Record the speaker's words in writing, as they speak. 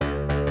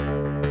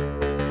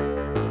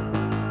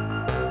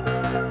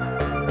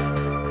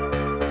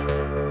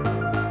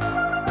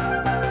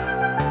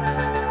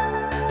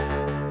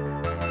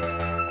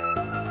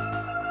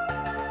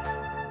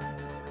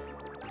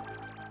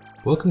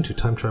Welcome to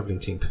Time Travelling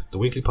Team, the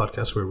weekly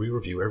podcast where we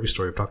review every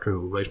story of Doctor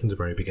Who right from the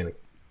very beginning.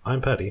 I'm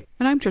Paddy.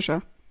 And I'm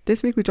Trisha.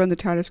 This week we join the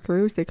TARDIS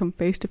crew as they come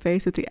face to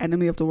face with the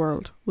enemy of the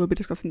world. We'll be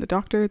discussing the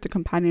Doctor, the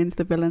companions,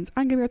 the villains,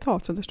 and give our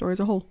thoughts on the story as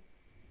a whole.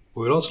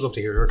 We would also love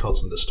to hear your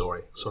thoughts on this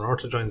story, so in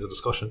order to join the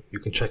discussion, you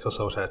can check us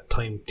out at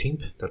Time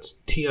Teamp, that's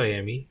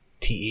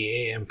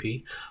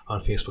TIMETEAMP,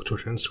 on Facebook,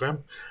 Twitter, and Instagram,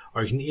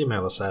 or you can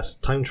email us at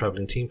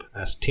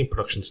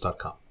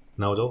timetravelingteam@teamproductions.com.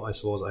 Now though, I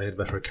suppose I had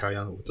better carry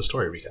on with the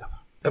story recap.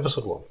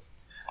 Episode 1.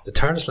 The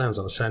TARDIS lands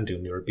on a sand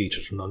dune near a beach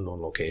at an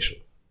unknown location.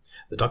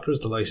 The Doctor is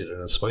delighted, and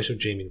in spite of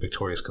Jamie and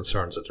Victoria's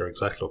concerns at their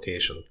exact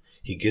location,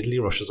 he giddily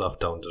rushes off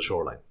down to the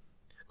shoreline,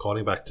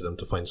 calling back to them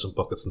to find some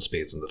buckets and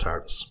spades in the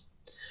TARDIS.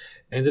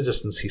 In the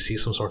distance, he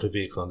sees some sort of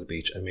vehicle on the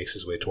beach and makes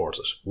his way towards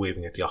it,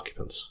 waving at the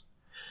occupants.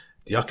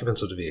 The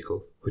occupants of the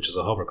vehicle, which is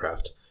a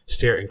hovercraft,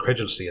 stare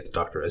incredulously at the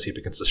Doctor as he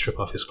begins to strip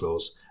off his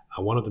clothes,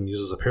 and one of them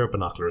uses a pair of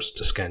binoculars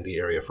to scan the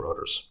area for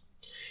others.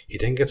 He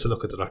then gets a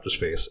look at the Doctor's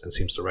face and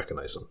seems to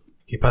recognise him.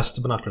 He passes the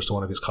binoculars to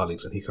one of his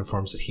colleagues and he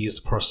confirms that he is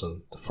the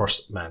person the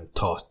first man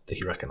thought that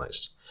he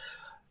recognised.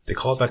 They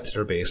call back to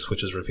their base,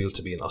 which is revealed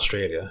to be in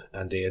Australia,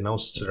 and they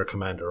announce to their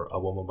commander,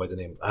 a woman by the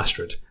name of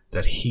Astrid,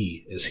 that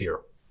he is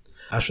here.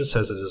 Astrid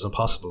says that it is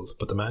impossible,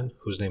 but the man,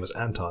 whose name is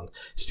Anton,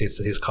 states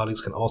that his colleagues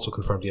can also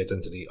confirm the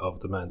identity of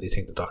the man they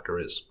think the Doctor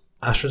is.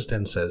 Astrid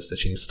then says that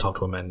she needs to talk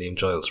to a man named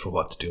Giles for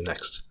what to do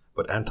next,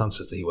 but Anton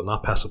says that he will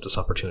not pass up this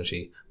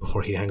opportunity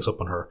before he hangs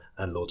up on her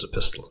and loads a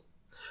pistol.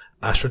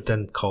 Astrid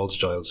then calls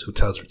Giles, who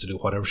tells her to do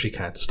whatever she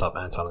can to stop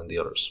Anton and the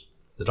others.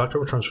 The Doctor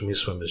returns from his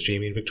swim as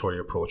Jamie and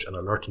Victoria approach and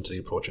alert him to the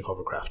approaching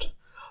hovercraft.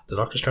 The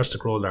Doctor starts to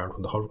grow alarmed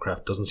when the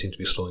hovercraft doesn't seem to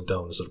be slowing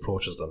down as it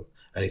approaches them,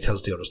 and he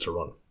tells the others to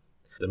run.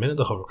 The men in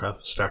the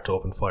hovercraft start to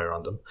open fire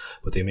on them,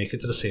 but they make it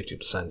to the safety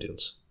of the sand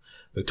dunes.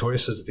 Victoria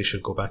says that they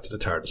should go back to the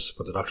TARDIS,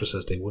 but the Doctor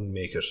says they wouldn't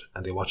make it,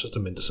 and they watch as the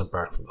men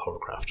disembark from the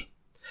hovercraft.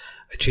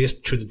 A chase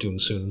through the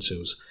dunes soon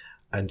ensues,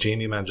 and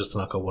Jamie manages to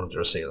knock out one of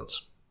their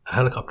assailants. A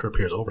helicopter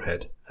appears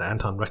overhead, and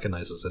Anton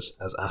recognises it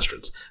as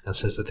Astrid's and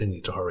says that they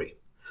need to hurry.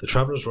 The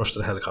travellers rush to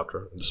the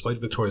helicopter, and despite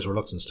Victoria's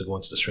reluctance to go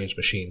into the strange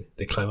machine,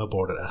 they climb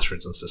aboard at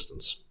Astrid's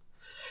insistence.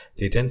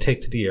 They then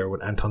take to the air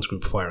with Anton's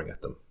group firing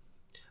at them.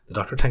 The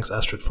Doctor thanks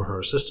Astrid for her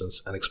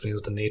assistance and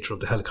explains the nature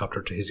of the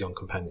helicopter to his young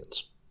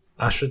companions.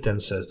 Astrid then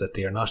says that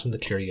they are not in the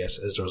clear yet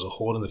as there is a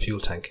hole in the fuel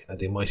tank and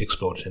they might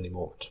explode at any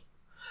moment.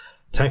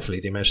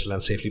 Thankfully, they manage to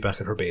land safely back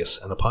at her base,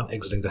 and upon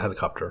exiting the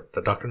helicopter,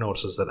 the Doctor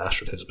notices that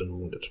Astrid has been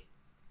wounded.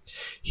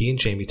 He and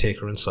Jamie take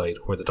her inside,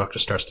 where the Doctor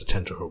starts to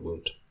tend to her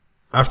wound.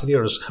 After the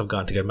others have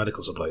gone to get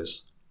medical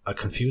supplies, a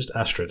confused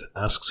Astrid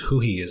asks who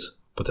he is,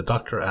 but the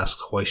Doctor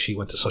asks why she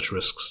went to such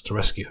risks to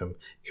rescue him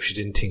if she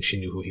didn't think she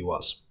knew who he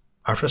was.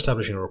 After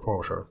establishing a rapport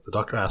with her, the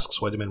Doctor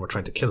asks why the men were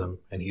trying to kill him,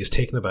 and he is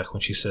taken aback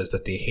when she says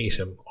that they hate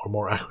him, or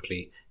more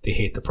accurately, they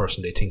hate the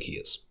person they think he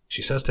is.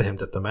 She says to him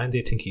that the man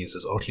they think he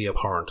is utterly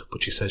abhorrent,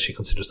 but she says she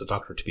considers the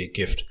Doctor to be a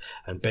gift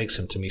and begs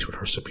him to meet with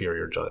her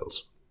superior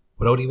Giles.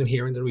 Without even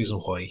hearing the reason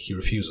why, he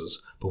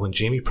refuses, but when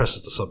Jamie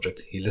presses the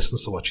subject, he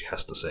listens to what she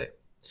has to say.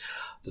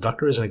 The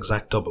Doctor is an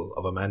exact double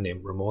of a man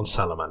named Ramon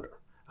Salamander,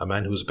 a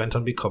man who is bent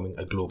on becoming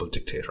a global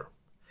dictator.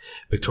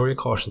 Victoria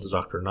cautions the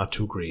Doctor not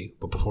to agree,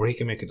 but before he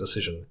can make a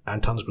decision,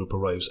 Anton's group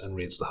arrives and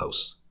raids the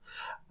house.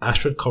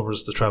 Astrid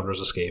covers the traveller's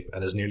escape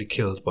and is nearly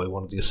killed by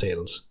one of the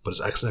assailants, but is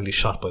accidentally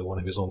shot by one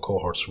of his own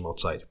cohorts from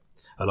outside,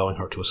 allowing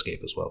her to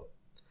escape as well.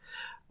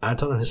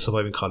 Anton and his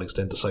surviving colleagues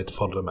then decide to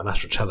follow them in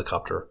Astrid's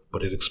helicopter,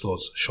 but it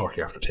explodes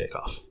shortly after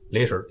takeoff.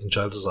 Later, in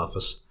Giles'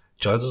 office,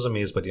 Giles is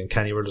amazed by the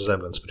uncanny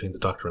resemblance between the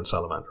Doctor and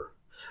Salamander.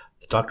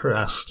 The Doctor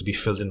asks to be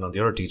filled in on the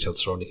other details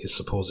surrounding his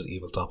supposed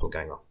evil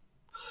doppelganger.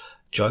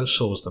 Giles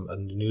shows them a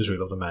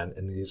newsreel of the man,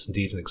 and he is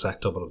indeed an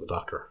exact double of the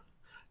Doctor.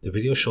 The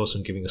video shows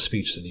him giving a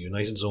speech to the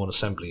United Zone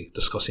Assembly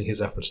discussing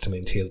his efforts to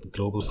maintain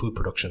global food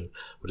production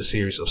with a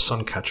series of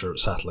Suncatcher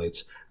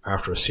satellites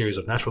after a series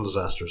of natural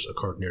disasters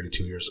occurred nearly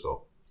 2 years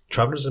ago.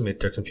 Travellers admit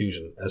their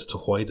confusion as to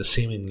why the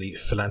seemingly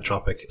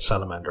philanthropic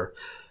Salamander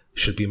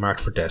should be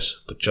marked for debt,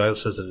 but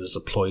Giles says that it is a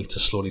ploy to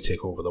slowly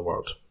take over the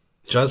world.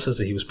 Giles says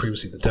that he was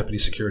previously the deputy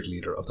security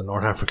leader of the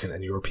North African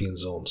and European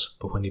zones,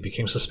 but when he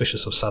became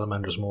suspicious of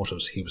Salamander's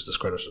motives, he was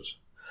discredited.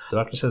 The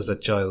Doctor says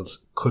that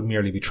Giles could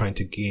merely be trying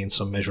to gain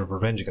some measure of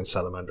revenge against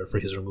Salamander for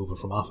his removal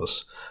from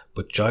office,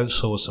 but Giles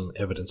shows him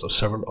evidence of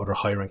several other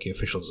high-ranking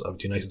officials of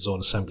the United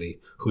Zone Assembly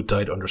who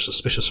died under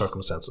suspicious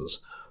circumstances,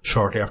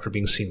 shortly after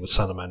being seen with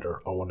Salamander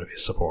or one of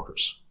his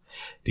supporters.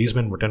 These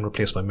men were then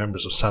replaced by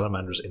members of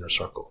Salamander's inner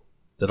circle.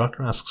 The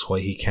Doctor asks why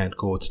he can't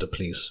go to the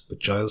police, but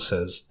Giles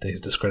says that his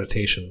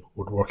discreditation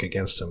would work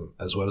against him,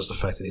 as well as the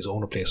fact that his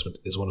own replacement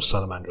is one of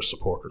Salamander's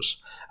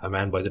supporters, a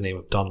man by the name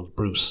of Donald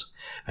Bruce,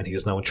 and he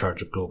is now in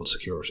charge of global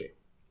security.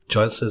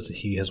 Giles says that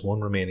he has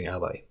one remaining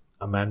ally,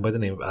 a man by the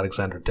name of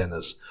Alexander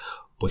Dennis,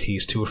 but he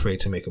is too afraid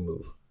to make a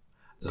move.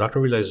 The Doctor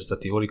realises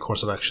that the only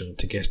course of action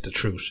to get the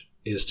truth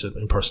is to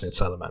impersonate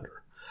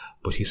Salamander,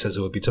 but he says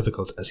it would be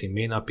difficult as he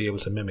may not be able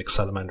to mimic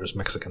Salamander's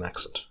Mexican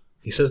accent.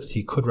 He says that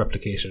he could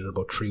replicate it in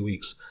about 3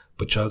 weeks,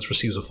 but Giles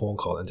receives a phone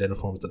call and then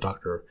informs the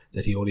Doctor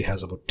that he only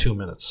has about 2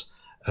 minutes,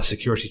 as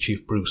Security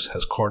Chief Bruce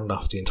has cordoned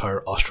off the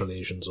entire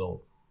Australasian zone.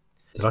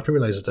 The Doctor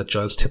realises that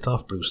Giles tipped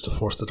off Bruce to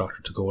force the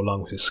Doctor to go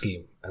along with his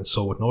scheme, and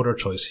so with no other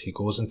choice he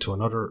goes into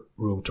another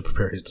room to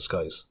prepare his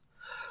disguise.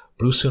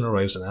 Bruce soon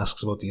arrives and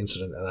asks about the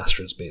incident at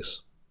Astrid's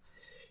base.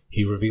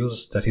 He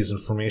reveals that his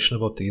information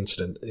about the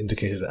incident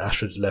indicated that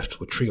Astrid left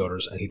with 3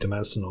 others, and he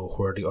demands to know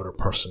where the other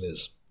person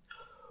is.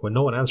 When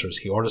no one answers,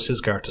 he orders his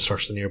guard to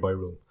search the nearby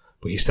room,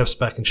 but he steps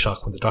back in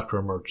shock when the Doctor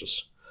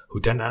emerges, who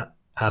then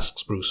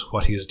asks Bruce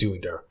what he is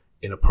doing there,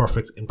 in a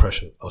perfect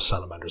impression of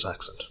Salamander's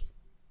accent.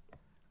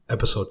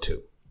 Episode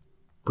 2.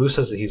 Bruce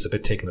says that he's a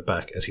bit taken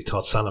aback as he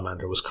thought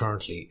Salamander was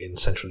currently in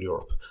Central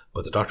Europe,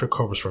 but the Doctor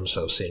covers for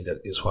himself, saying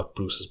that is what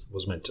Bruce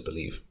was meant to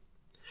believe.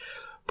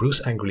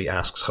 Bruce angrily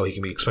asks how he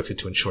can be expected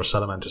to ensure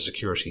Salamander's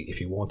security if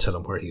he won't tell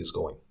him where he is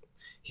going.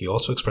 He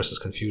also expresses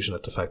confusion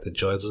at the fact that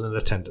Giles is in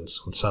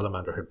attendance when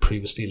Salamander had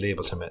previously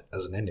labelled him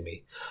as an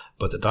enemy,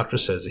 but the Doctor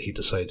says that he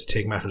decided to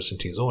take matters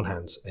into his own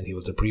hands and he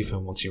will debrief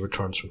him once he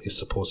returns from his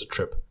supposed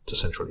trip to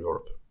Central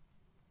Europe.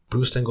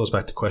 Bruce then goes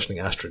back to questioning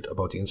Astrid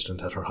about the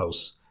incident at her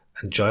house,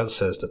 and Giles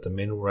says that the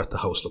men were at the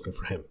house looking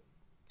for him.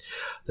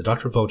 The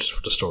Doctor vouches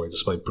for the story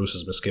despite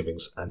Bruce's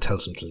misgivings and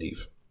tells him to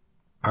leave.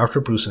 After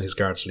Bruce and his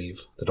guards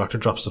leave, the Doctor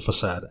drops the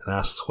facade and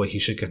asks why he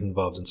should get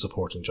involved in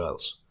supporting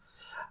Giles.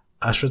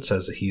 Astrid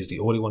says that he is the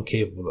only one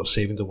capable of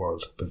saving the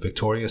world, but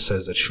Victoria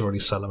says that surely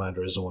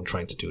Salamander is the one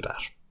trying to do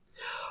that.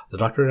 The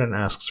Doctor then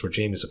asks for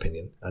Jamie's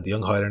opinion, and the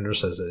young Highlander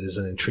says that it is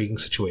an intriguing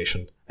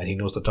situation and he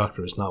knows the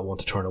Doctor is not one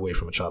to turn away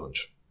from a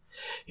challenge.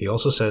 He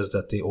also says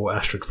that they owe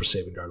Astrid for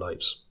saving their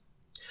lives.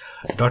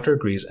 The Doctor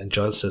agrees, and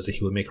Giles says that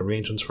he will make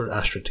arrangements for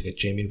Astrid to get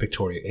Jamie and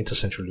Victoria into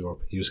Central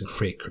Europe using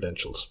fake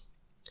credentials.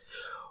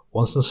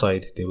 Once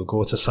inside, they will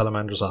go to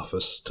Salamander's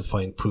office to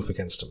find proof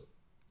against him.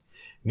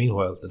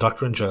 Meanwhile, the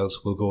Doctor and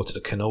Giles will go to the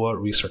Kanoa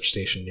research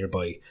station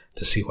nearby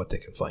to see what they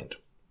can find.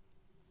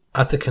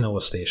 At the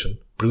Kanoa station,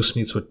 Bruce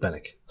meets with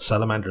Bennick,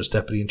 Salamander's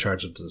deputy in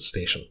charge of the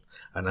station,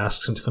 and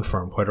asks him to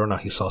confirm whether or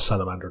not he saw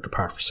Salamander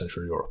depart for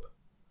Central Europe.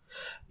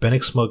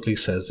 Bennick smugly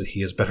says that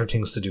he has better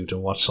things to do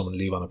than watch someone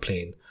leave on a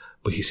plane,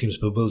 but he seems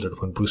bewildered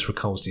when Bruce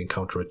recounts the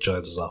encounter at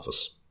Giles'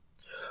 office.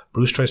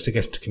 Bruce tries to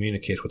get him to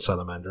communicate with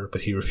Salamander,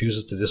 but he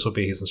refuses to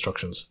disobey his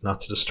instructions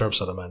not to disturb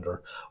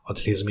Salamander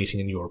until his meeting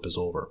in Europe is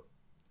over.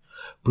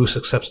 Bruce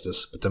accepts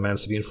this, but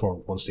demands to be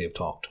informed once they have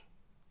talked.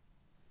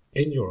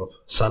 In Europe,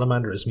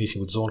 Salamander is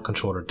meeting with Zone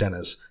Controller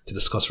Dennis to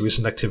discuss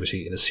recent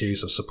activity in a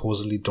series of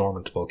supposedly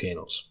dormant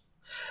volcanoes.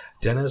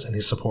 Dennis and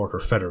his supporter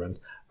Federin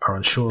are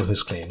unsure of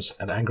his claims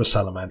and anger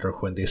Salamander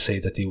when they say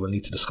that they will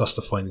need to discuss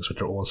the findings with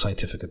their own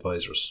scientific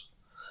advisors.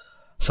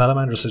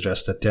 Salamander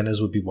suggests that Dennis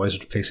would be wiser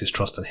to place his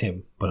trust in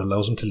him, but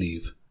allows him to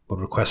leave, but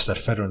requests that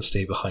Federin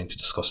stay behind to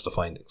discuss the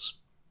findings.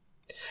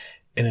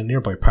 In a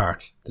nearby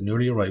park, the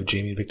newly arrived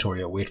Jamie and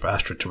Victoria wait for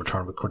Astrid to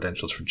return with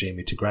credentials for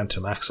Jamie to grant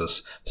him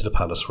access to the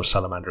palace where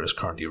Salamander is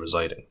currently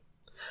residing.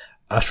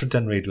 Astrid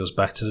then radios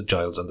back to the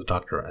Giles and the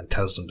Doctor and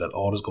tells them that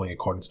all is going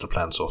according to the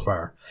plan so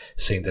far,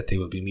 saying that they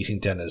will be meeting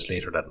Dennis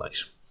later that night.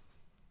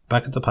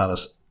 Back at the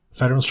palace,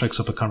 Federin strikes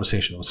up a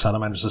conversation with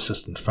Salamander's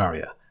assistant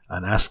Faria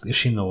and asks if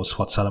she knows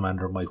what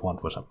Salamander might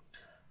want with him.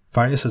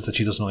 Faria says that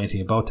she doesn't know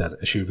anything about that,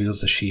 as she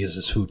reveals that she is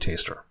his food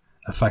taster,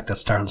 a fact that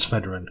startles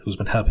Federin, who's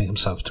been helping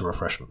himself to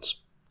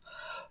refreshments.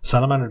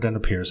 Salamander then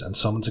appears and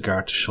summons a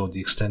guard to show the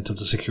extent of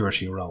the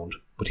security around,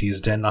 but he is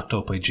then knocked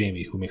out by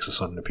Jamie, who makes a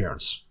sudden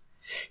appearance.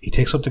 He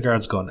takes up the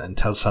guard's gun and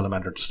tells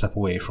Salamander to step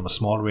away from a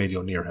small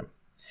radio near him.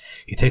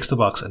 He takes the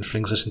box and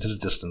flings it into the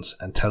distance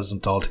and tells them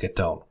all to get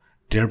down,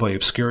 thereby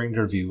obscuring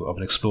their view of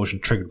an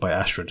explosion triggered by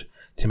Astrid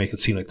to make it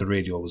seem like the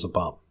radio was a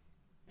bomb.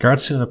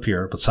 Guards soon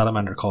appear, but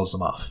Salamander calls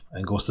them off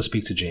and goes to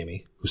speak to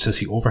Jamie, who says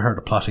he overheard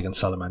a plot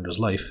against Salamander's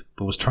life,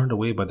 but was turned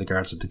away by the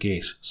guards at the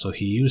gate, so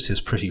he used his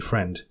pretty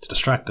friend to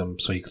distract them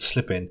so he could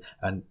slip in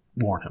and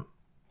warn him.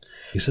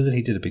 He says that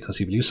he did it because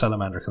he believes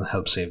Salamander can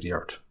help save the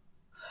Earth.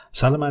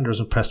 Salamander is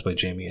impressed by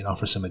Jamie and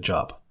offers him a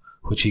job,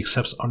 which he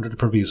accepts under the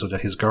proviso that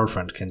his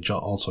girlfriend can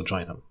also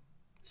join him.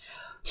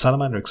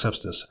 Salamander accepts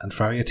this, and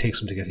Faria takes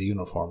him to get a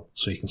uniform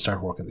so he can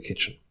start work in the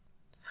kitchen.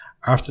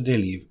 After they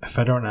leave,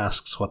 Federin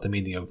asks what the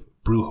meaning of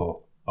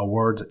brujo, a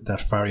word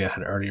that Faria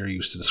had earlier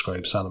used to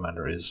describe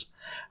Salamander, is,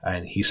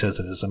 and he says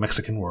that it is a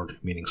Mexican word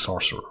meaning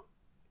sorcerer.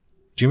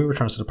 Jamie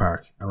returns to the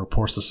park and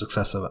reports the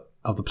success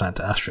of the plan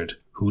to Astrid,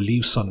 who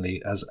leaves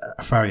suddenly as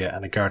Faria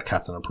and a guard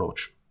captain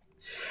approach.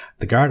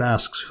 The guard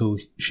asks who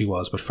she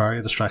was, but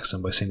Faria distracts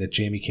him by saying that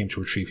Jamie came to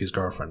retrieve his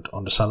girlfriend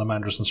under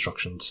Salamander's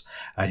instructions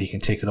and he can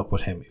take it up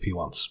with him if he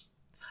wants.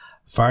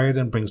 Faria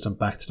then brings them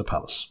back to the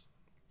palace.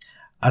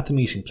 At the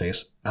meeting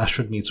place,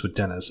 Astrid meets with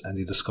Dennis and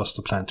they discuss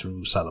the plan to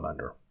remove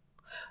Salamander.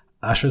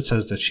 Astrid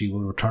says that she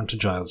will return to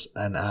Giles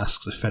and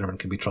asks if Federin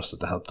can be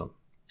trusted to help them.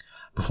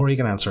 Before he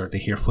can answer, they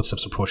hear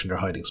footsteps approaching their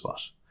hiding spot,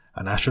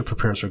 and Astrid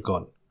prepares her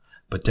gun,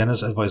 but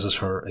Dennis advises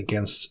her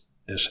against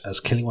it as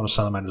killing one of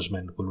Salamander's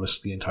men will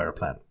risk the entire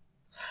plan.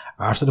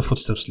 After the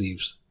footsteps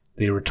leaves,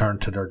 they return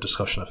to their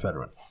discussion of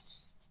Federin.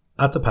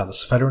 At the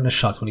palace, Federin is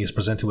shocked when he is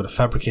presented with a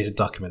fabricated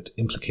document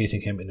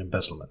implicating him in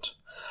embezzlement.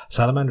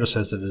 Salamander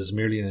says that it is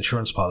merely an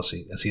insurance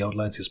policy as he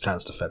outlines his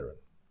plans to Federer.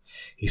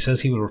 He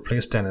says he will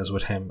replace Deniz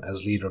with him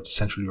as leader of the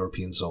Central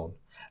European Zone,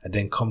 and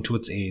then come to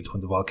its aid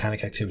when the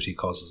volcanic activity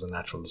causes a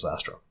natural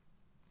disaster.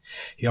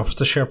 He offers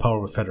to share power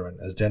with Federer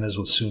as Deniz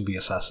will soon be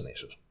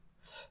assassinated.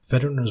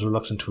 Federer is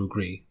reluctant to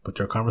agree, but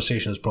their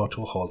conversation is brought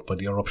to a halt by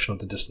the eruption of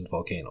the distant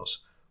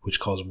volcanoes, which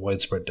cause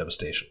widespread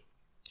devastation.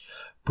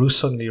 Bruce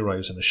suddenly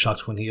arrives and is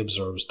shocked when he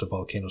observes the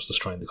volcanoes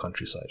destroying the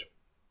countryside.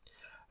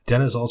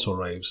 Deniz also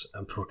arrives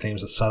and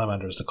proclaims that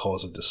Salamander is the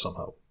cause of this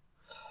somehow.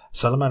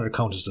 Salamander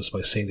counters this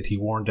by saying that he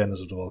warned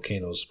Deniz of the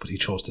volcanoes, but he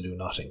chose to do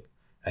nothing,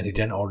 and he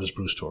then orders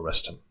Bruce to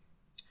arrest him.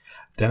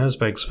 Deniz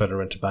begs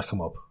Federer to back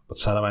him up, but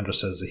Salamander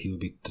says that he will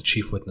be the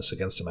chief witness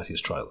against him at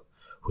his trial,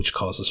 which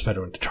causes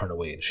Federer to turn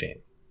away in shame.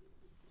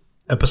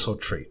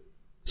 Episode 3.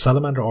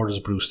 Salamander orders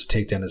Bruce to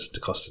take Deniz into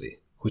custody,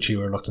 which he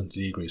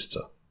reluctantly agrees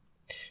to.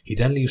 He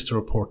then leaves to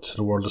report to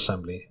the World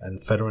Assembly,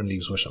 and Federer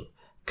leaves with him,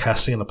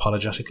 casting an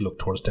apologetic look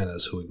towards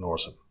Deniz, who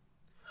ignores him.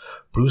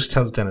 Bruce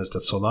tells Deniz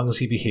that so long as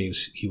he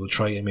behaves, he will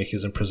try and make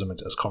his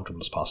imprisonment as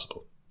comfortable as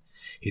possible.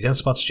 He then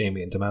spots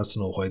Jamie and demands to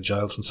know why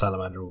Giles and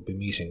Salamander will be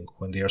meeting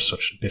when they are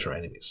such bitter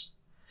enemies.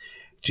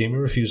 Jamie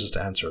refuses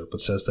to answer,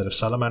 but says that if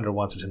Salamander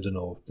wanted him to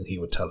know, then he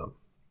would tell him.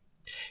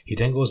 He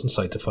then goes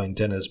inside to find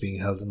Deniz being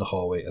held in the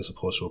hallway as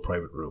opposed to a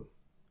private room.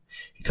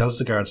 He tells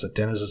the guards that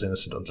Deniz is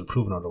innocent until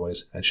proven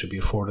otherwise and should be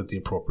afforded the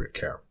appropriate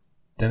care.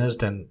 Deniz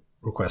then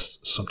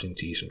requests something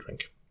to eat and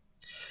drink.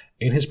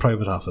 In his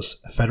private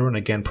office, Federer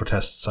again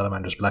protests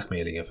Salamander's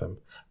blackmailing of him,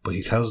 but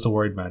he tells the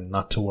worried man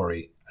not to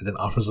worry and then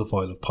offers a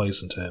vial of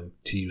poison to him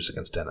to use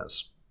against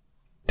Deniz.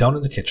 Down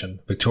in the kitchen,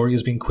 Victoria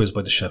is being quizzed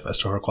by the chef as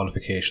to her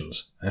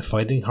qualifications, and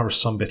finding her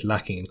some bit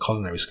lacking in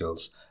culinary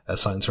skills,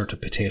 assigns her to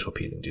potato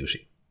peeling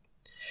duty.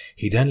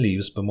 He then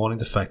leaves, bemoaning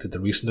the fact that the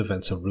recent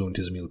events have ruined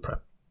his meal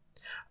prep.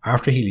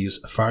 After he leaves,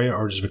 Faria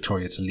urges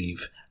Victoria to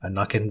leave and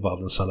not get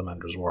involved in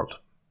Salamander's world.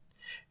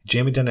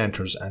 Jamie then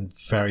enters and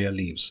Faria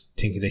leaves,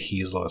 thinking that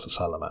he is loyal to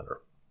Salamander.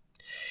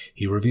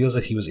 He reveals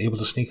that he was able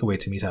to sneak away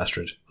to meet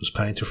Astrid, who's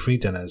planning to free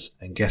Deniz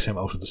and get him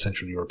out of the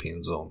Central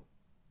European Zone.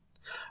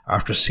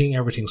 After seeing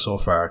everything so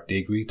far, they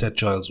agreed that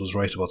Giles was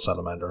right about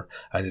Salamander,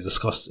 and they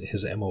discussed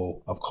his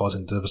MO of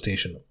causing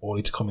devastation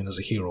only to come in as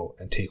a hero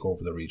and take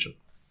over the region.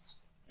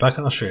 Back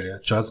in Australia,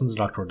 Giles and the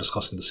Doctor are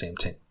discussing the same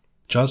thing.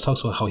 Giles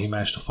talks about how he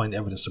managed to find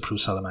evidence to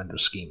prove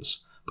Salamander's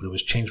schemes, but it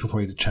was changed before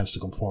he had a chance to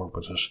come forward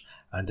with it,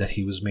 and that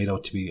he was made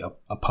out to be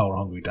a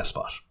power-hungry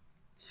despot.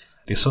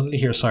 They suddenly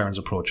hear sirens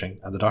approaching,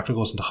 and the Doctor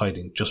goes into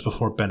hiding just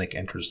before Bennick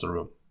enters the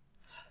room.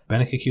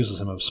 Bennick accuses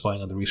him of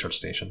spying on the research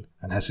station,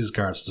 and has his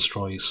guards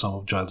destroy some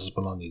of Giles'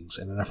 belongings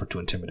in an effort to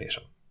intimidate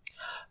him.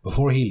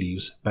 Before he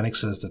leaves, Bennick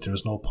says that there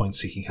is no point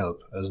seeking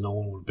help, as no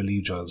one would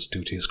believe Giles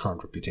due to his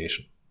current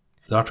reputation.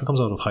 The Doctor comes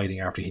out of hiding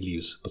after he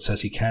leaves, but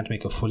says he can't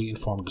make a fully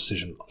informed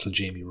decision until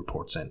Jamie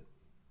reports in.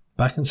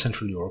 Back in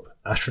Central Europe,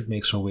 Astrid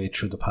makes her way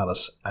through the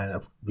palace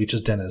and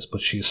reaches Deniz,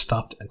 but she is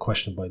stopped and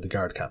questioned by the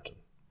guard captain.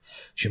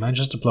 She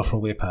manages to bluff her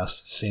way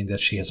past, saying that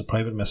she has a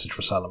private message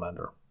for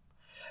Salamander.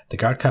 The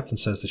guard captain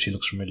says that she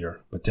looks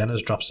familiar, but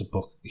Deniz drops the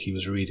book he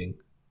was reading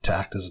to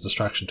act as a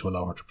distraction to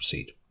allow her to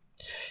proceed.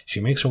 She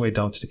makes her way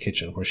down to the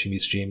kitchen where she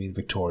meets Jamie and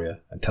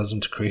Victoria and tells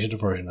them to create a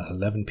diversion at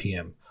 11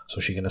 p.m.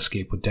 so she can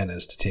escape with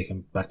Deniz to take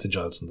him back to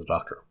Giles and the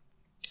Doctor.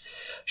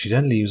 She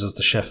then leaves as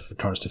the chef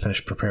returns to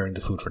finish preparing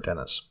the food for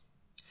Deniz.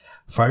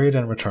 Faria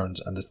then returns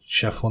and the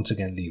chef once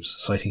again leaves,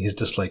 citing his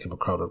dislike of a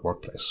crowded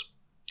workplace.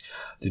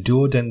 The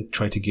duo then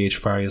try to gauge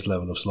Faria's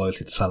level of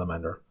loyalty to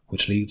Salamander,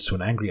 which leads to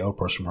an angry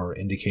outburst from her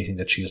indicating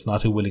that she is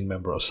not a willing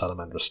member of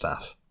Salamander's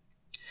staff.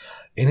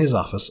 In his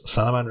office,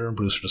 Salamander and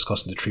Bruce are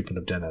discussing the treatment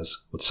of Deniz,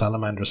 with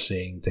Salamander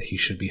saying that he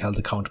should be held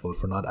accountable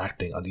for not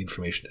acting on the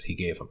information that he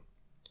gave him.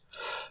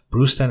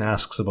 Bruce then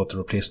asks about the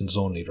replacement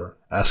zone leader,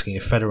 asking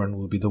if Federer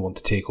will be the one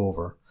to take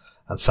over,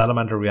 and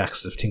Salamander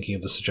reacts as if thinking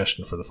of the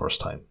suggestion for the first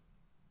time.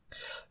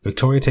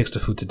 Victoria takes the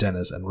food to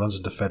Deniz and runs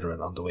into Federer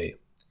on the way.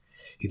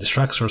 He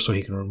distracts her so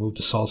he can remove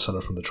the salt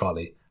cellar from the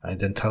trolley, and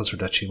then tells her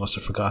that she must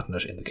have forgotten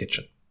it in the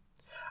kitchen.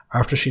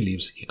 After she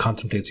leaves, he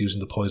contemplates using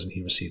the poison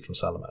he received from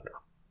Salamander.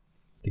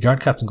 The guard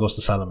captain goes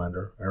to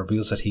Salamander and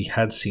reveals that he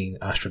had seen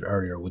Astrid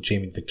earlier with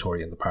Jamie and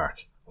Victoria in the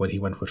park, when he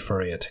went with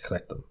Faria to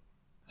collect them.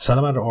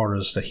 Salamander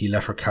orders that he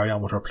let her carry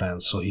on with her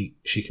plans so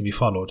she can be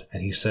followed,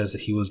 and he says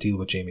that he will deal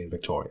with Jamie and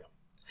Victoria.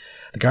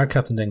 The guard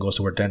captain then goes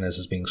to where Deniz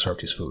is being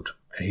served his food,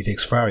 and he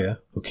takes Faria,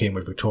 who came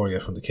with Victoria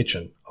from the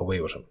kitchen, away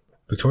with him.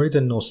 Victoria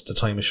then notes that the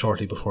time is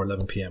shortly before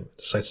 11 p.m. and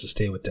decides to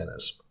stay with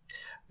Deniz.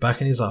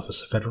 Back in his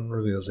office, Federer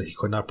reveals that he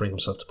could not bring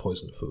himself to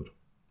poison the food.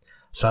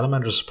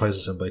 Salamander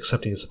surprises him by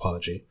accepting his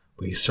apology,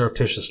 but he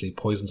surreptitiously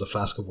poisons a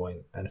flask of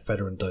wine, and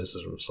Federer dies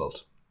as a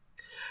result.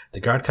 The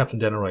guard captain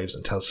then arrives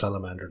and tells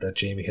Salamander that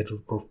Jamie had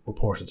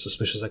reported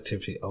suspicious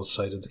activity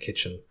outside of the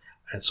kitchen,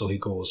 and so he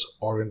goes,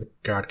 ordering the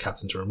guard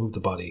captain to remove the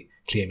body,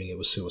 claiming it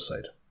was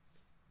suicide.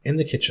 In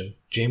the kitchen,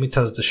 Jamie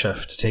tells the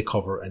chef to take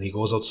cover, and he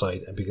goes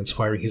outside and begins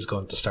firing his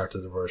gun to start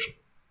the diversion.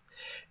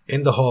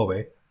 In the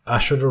hallway,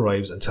 Astrid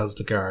arrives and tells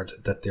the guard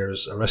that there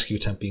is a rescue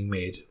attempt being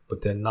made,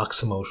 but then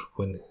knocks him out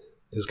when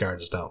his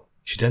guard is down.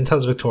 She then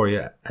tells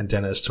Victoria and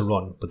Dennis to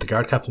run, but the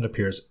guard captain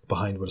appears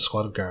behind with a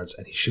squad of guards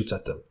and he shoots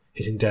at them,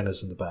 hitting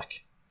Dennis in the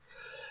back.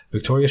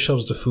 Victoria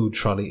shoves the food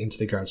trolley into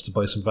the guards to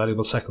buy some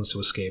valuable seconds to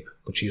escape,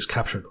 but she is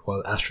captured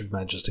while Astrid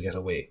manages to get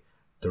away.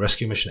 The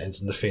rescue mission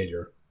ends in a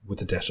failure, with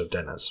the death of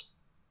Dennis.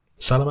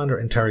 Salamander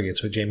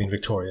interrogates with Jamie and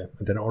Victoria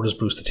and then orders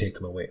Bruce to take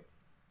them away.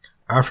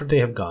 After they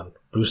have gone,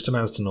 Bruce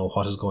demands to know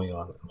what is going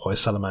on and why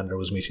Salamander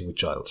was meeting with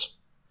Giles.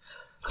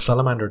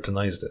 Salamander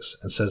denies this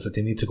and says that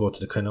they need to go to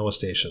the Kanoa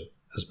station,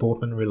 as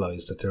both men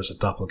realise that there is a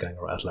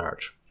doppelganger at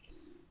large.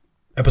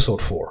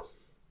 Episode 4.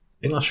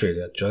 In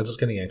Australia, Giles is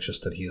getting anxious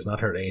that he has not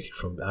heard anything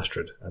from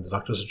Astrid, and the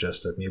doctor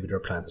suggests that maybe their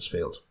plan has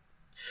failed.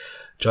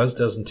 Giles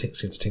doesn't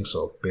seem to think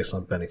so, based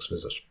on Bennick's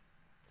visit.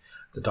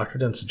 The doctor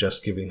then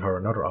suggests giving her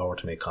another hour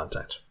to make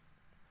contact.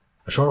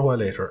 A short while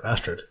later,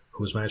 Astrid,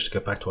 who has managed to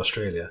get back to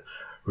Australia,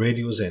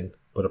 radios in,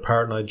 but a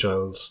paranoid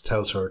Giles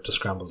tells her to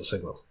scramble the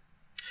signal.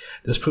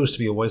 This proves to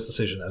be a wise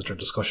decision as their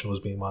discussion was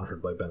being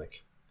monitored by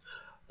Bennick.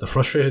 The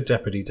frustrated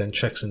deputy then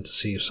checks in to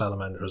see if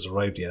Salamander has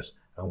arrived yet,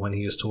 and when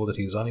he is told that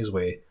he is on his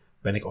way,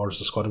 Bennick orders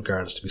the squad of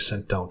guards to be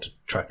sent down to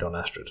track down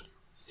Astrid.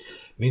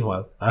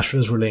 Meanwhile, Astrid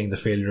is relaying the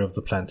failure of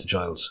the plan to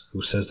Giles,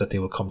 who says that they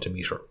will come to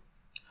meet her.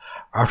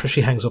 After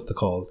she hangs up the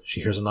call,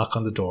 she hears a knock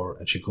on the door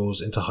and she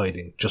goes into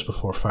hiding just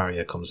before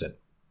Faria comes in.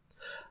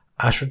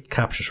 Astrid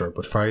captures her,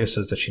 but Faria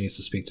says that she needs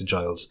to speak to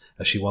Giles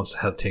as she wants to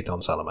help take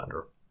down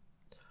Salamander.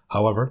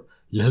 However,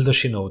 little does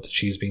she know that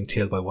she is being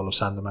tailed by one of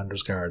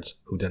Salamander's guards,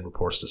 who then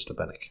reports this to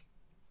Bennick.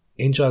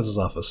 In Giles'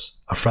 office,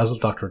 a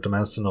frazzled doctor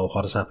demands to know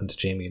what has happened to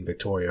Jamie and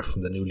Victoria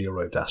from the newly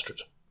arrived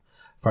Astrid.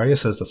 Faria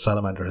says that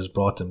Salamander has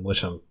brought them with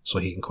him so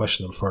he can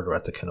question them further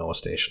at the Kanoa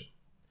station.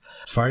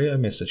 Faria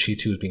admits that she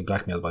too is being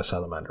blackmailed by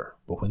Salamander,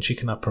 but when she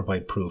cannot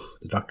provide proof,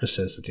 the doctor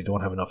says that they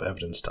don't have enough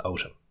evidence to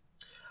out him.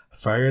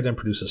 Faria then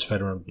produces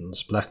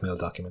Federman's blackmail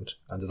document,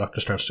 and the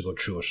doctor starts to go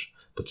through it,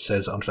 but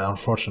says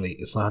unfortunately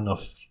it's not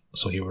enough,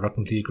 so he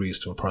reluctantly agrees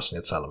to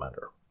impersonate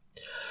Salamander.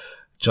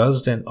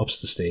 Giles then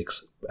ups the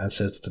stakes and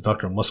says that the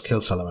doctor must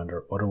kill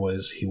Salamander,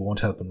 otherwise he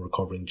won't help in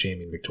recovering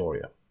Jamie and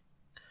Victoria.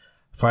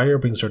 Faria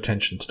brings their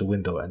attention to the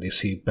window and they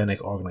see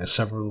Bennick organise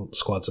several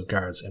squads of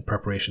guards in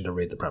preparation to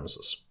raid the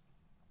premises.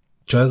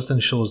 Giles then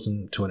shows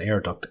them to an air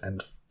duct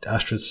and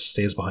Astrid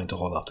stays behind to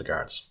hold off the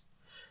guards.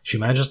 She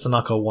manages to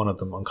knock out one of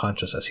them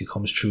unconscious as he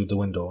comes through the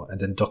window and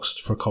then ducks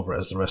for cover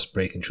as the rest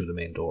break in through the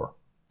main door.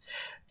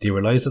 They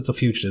realise that the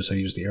fugitives have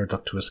used the air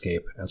duct to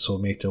escape and so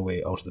make their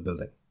way out of the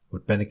building,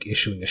 with Bennick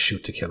issuing a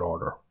shoot-to-kill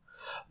order.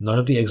 None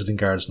of the exiting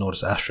guards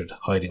notice Astrid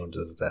hiding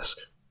under the desk.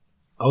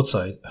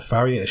 Outside,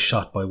 Faria is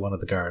shot by one of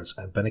the guards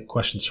and Bennick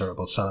questions her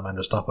about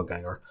Salamander's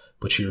doppelganger,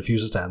 but she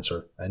refuses to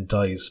answer and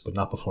dies, but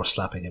not before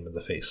slapping him in the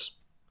face.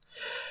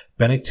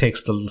 Bennick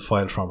takes the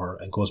file from her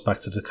and goes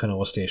back to the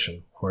Kanoa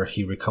station, where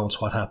he recounts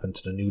what happened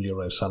to the newly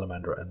arrived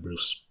Salamander and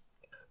Bruce.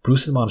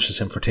 Bruce admonishes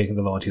him for taking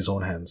the law into his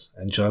own hands,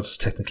 and Giles is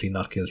technically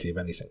not guilty of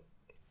anything.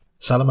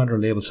 Salamander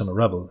labels him a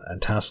rebel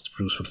and tasks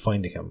Bruce with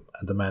finding him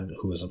and the man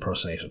who has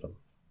impersonated him.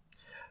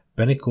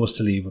 Bennick goes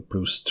to leave with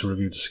Bruce to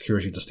review the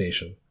security of the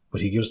station,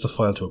 but he gives the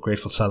file to a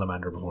grateful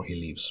Salamander before he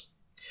leaves.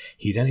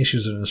 He then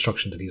issues an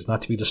instruction that he is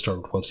not to be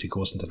disturbed whilst he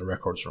goes into the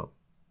records room.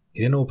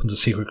 He then opens a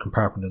secret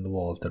compartment in the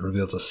wall that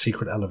reveals a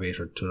secret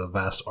elevator to the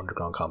vast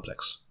underground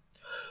complex.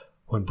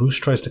 When Bruce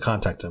tries to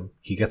contact him,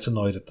 he gets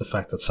annoyed at the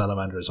fact that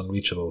Salamander is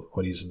unreachable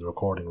when he is in the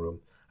recording room,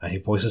 and he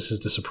voices his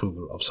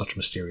disapproval of such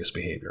mysterious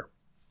behaviour.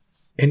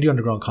 In the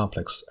underground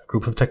complex, a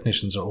group of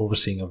technicians are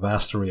overseeing a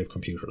vast array of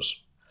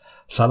computers.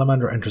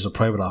 Salamander enters a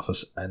private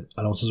office and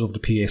announces over the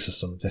PA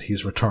system that he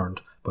is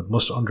returned but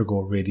must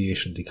undergo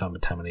radiation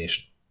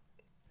decontamination.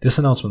 This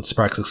announcement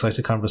sparks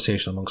excited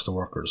conversation amongst the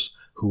workers,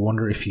 who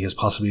wonder if he has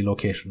possibly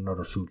located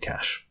another food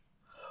cache.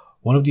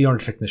 One of the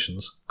younger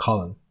technicians,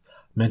 Colin,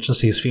 mentions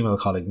to his female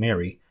colleague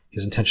Mary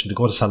his intention to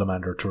go to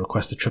Salamander to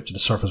request a trip to the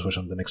surface with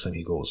him the next time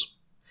he goes.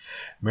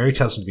 Mary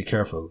tells him to be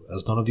careful,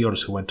 as none of the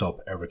others who went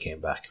up ever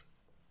came back.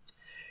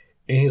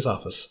 In his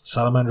office,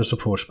 Salamander is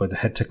approached by the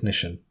head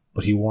technician,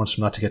 but he warns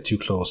him not to get too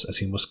close as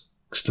he must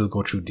still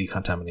go through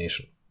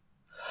decontamination.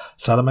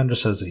 Salamander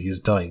says that he is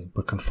dying,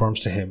 but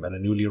confirms to him and a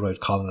newly arrived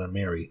Colin and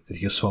Mary that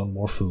he has found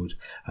more food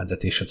and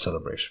that they should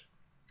celebrate.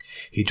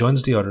 He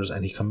joins the others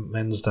and he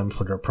commends them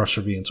for their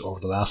perseverance over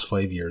the last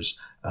 5 years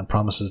and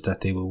promises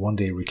that they will one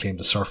day reclaim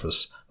the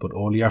surface, but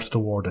only after the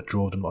war that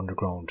drove them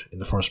underground in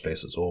the first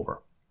place is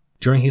over.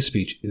 During his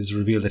speech, it is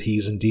revealed that he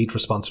is indeed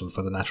responsible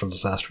for the natural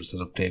disasters that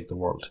have plagued the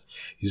world,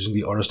 using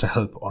the others to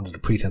help under the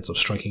pretense of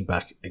striking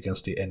back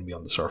against the enemy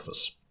on the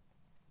surface.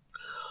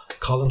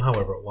 Colin,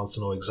 however, wants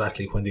to know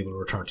exactly when they will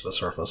return to the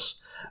surface,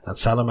 and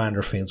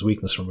Salamander feigns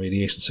weakness from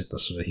radiation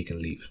sickness so that he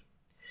can leave.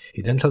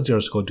 He then tells the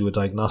others to go do a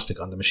diagnostic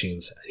on the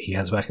machines, and he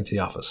heads back into the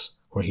office,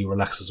 where he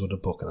relaxes with a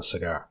book and a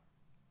cigar.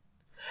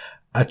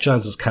 At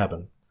Giles'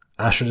 cabin,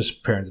 Astrid is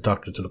preparing the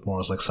doctor to look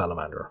more like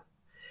Salamander.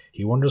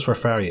 He wonders where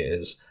Faria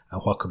is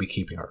and what could be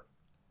keeping her.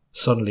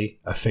 Suddenly,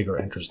 a figure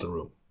enters the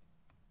room.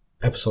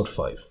 Episode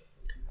 5.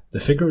 The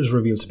figure is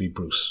revealed to be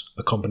Bruce,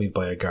 accompanied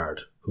by a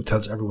guard, who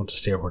tells everyone to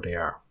stay where they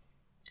are.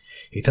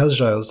 He tells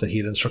Giles that he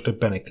had instructed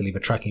Bennick to leave a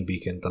tracking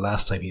beacon the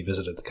last time he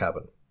visited the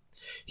cabin.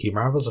 He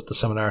marvels at the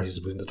similarities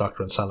between the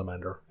Doctor and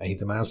Salamander, and he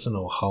demands to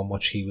know how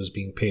much he was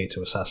being paid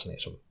to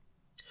assassinate him.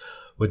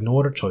 With no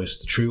other choice,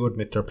 the trio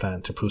admit their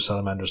plan to prove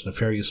Salamander's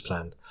nefarious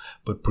plan,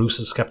 but Bruce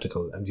is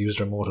skeptical and views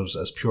their motives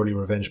as purely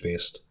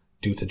revenge-based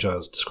due to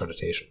Giles'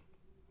 discreditation.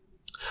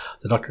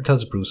 The Doctor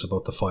tells Bruce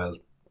about the file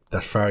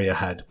that Faria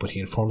had, but he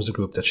informs the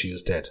group that she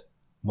is dead,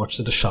 much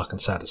to the shock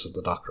and sadness of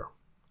the Doctor.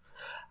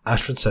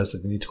 Astrid says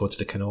that they need to go to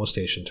the Kanoa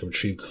station to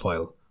retrieve the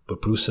file,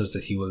 but Bruce says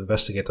that he will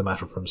investigate the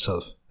matter for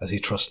himself, as he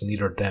trusts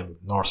neither them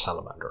nor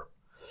Salamander.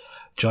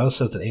 Giles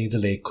says that any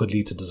delay could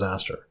lead to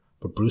disaster,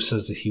 but Bruce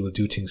says that he will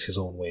do things his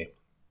own way.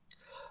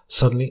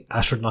 Suddenly,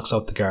 Astrid knocks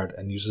out the guard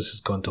and uses his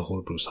gun to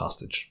hold Bruce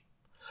hostage.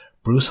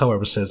 Bruce,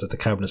 however, says that the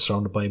cabin is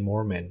surrounded by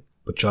more men,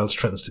 but Giles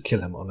threatens to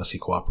kill him unless he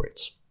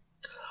cooperates.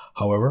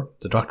 However,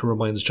 the Doctor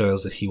reminds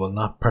Giles that he will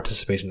not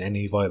participate in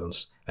any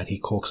violence, and he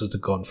coaxes the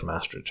gun from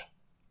Astrid.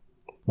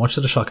 Much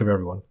to the shock of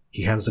everyone,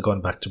 he hands the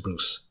gun back to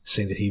Bruce,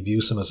 saying that he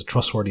views him as a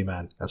trustworthy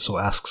man and so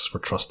asks for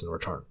trust in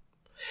return.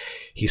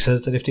 He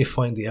says that if they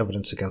find the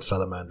evidence against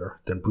Salamander,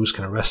 then Bruce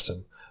can arrest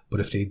him, but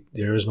if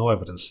there is no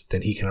evidence,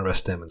 then he can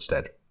arrest them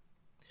instead.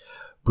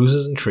 Bruce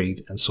is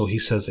intrigued, and so he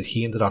says that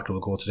he and the Doctor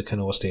will go to the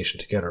Kanoa station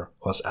together,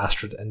 whilst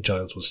Astrid and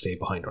Giles will stay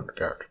behind under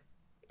guard.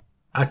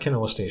 At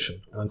Kanoa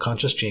station, an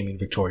unconscious Jamie and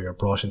Victoria are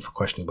brought in for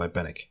questioning by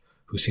Bennick,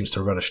 who seems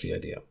to relish the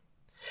idea.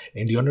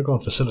 In the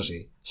underground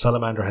facility,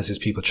 Salamander has his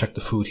people check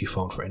the food he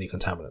found for any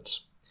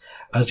contaminants.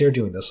 As they are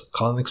doing this,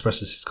 Colin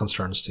expresses his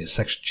concerns to his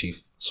section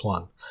chief,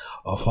 Swan,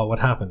 of what would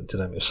happen to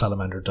them if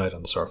Salamander died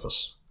on the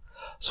surface.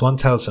 Swan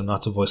tells him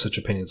not to voice such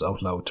opinions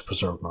out loud to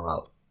preserve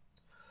morale.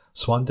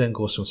 Swan then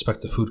goes to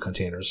inspect the food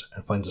containers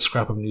and finds a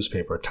scrap of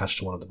newspaper attached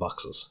to one of the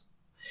boxes.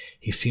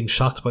 He seems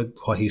shocked by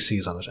what he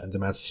sees on it and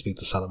demands to speak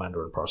to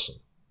Salamander in person.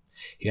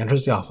 He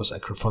enters the office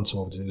and confronts him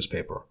over the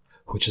newspaper,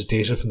 which is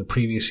dated from the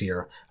previous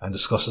year and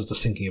discusses the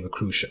sinking of a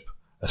cruise ship,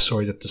 a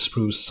story that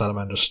disproves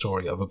Salamander's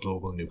story of a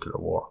global nuclear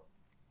war.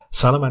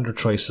 Salamander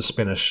tries to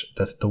spin it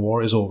that the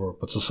war is over,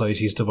 but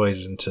society is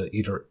divided into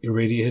either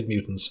irradiated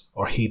mutants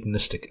or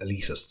hedonistic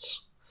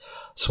elitists.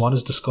 Swan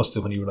is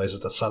disgusted when he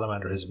realizes that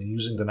Salamander has been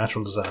using the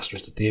natural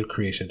disasters that they have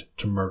created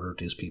to murder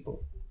these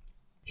people.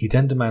 He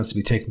then demands to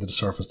be taken to the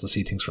surface to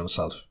see things for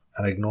himself,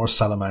 and ignores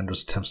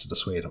Salamander's attempts to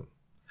dissuade him.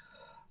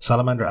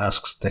 Salamander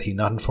asks that he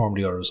not inform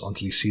the others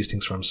until he sees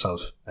things for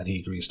himself, and he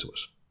agrees to it.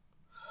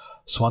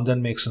 Swan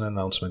then makes an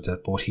announcement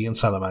that both he and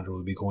Salamander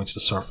will be going to the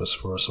surface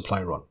for a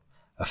supply run,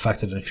 a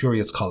fact that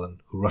infuriates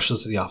Colin, who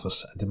rushes to the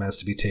office and demands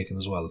to be taken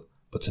as well,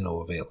 but to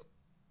no avail.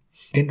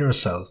 In their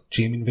cell,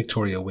 Jamie and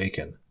Victoria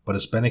awaken, but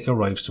as Bennick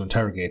arrives to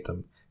interrogate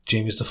them,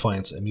 Jamie's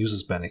defiance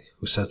amuses Bennick,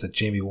 who says that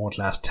Jamie won't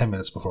last 10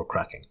 minutes before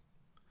cracking.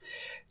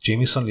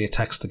 Jamie suddenly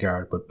attacks the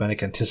guard, but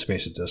Bennick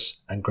anticipated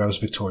this and grabs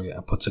Victoria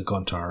and puts a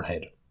gun to her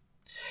head.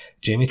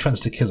 Jamie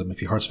threatens to kill him if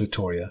he hurts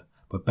Victoria,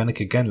 but Bennick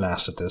again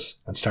laughs at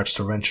this and starts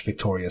to wrench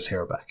Victoria's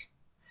hair back.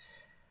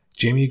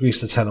 Jamie agrees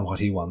to tell him what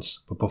he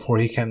wants, but before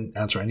he can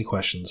answer any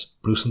questions,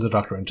 Bruce and the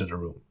Doctor enter the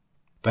room.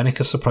 Bennick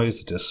is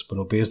surprised at this, but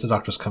obeys the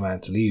Doctor's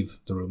command to leave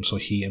the room so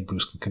he and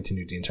Bruce can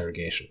continue the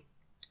interrogation.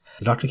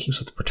 The Doctor keeps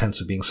up the pretense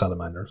of being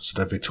Salamander so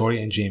that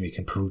Victoria and Jamie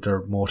can prove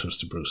their motives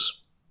to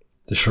Bruce.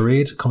 The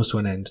charade comes to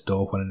an end,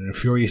 though, when an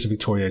infuriated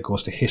Victoria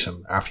goes to hit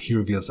him after he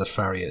reveals that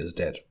Faria is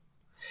dead.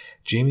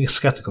 Jamie is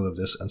skeptical of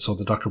this, and so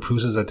the Doctor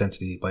proves his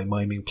identity by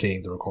miming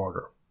playing the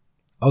recorder.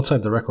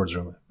 Outside the records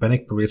room,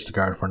 Bennick berates the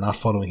guard for not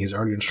following his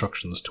earlier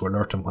instructions to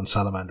alert him when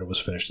Salamander was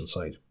finished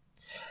inside.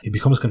 He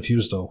becomes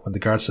confused, though, when the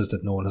guard says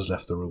that no one has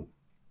left the room.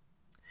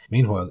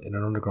 Meanwhile, in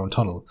an underground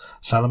tunnel,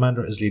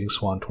 Salamander is leading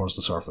Swan towards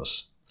the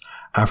surface.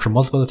 After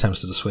multiple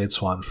attempts to dissuade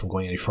Swan from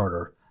going any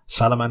further,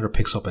 Salamander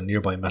picks up a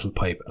nearby metal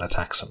pipe and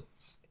attacks him.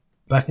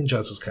 Back in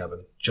Giles'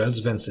 cabin, Giles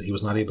vents that he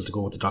was not able to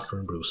go with the Doctor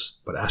and Bruce,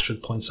 but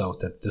Astrid points out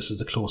that this is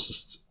the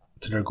closest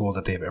to their goal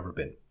that they have ever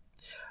been.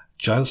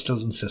 Giles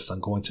still insists on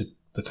going to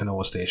the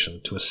Kanoa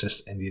station to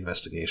assist in the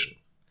investigation.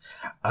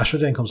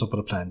 Astrid then comes up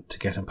with a plan to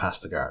get him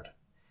past the guard.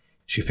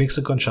 She fakes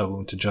a gunshot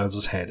wound to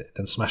Giles' head and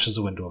then smashes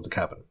the window of the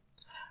cabin.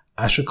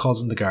 Astrid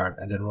calls in the guard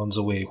and then runs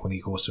away when he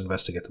goes to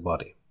investigate the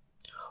body.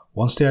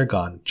 Once they are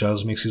gone,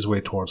 Giles makes his way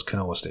towards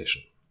Kanoa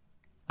station.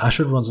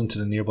 Astrid runs into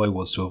the nearby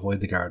woods to avoid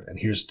the guard and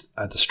hears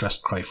a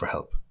distressed cry for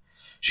help.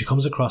 She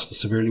comes across the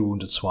severely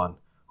wounded Swan,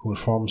 who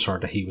informs her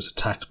that he was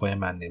attacked by a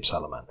man named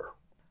Salamander.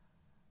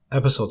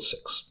 Episode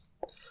 6.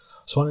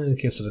 Swan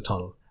indicates to the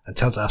tunnel and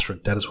tells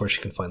Astrid that is where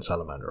she can find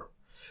Salamander.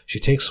 She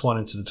takes Swan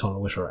into the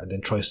tunnel with her and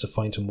then tries to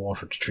find him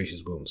water to treat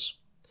his wounds.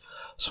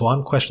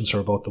 Swan questions her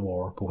about the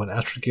war, but when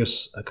Astrid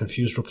gives a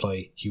confused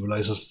reply, he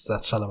realizes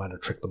that Salamander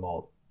tricked them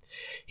all.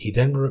 He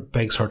then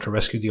begs her to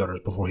rescue the others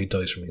before he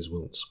dies from his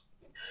wounds.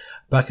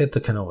 Back at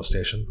the Kanoa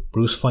station,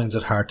 Bruce finds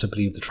it hard to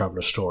believe the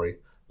traveller's story,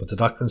 but the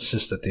Doctor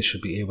insists that they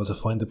should be able to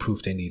find the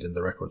proof they need in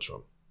the records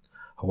room.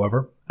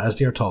 However, as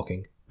they are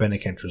talking,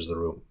 Bennick enters the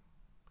room.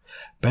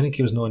 Bennick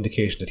gives no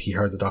indication that he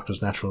heard the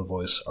Doctor's natural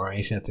voice or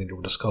anything that they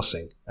were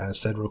discussing, and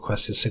instead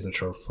requests his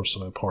signature for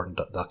some important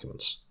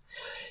documents.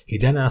 He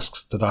then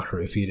asks the doctor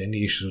if he had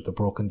any issues with the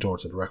broken door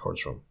to the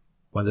records room.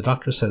 When the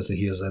doctor says that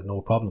he has had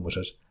no problem with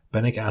it,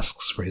 Bennick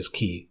asks for his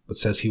key, but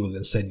says he will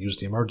instead use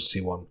the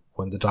emergency one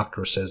when the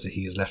doctor says that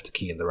he has left the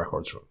key in the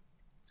records room.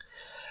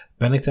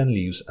 Bennick then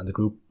leaves and the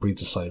group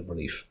breathes a sigh of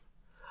relief.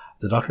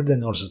 The doctor then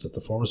notices that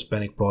the forms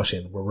Bennick brought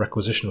in were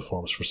requisitional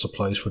forms for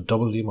supplies for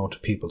double the amount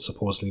of people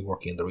supposedly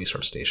working in the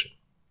research station.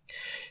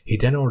 He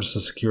then orders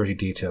the security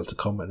detail to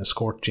come and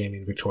escort Jamie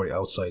and Victoria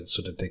outside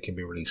so that they can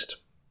be released.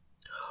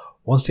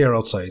 Once they are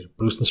outside,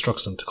 Bruce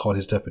instructs them to call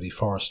his deputy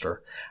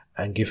Forrester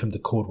and give him the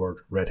code word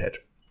Redhead.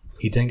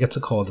 He then gets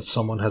a call that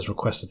someone has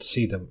requested to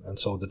see them, and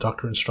so the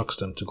doctor instructs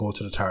them to go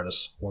to the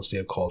TARDIS once they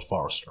have called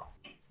Forrester.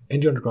 In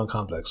the underground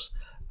complex,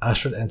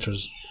 Astrid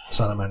enters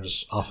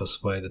Salamander's office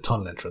via the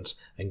tunnel entrance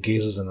and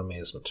gazes in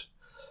amazement.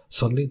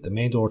 Suddenly, the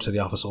main door to the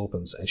office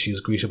opens and she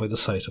is greeted by the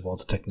sight of all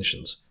the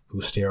technicians,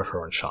 who stare at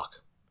her in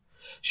shock.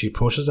 She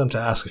approaches them to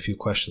ask a few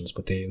questions,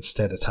 but they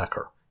instead attack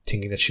her,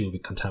 thinking that she will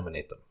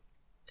contaminate them.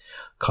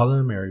 Colin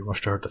and Mary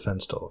rush to her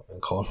defense though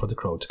and call for the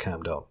crowd to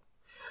calm down.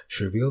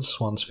 She reveals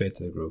Swan's fate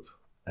to the group,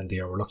 and they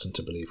are reluctant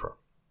to believe her.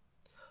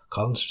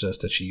 Colin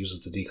suggests that she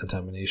uses the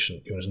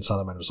decontamination unit in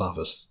Salamander's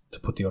office to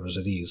put the others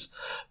at ease,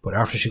 but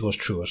after she goes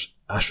through it,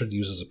 Astrid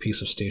uses a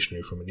piece of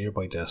stationery from a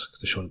nearby desk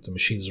to show that the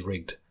machine is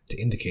rigged to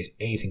indicate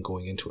anything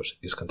going into it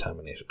is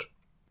contaminated.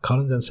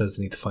 Colin then says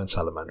they need to find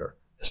Salamander,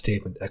 a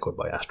statement echoed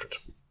by Astrid.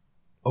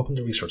 Up in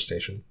the research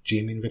station,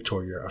 Jamie and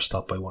Victoria are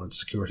stopped by one of the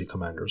security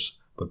commanders,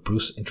 but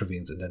Bruce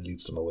intervenes and then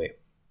leads them away.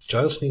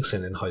 Giles sneaks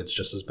in and hides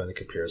just as Bennick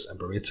appears and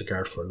berates a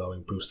guard for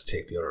allowing Bruce to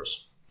take the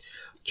others.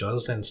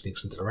 Giles then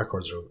sneaks into the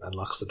records room and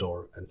locks the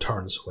door and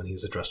turns when he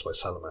is addressed by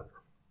Salamander.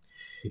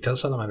 He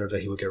tells Salamander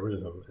that he will get rid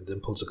of him and then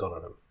pulls a gun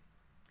on him.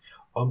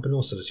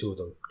 Unbeknownst to the two of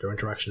them, their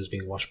interaction is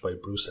being watched by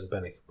Bruce and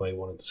Bennick by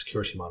one of the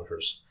security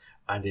monitors,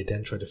 and they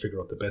then try to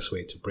figure out the best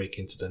way to break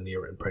into the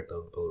near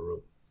impregnable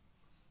room.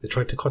 They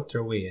try to cut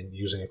their way in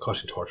using a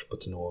cutting torch,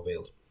 but to no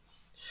avail.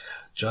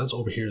 Giles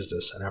overhears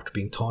this, and after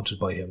being taunted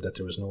by him that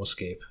there is no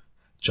escape,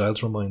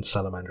 Giles reminds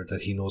Salamander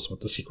that he knows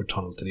about the secret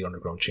tunnel to the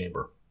underground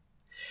chamber.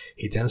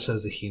 He then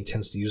says that he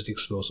intends to use the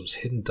explosives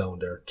hidden down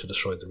there to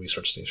destroy the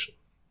research station.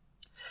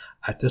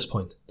 At this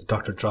point, the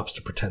doctor drops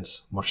the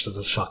pretense, much to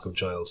the shock of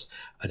Giles,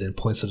 and then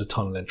points to the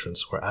tunnel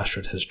entrance where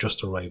Astrid has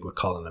just arrived with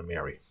Colin and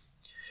Mary.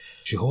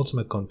 She holds him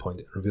at gunpoint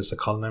and reveals that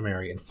Colin and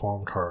Mary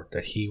informed her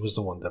that he was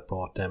the one that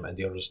brought them and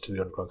the others to the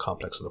underground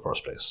complex in the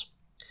first place.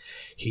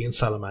 He and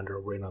Salamander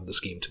were in on the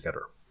scheme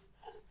together.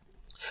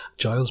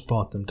 Giles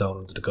brought them down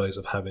under the guise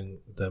of having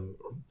them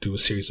do a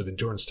series of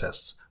endurance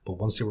tests, but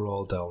once they were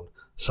all down,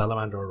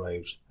 Salamander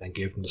arrived and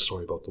gave them the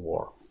story about the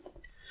war.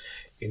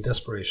 In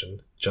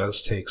desperation,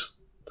 Giles takes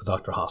the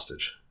doctor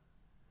hostage,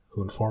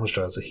 who informs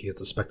Giles that he had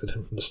suspected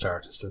him from the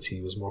start since he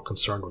was more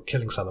concerned with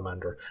killing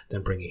Salamander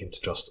than bringing him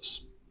to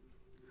justice.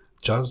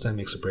 Giles then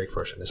makes a break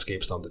for it and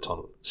escapes down the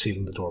tunnel,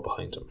 sealing the door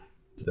behind him.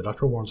 The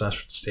doctor warns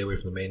Astrid to stay away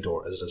from the main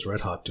door as it is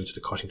red hot due to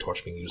the cutting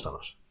torch being used on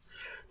it.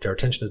 Their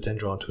attention is then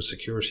drawn to a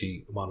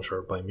security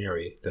monitor by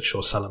Mary that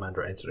shows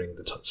Salamander entering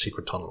the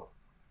secret tunnel.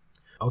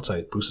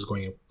 Outside, Bruce is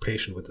going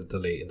impatient with the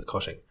delay in the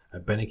cutting,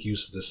 and Bennick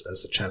uses this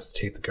as a chance to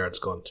take the guard's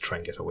gun to try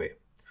and get away.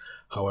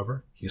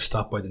 However, he is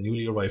stopped by the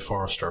newly arrived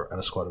Forrester and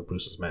a squad of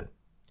Bruce's men.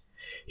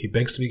 He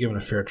begs to be given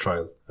a fair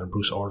trial, and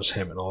Bruce orders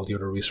him and all the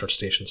other research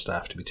station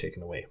staff to be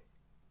taken away.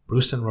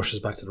 Bruce then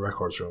rushes back to the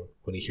records room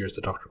when he hears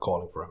the doctor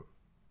calling for him.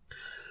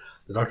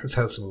 The doctor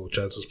tells him about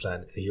Giles'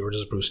 plan and he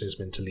urges Bruce and his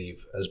men to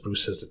leave, as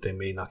Bruce says that they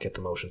may not get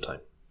the motion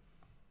time.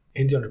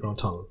 In the underground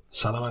tunnel,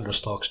 Salamander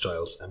stalks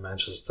Giles and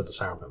manages to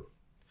disarm him.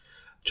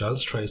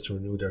 Giles tries to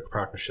renew their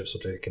partnership so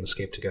they can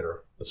escape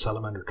together, but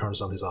Salamander turns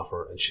down his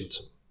offer and shoots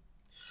him.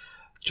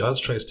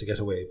 Giles tries to get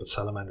away, but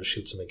Salamander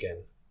shoots him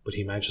again, but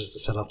he manages to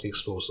set off the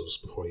explosives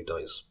before he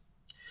dies.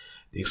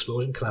 The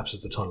explosion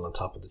collapses the tunnel on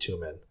top of the two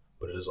men,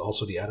 but it is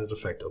also the added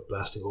effect of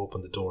blasting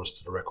open the doors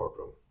to the record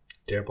room,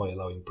 thereby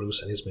allowing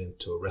Bruce and his men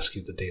to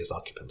rescue the day's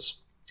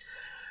occupants.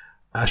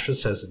 Astrid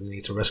says that they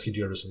need to rescue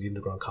the others in the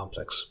underground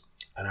complex,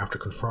 and after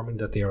confirming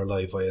that they are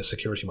alive via a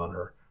security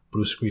monitor,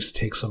 Bruce agrees to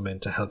take some men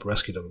to help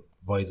rescue them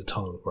via the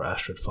tunnel where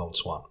Astrid found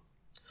Swan.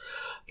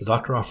 The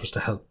doctor offers to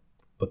help,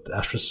 but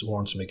Astrid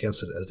warns him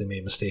against it as they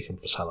may mistake him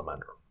for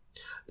Salamander.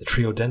 The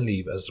trio then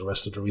leave as the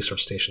rest of the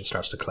research station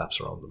starts to collapse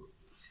around them.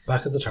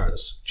 Back at the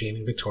TARDIS, Jamie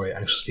and Victoria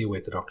anxiously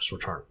await the doctor's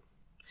return.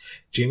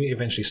 Jamie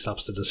eventually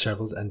stops the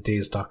disheveled and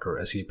dazed doctor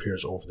as he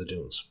appears over the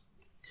dunes.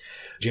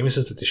 Jamie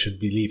says that they should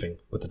be leaving,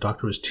 but the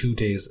doctor is too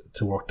dazed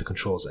to work the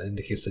controls and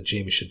indicates that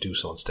Jamie should do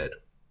so instead.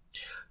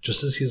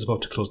 Just as he is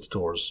about to close the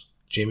doors,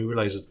 Jamie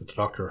realizes that the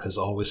doctor has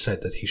always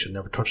said that he should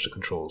never touch the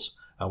controls,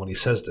 and when he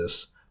says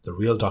this, the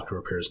real doctor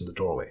appears in the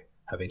doorway,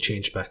 having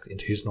changed back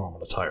into his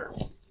normal attire.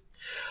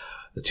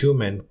 The two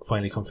men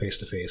finally come face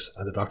to face,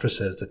 and the doctor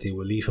says that they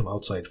will leave him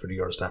outside for the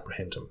others to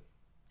apprehend him.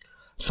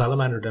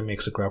 Salamander then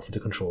makes a grab for the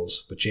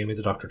controls, but Jamie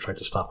the doctor tried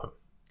to stop him.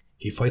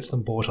 He fights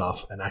them both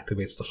off and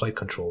activates the flight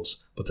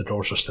controls, but the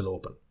doors are still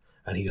open,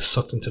 and he is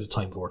sucked into the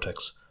time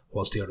vortex,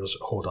 whilst the others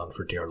hold on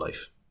for dear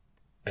life.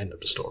 End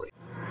of the story.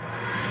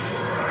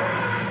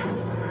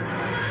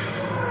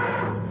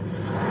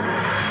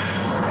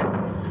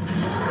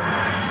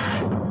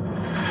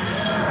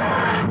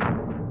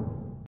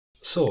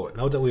 So,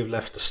 now that we've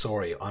left the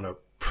story on a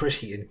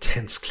pretty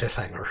intense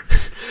cliffhanger,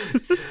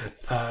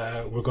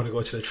 we're going to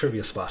go to the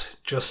trivia spot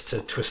just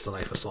to twist the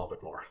knife a small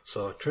bit more.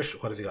 So, Trish,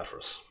 what have you got for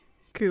us?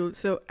 Cool.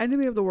 So,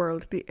 Enemy of the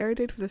World, the air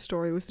date for this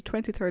story was the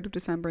 23rd of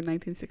December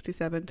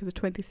 1967 to the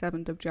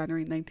 27th of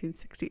January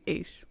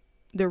 1968.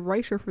 The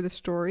writer for the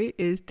story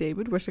is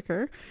David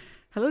Whittaker.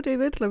 Hello,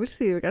 David. Lovely to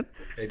see you again.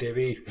 Hey,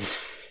 Davey.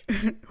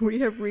 We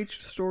have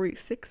reached story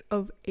 6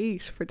 of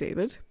 8 for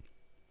David.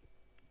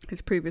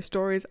 His previous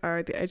stories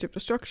are The Edge of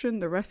Destruction,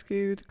 The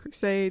Rescue, The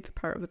Crusade, The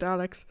Power of the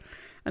Daleks,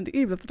 and The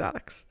Evil of the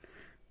Daleks.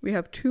 We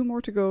have 2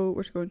 more to go,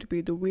 which are going to be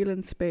The Wheel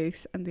in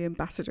Space and The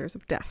Ambassadors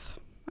of Death.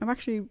 I'm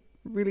actually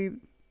really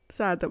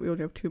sad that we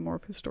only have 2 more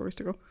of his stories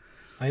to go.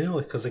 I know,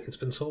 because it's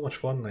been so much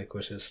fun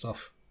with his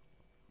stuff.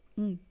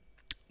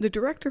 The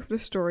director for the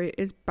story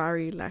is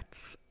Barry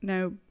Letts.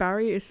 Now,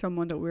 Barry is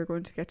someone that we're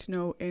going to get to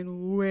know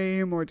in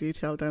way more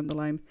detail down the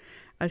line,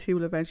 as he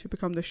will eventually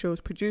become the show's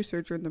producer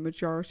during the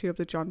majority of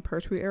the Jon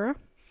Pertwee era.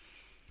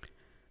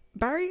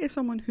 Barry is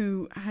someone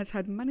who has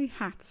had many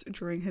hats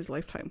during his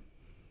lifetime.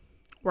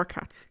 Work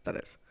hats, that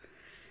is.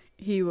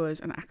 He was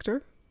an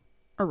actor,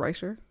 a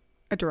writer,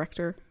 a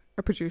director,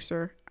 a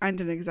producer, and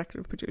an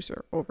executive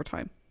producer over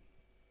time.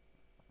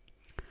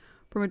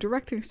 From a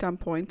directing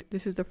standpoint,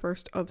 this is the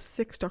first of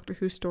 6 Doctor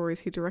Who stories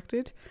he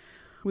directed.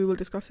 We will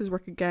discuss his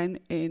work again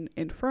in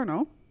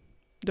Inferno,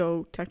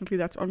 though technically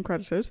that's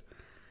uncredited,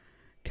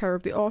 Terror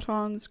of the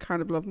Autons,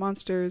 Carnival of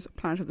Monsters,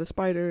 Planet of the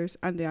Spiders,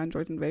 and The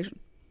Android Invasion.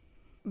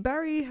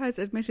 Barry has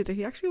admitted that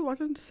he actually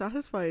wasn't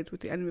satisfied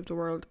with The Enemy of the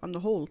World on the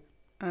whole.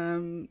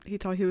 He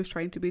thought he was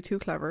trying to be too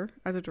clever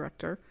as a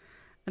director,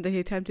 and that he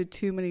attempted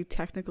too many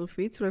technical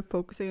feats without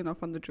focusing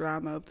enough on the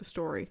drama of the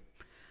story.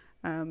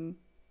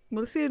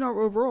 We'll see in our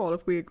overall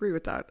if we agree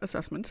with that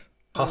assessment.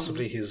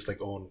 Possibly his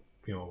own,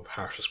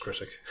 harshest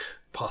critic.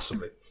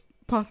 Possibly.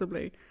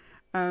 Possibly.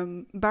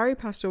 Barry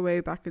passed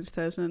away back in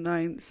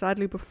 2009,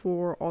 sadly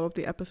before all of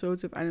the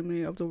episodes of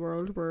Enemy of the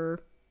World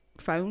were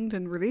found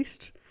and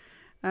released,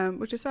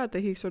 which is sad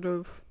that he sort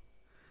of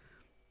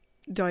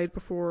died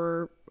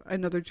before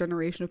another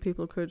generation of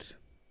people could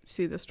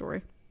see the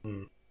story.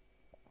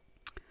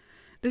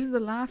 This is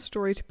the last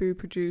story to be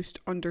produced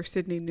under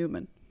Sidney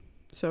Newman.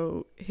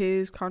 So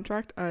his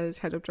contract as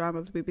head of drama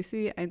of the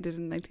BBC ended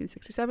in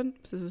 1967.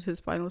 So this is his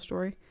final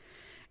story.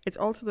 It's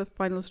also the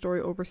final story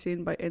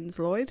overseen by Innes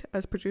Lloyd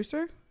as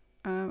producer.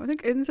 I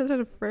think Innes has had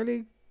a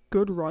fairly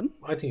good run.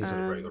 I think he's had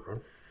a very good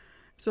run.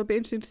 So it'll be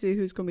interesting to see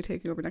who's going to be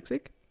taking over next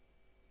week.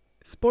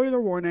 Spoiler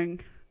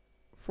warning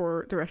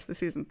for the rest of the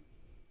season.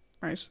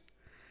 Right?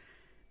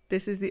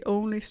 This is the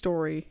only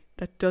story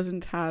that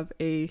doesn't have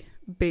a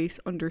base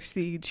under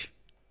siege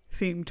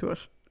theme to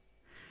it,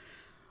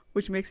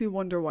 which makes me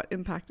wonder what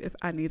impact, if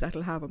any,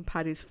 that'll have on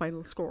Paddy's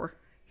final score,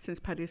 since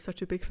Paddy is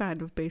such a big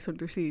fan of Base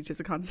Under Siege as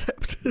a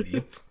concept.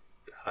 Yep,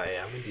 I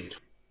am indeed.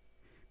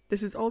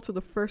 This is also the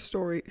first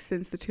story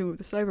since The Tomb of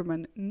the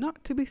Cybermen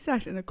not to be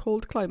set in a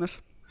cold climate.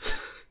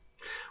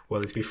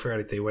 Well, to be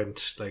fair, they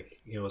went,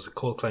 as a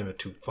cold climate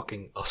to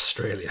fucking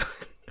Australia.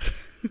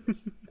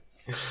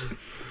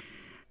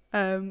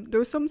 There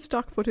was some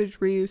stock footage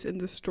reused in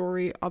the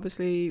story.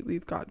 Obviously,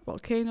 we've got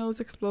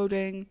volcanoes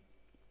exploding.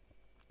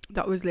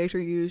 That was later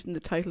used in the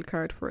title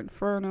card for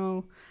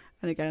Inferno,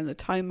 and again in the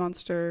Time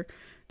Monster.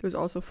 There was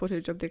also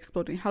footage of the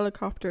exploding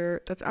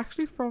helicopter. That's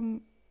actually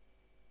from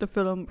the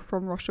film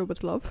From Russia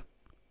with Love.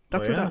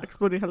 That's where that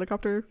exploding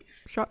helicopter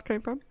shot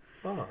came from.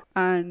 Oh.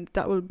 And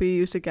that will be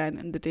used again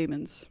in The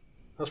Demons.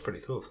 That's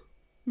pretty cool.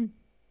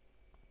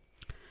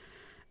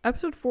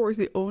 Episode 4 is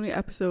the only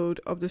episode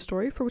of the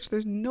story for which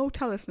there's no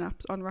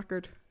telesnaps on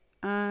record,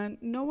 and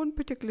no one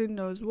particularly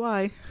knows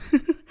why.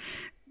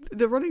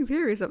 The running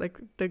theory is that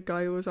the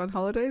guy was on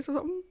holidays or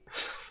something.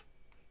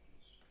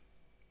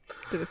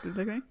 They just didn't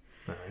like me.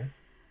 Right.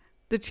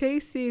 The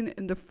chase scene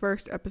in the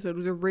first episode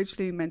was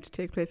originally meant to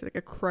take place at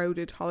a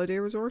crowded holiday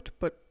resort,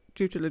 but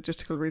due to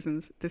logistical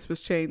reasons, this was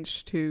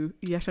changed to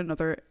yet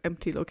another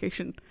empty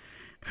location.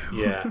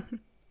 Yeah,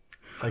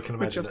 I can imagine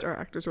with just our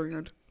actors running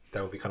around.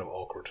 That would be kind of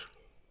awkward.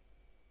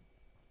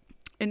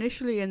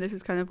 Initially, and this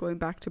is kind of going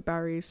back to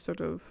Barry's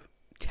sort of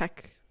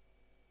tech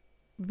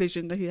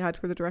vision that he had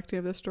for the directing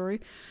of this story,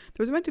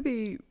 there was meant to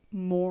be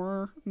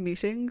more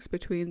meetings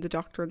between the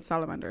Doctor and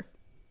Salamander,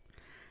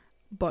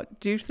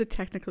 but due to the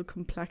technical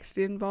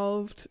complexity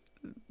involved,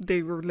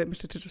 they were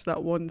limited to just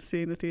that one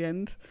scene at the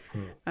end.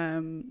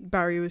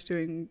 Barry was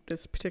doing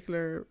this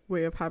particular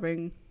way of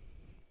having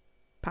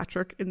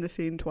Patrick in the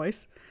scene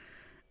twice,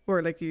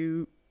 where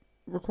you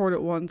record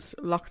it once,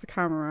 lock the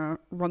camera,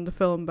 run the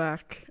film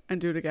back,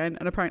 and do it again.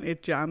 And apparently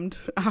it jammed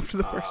after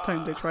the first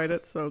time they tried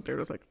it, so they were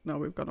just like, no,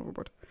 we've gone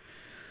overboard.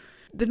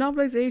 The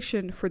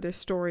novelization for this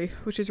story,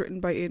 which is written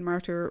by Ian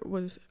Marter,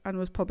 was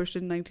published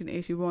in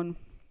 1981,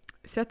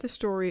 set the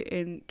story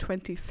in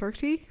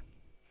 2030,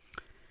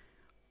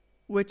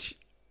 which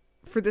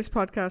for this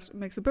podcast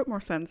makes a bit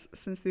more sense,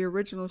 since the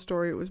original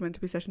story was meant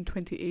to be set in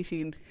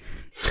 2018,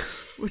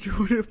 which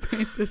would have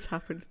made this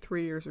happen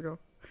 3 years ago.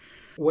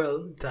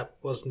 Well, that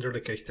wasn't there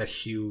that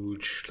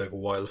huge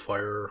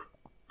wildfire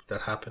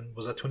that happened.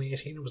 Was that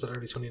 2018 or was that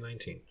early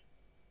 2019?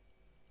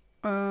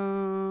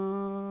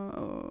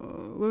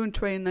 We went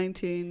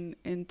 2019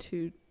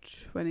 into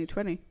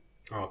 2020.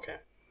 Oh, okay.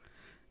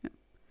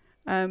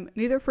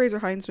 Neither Fraser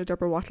Hines nor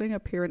Deborah Watling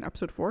appear in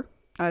episode 4,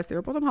 as they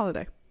were both on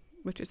holiday,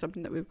 which is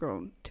something that we've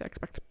grown to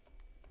expect.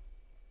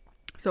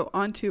 So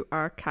on to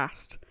our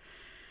cast.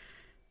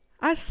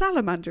 As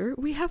Salamander,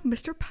 we have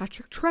Mr.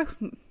 Patrick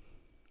Troughton.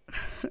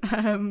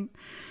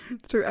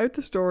 Throughout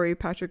the story,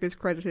 Patrick is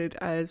credited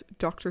as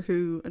Doctor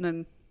Who and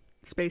then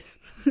space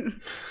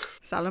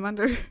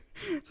Salamander.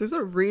 So it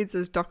sort of reads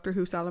as Doctor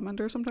Who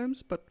Salamander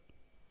sometimes, but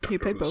he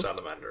played both.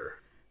 Salamander.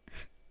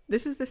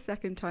 This is the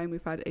second time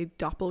we've had a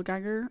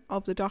doppelganger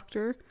of the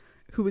Doctor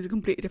who is a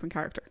completely different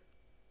character.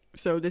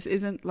 So this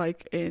isn't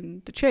like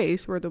in The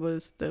Chase where there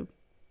was the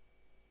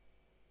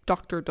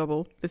Doctor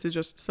double. This is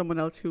just someone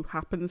else who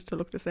happens to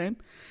look the same.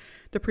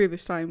 The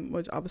previous time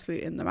was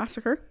obviously in The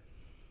Massacre,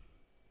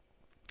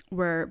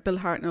 where Bill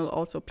Hartnell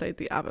also played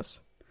the Abbot.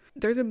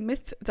 There's a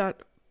myth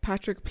that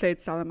Patrick played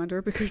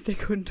Salamander because they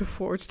couldn't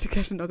afford to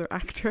get another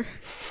actor.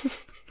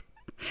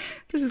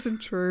 This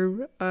isn't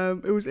true.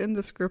 It was in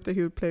the script that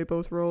he would play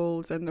both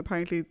roles, and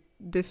apparently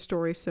this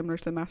story, similar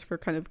to The Massacre,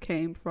 kind of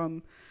came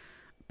from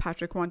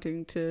Patrick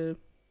wanting to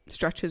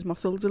stretch his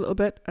muscles a little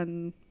bit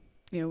and,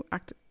 you know,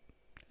 act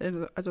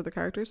as other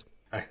characters.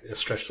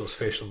 Stretch those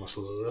facial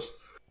muscles, is it?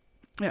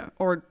 Yeah,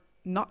 or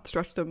not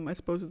stretch them, I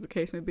suppose is the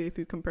case maybe if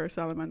you compare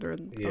Salamander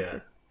and Doctor. Yeah.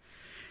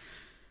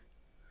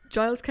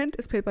 Giles Kent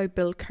is played by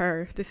Bill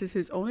Kerr. This is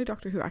his only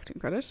Doctor Who acting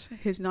credit.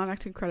 His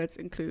non-acting credits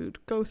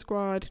include Ghost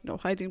Squad, No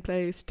Hiding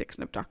Place,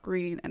 Dixon of Dock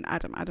Green, and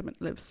Adam Adamant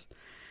Lives.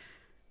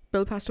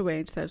 Bill passed away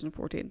in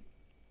 2014.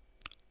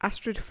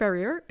 Astrid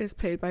Ferrier is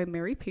played by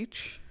Mary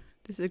Peach.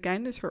 This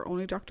again is her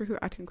only Doctor Who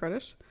acting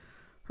credit.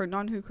 Her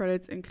non-Who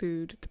credits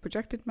include The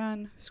Projected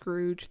Man,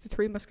 Scrooge, The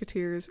Three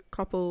Musketeers,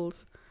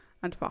 Couples,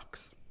 and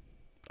Fox.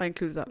 I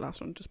included that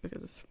last one just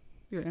because it's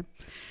your name.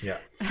 Yeah.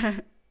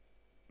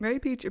 Mary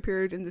Peach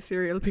appeared in the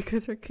serial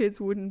because her kids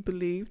wouldn't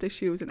believe that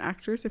she was an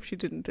actress if she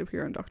didn't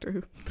appear on Doctor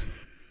Who.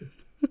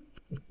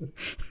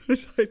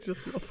 Which I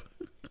just love.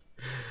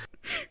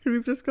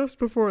 We've discussed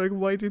before, like,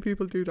 why do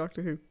people do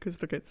Doctor Who? Because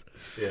they're kids.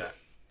 Yeah.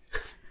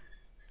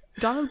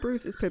 Donald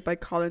Bruce is played by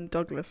Colin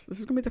Douglas. This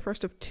is going to be the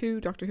first of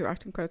 2 Doctor Who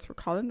acting credits for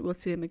Colin. We'll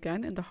see him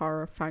again in the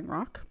horror Fang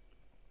Rock.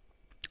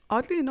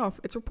 Oddly enough,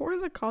 it's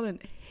reported that Colin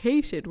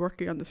hated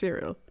working on the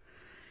serial.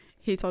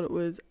 He thought it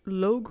was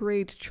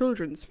low-grade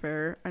children's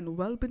fare and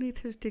well beneath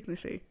his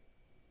dignity.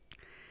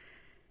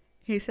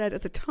 He said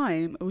at the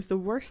time it was the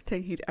worst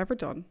thing he'd ever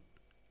done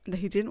and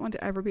that he didn't want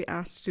to ever be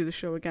asked to do the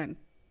show again.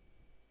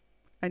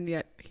 And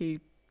yet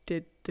he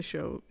did the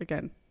show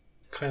again.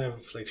 Kind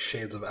of like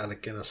shades of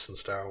Alec Guinness and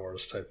Star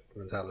Wars type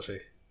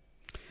mentality.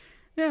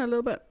 Yeah, a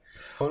little bit.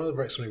 I want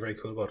to something very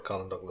cool about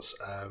Colin Douglas.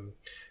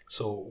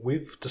 So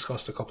we've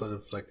discussed a couple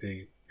of like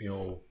the, you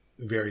know,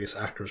 various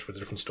actors for the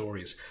different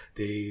stories.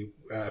 They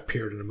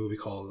appeared in a movie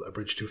called A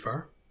Bridge Too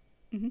Far.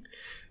 Mm-hmm.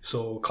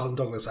 So Colin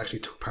Douglas actually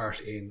took part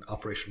in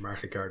Operation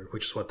Market Garden,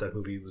 which is what that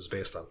movie was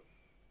based on.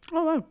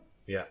 Oh wow.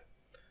 Yeah.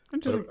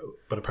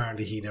 But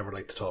apparently he never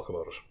liked to talk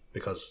about it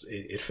because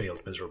it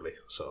failed miserably.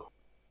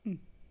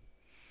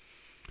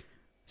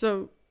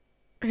 So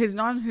his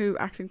non-Who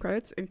acting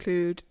credits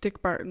include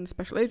Dick Barton,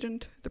 Special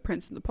Agent, The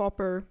Prince and the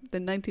Pauper, the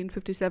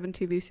 1957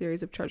 TV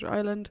series of Treasure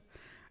Island,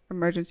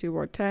 Emergency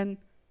Ward 10,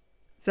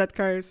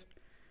 Z-Cars,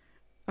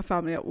 A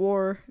Family at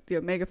War, The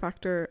Omega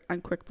Factor,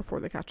 and Quick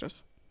Before They Catch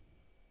Us.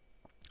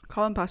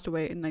 Colin passed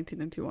away in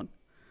 1991.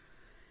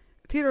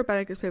 Theodore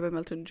Bennick is played by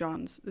Milton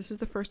Johns. This is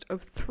the first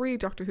of 3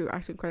 Doctor Who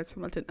acting credits for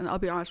Milton, and I'll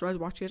be honest, when I was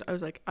watching it, I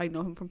was like, I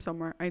know him from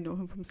somewhere, I know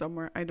him from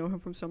somewhere, I know him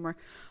from somewhere,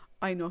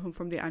 I know him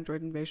from the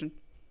Android Invasion.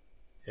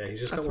 Yeah,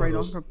 he's just got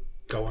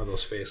one of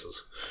those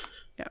faces.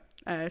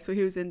 Yeah. So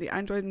he was in the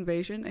Android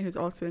Invasion, and he was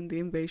also in the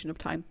Invasion of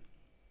Time.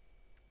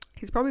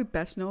 He's probably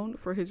best known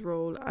for his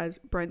role as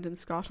Brendan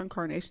Scott on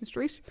Coronation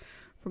Street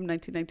from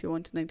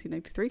 1991 to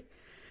 1993.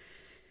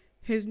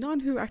 His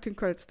non-Who acting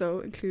credits,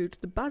 though, include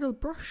The Basil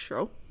Brush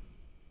Show,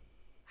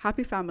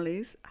 Happy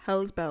Families,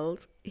 Hell's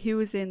Bells. He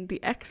was in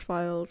The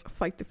X-Files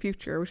Fight the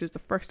Future, which is the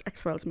first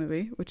X-Files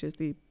movie, which is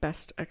the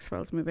best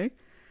X-Files movie.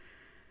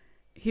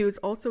 He was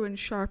also in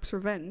Sharp's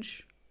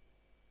Revenge.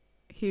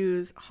 He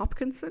was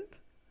Hopkinson.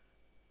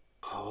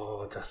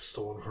 Oh, that's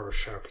the one where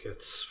Sharp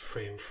gets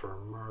framed for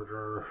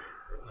murder.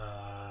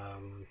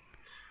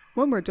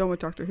 When we're done with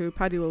Doctor Who,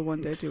 Paddy will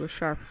one day do a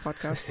Sharp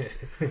podcast.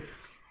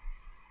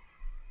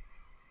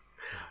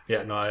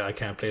 Yeah, no, I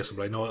can't place him,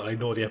 but I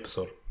know the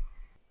episode.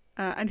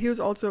 And he was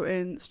also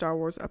in Star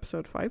Wars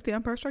Episode 5, The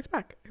Empire Strikes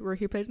Back, where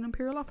he played an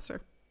Imperial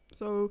officer.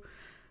 So,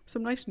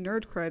 some nice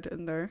nerd cred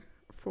in there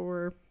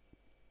for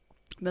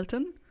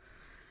Milton.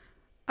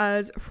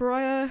 As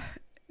Faria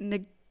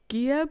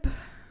Neguib,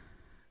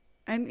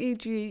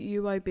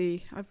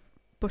 Neguib. I've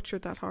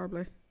butchered that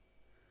horribly.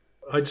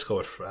 I just go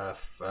with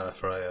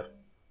Faria.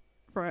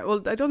 Faria.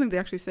 Well, I don't think they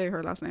actually say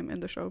her last name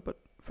in the show, but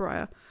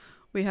Faria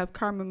We have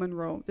Carmen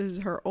Monroe. This is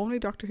her only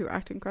Doctor Who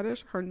acting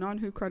credit. Her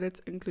non-Who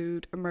credits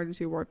include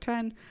Emergency Ward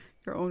 10,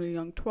 You're Only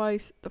Young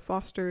Twice, The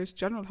Fosters,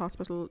 General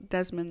Hospital,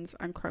 Desmond's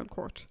and Crown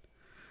Court.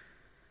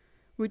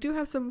 We do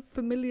have some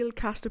familial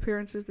cast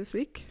appearances this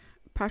week.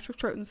 Patrick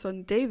Troughton's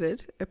son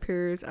David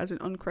appears as an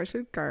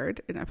uncredited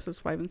guard in episodes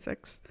 5 and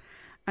 6.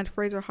 And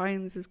Fraser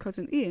Hines'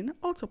 cousin Ian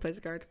also plays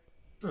a guard.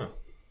 Oh.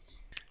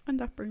 And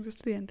that brings us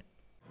to the end.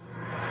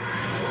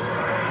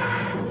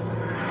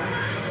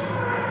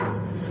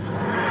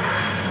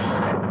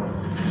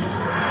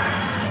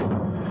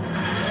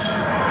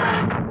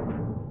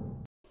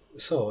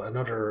 So,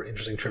 another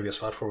interesting trivia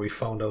spot where we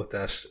found out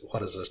that,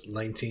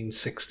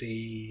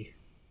 1960...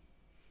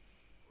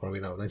 What are we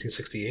now?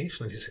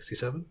 1968?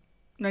 1967?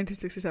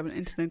 1967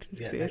 into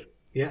 1968.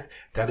 Yeah,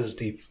 that is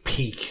the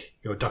peak.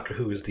 Doctor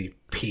Who is the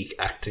peak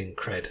acting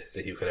cred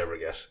that you could ever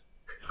get.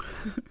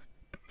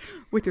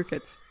 With your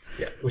kids.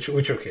 Yeah, with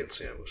your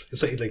kids. Yeah,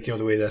 it's like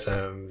the way that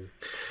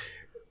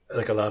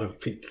like a lot of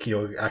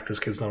actors'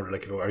 kids now are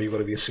like, are you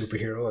going to be a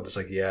superhero? And it's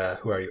like, yeah,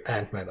 who are you?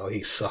 Ant-Man. Oh,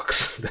 he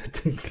sucks.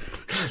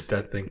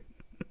 that thing.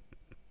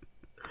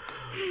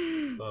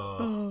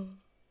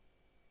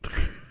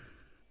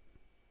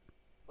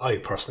 I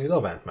personally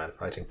love Ant-Man.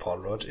 I think Paul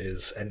Rudd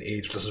is an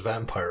ageless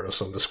vampire of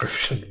some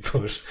description,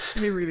 but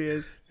he really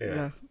is.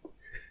 Yeah.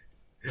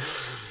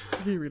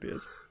 He really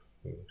is.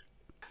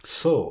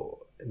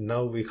 So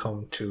now we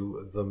come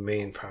to the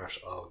main part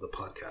of the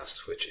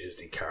podcast, which is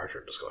the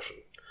character discussion.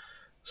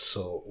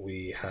 So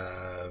we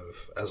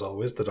have, as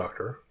always, the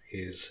Doctor,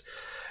 his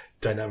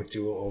dynamic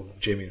duo of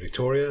Jamie and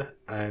Victoria,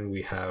 and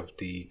we have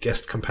the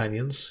guest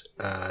companions,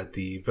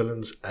 the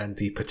villains, and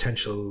the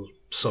potential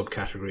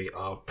subcategory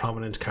of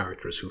prominent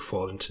characters who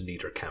fall into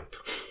neither camp.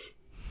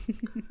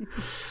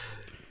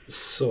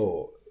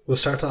 So we'll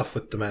start off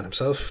with the man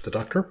himself, the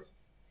Doctor.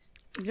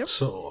 Yep.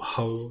 So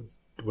how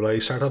will I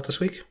start off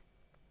this week?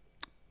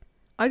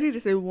 I need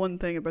to say one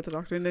thing about the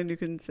Doctor and then you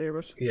can say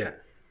it. Yeah.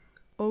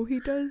 Oh, he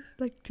does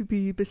like to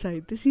be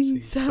beside the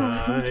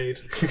seaside.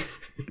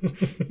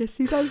 Yes,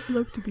 he does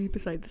love to be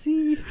beside the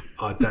sea.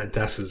 Oh,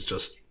 that is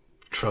just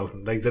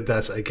Troughton. Like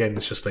that's again,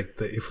 it's just like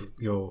if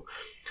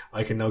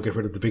I can now get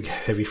rid of the big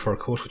heavy fur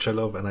coat, which I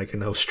love, and I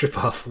can now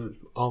strip off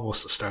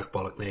almost stark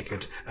bollock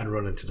naked and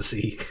run into the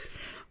sea.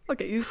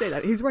 Okay, you say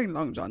that. He's wearing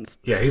long johns.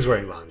 Yeah, he's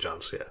wearing long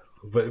johns, yeah.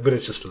 But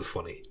it's just still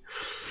funny.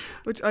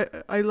 Which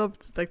I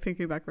loved, like,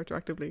 thinking back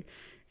retroactively.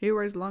 He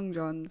wears long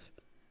johns,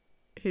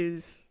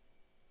 his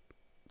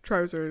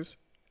trousers,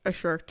 a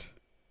shirt,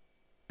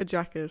 a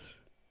jacket,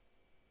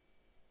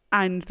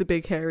 and the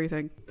big hairy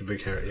thing. The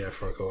big hair, yeah,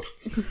 fur coat.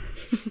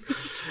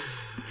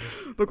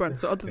 But go on,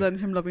 so other than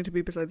him loving to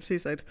be beside the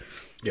seaside.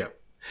 Yeah.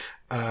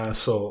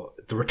 So,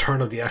 the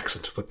return of the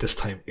accent, but this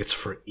time it's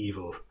for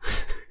evil.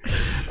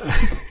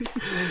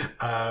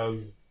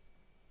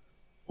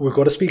 We're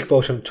going to speak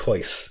about him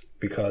twice,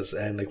 because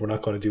we're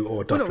not going to do,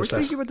 Dr. We're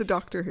speaking about the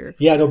Doctor here.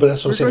 Yeah, no, but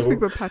that's what I'm saying. We're going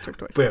to speak about Patrick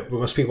twice. We're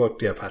going to speak about,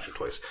 Patrick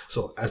twice.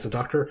 So, as the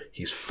Doctor,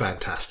 he's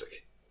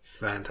fantastic.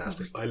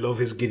 Fantastic. I love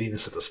his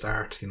giddiness at the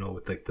start,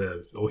 with like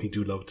he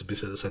do love to be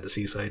beside the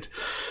seaside.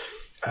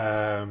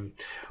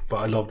 But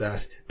I love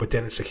that. But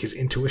then it's like his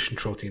intuition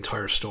throughout the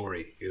entire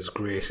story is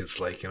great. It's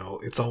like,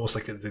 it's almost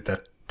like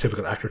that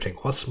typical actor thing.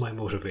 What's my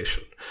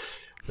motivation?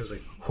 It's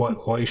like,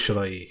 why should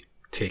I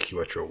take you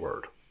at your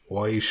word?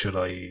 Why should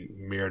I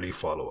merely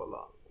follow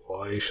along?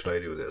 Why should I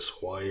do this?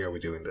 Why are we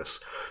doing this?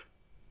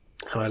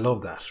 And I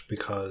love that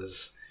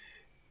because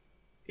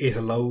it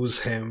allows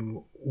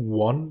him,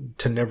 one,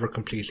 to never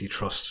completely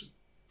trust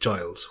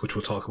Giles, which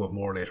we'll talk about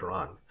more later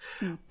on.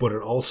 But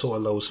it also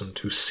allows him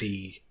to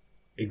see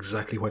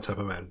exactly what type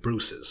of man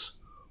Bruce is,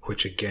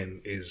 which again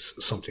is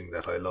something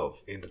that I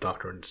love in the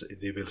Doctor, and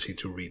the ability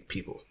to read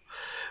people.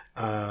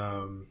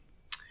 I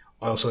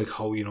also like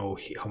how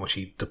how much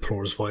he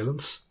deplores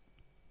violence,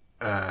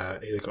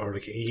 he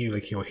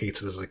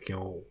hates it as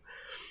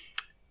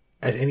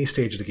at any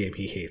stage of the game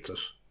he hates it,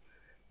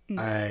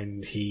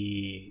 and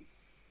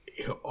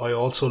I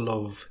also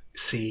love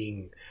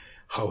seeing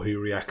how he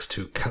reacts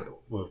to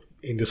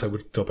in this I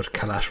would dub it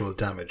collateral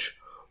damage,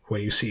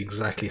 when you see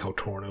exactly how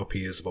torn up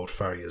he is about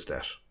Faria's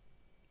death.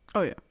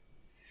 Oh yeah,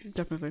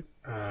 definitely.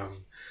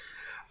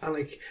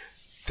 And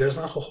there's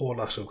not a whole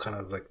lot of kind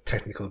of like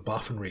technical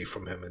boffinry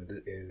from him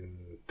in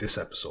this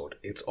episode.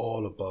 It's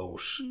all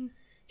about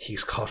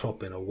he's caught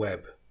up in a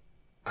web,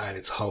 and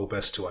it's how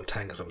best to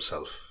untangle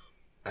himself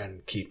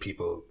and keep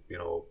people,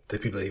 the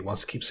people that he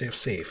wants to keep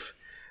safe,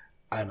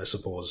 and I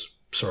suppose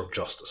serve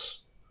justice.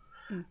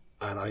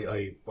 And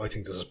I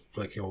think this is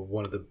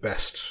one of the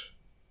best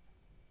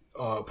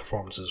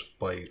performances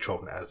by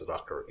Troughton as the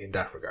Doctor in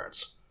that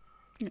regards.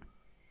 Yeah.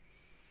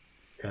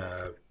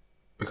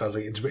 Because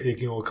it's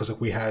because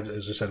we had,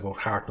 as I said, about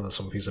Hartnell and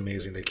some of his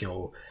amazing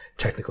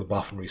technical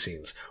boffinry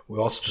scenes. We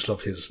also just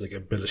loved his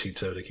ability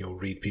to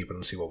read people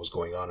and see what was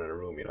going on in a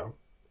room.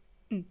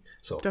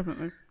 So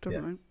definitely.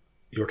 Yeah.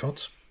 Your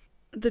thoughts?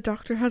 The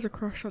Doctor has a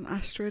crush on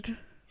Astrid.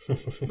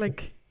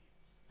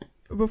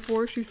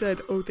 Before she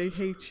said, "Oh, they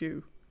hate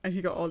you," and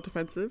he got all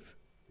defensive.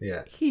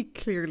 Yeah. He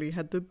clearly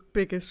had the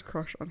biggest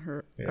crush on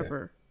her Yeah.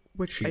 ever,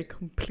 which I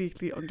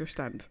completely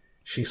understand.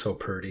 She's so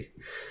pretty.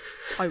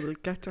 I will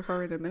get to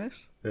her in a minute.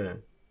 Yeah.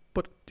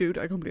 But dude,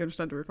 I completely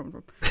understand where you're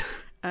coming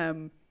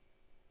from.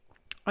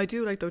 I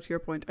do like, though, to your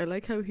point, I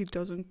like how he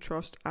doesn't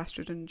trust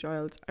Astrid and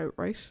Giles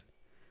outright.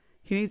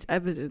 He needs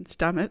evidence,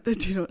 damn it.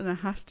 You know, and it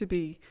has to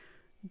be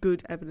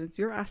good evidence.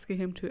 You're asking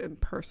him to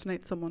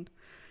impersonate someone.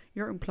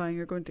 You're implying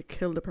you're going to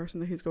kill the person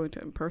that he's going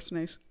to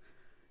impersonate.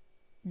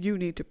 You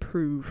need to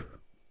prove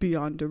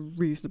beyond a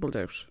reasonable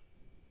doubt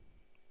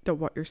that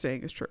what you're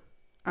saying is true.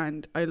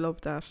 And I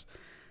love that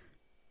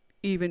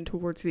even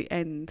towards the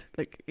end,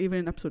 like even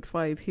in episode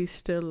 5, he's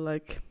still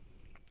like,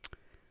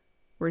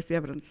 where's the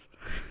evidence?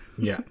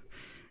 Yeah.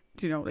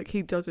 Do you know, like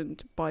he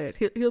doesn't buy it.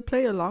 He'll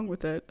play along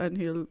with it and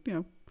he'll, you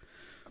know,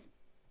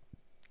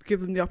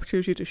 give them the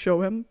opportunity to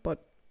show him,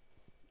 but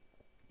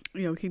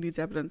you know, he needs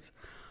evidence.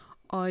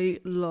 I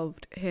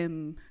loved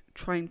him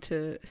trying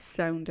to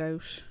sound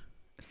out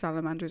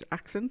Salamander's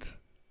accent.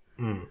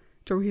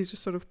 So he's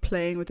just sort of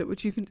playing with it,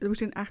 which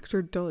an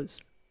actor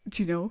does.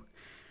 Do you know?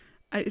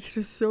 And it's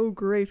just so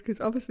great because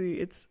obviously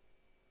it's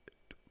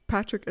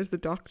Patrick as the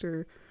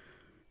Doctor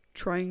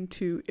trying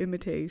to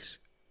imitate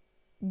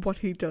what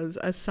he does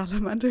as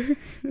Salamander,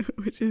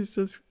 which is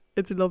just,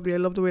 it's lovely. I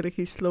love the way like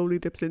he slowly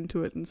dips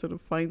into it and sort of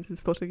finds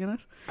his footing in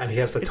it. And he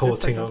has that whole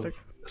thing of, like,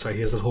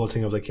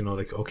 you know,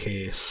 like,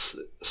 okay,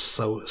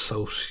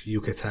 South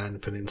Yucatan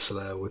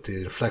Peninsula with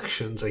the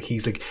inflections, like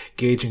he's like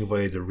gauging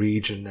by the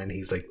region and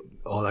he's like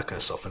all that kind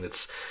of stuff, and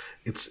it's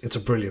a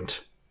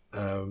brilliant.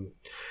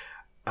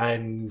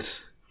 And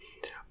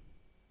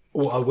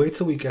well, I'll wait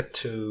till we get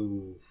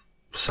to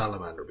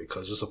Salamander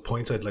because there's a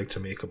point I'd like to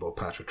make about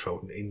Patrick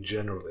Troughton in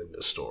general in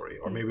this story,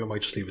 or maybe I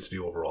might just leave it to the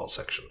overall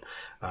section,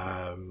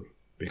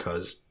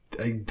 because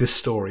this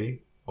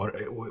story,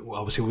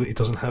 obviously it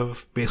doesn't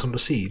have Base Under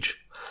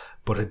Siege,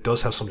 but it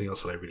does have something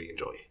else that I really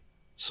enjoy,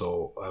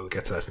 so I'll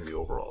get to that in the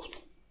overall.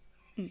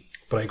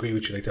 But I agree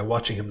with you, like they're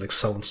watching him like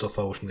sound stuff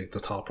out and like the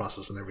thought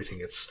process and everything,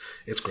 it's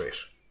great.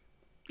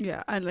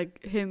 Yeah, and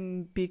like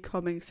him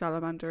becoming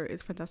Salamander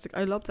is fantastic.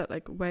 I love that,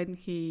 like when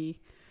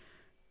he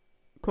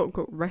quote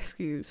unquote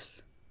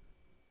rescues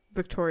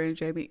Victoria and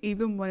Jamie,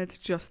 even when it's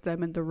just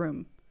them in the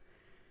room,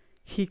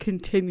 he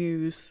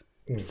continues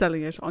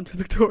selling it until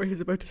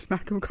Victoria's about to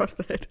smack him across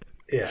the head.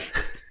 Yeah.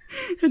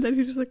 And then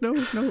he's just like, no,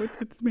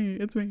 it's me.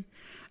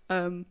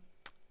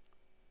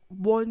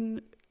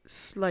 One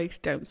slight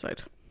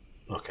downside.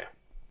 Okay.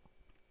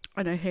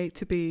 And I hate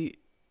to be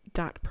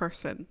that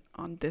person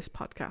on this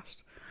podcast,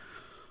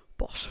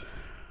 but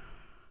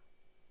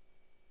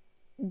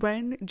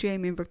when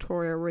Jamie and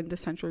Victoria were in the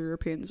Central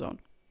European zone,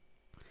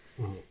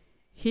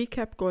 he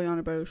kept going on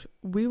about,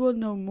 we will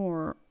know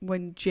more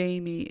when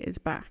Jamie is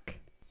back.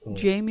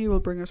 Jamie will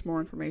bring us more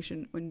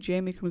information. When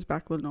Jamie comes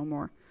back, we'll know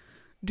more.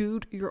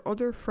 Dude, your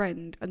other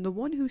friend and the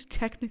one who's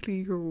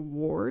technically your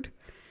ward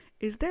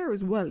is there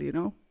as well, you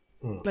know?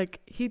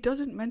 Like, he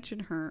doesn't mention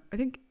her. I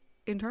think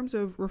in terms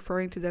of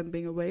referring to them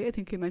being away, I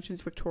think he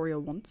mentions Victoria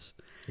once.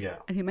 Yeah.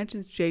 And he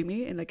mentions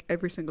Jamie in like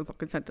every single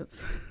fucking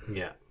sentence.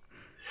 Yeah.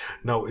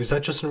 Now, is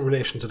that just in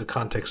relation to the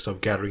context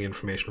of gathering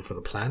information for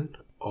the plan,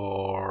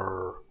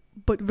 or?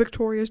 But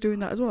Victoria's doing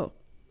that as well.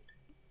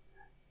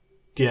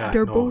 Yeah,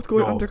 they're both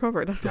going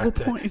undercover. That's the whole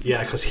point.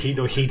 Yeah, because he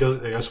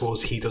does. I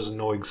suppose he doesn't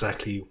know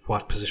exactly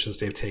what positions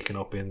they've taken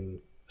up in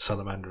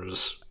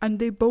Salamander's. And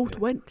they both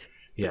went.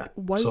 Yeah. Like,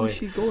 why was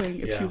she going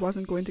if she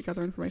wasn't going to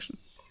gather information?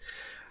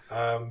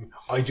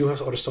 I do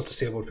have other stuff to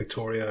say about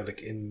Victoria,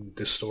 like in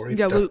this story.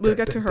 Yeah, we'll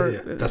get to her.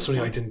 That's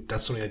something I didn't.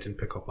 That's something I didn't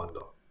pick up on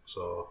though.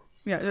 So.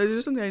 Yeah, there's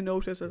just something I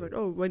noticed. I was like,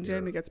 oh, when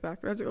Jamie gets back,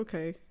 I was like,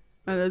 okay,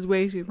 and I was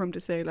waiting for him to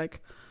say like,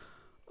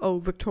 oh,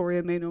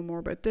 Victoria may know more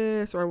about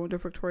this, or I wonder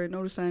if Victoria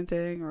noticed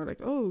anything, or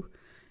like, oh,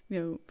 you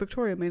know,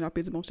 Victoria may not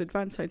be the most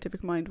advanced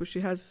scientific mind, but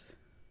she has,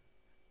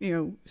 you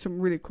know, some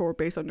really core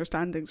base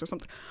understandings or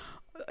something.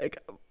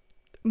 Like,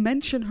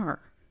 mention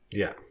her.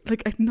 Yeah.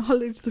 Like,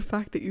 acknowledge the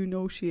fact that you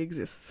know she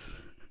exists.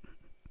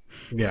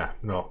 Yeah,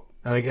 no.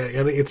 And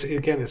again,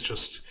 it's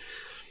just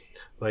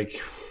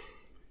like,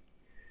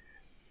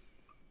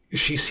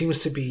 she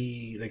seems to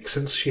be like,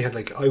 since she had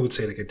like, I would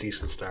say like a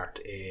decent start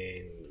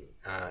in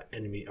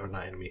Enemy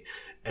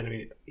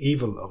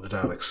Evil of the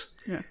Daleks.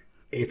 Yeah.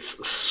 It's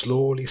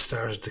slowly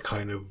started to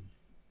kind of,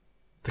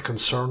 the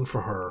concern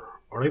for her,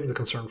 or not even the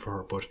concern for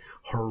her, but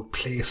her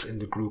place in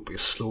the group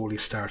is slowly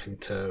starting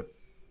to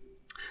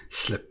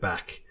slip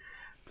back.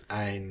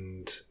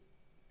 And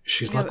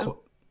she's not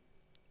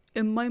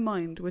in my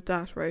mind with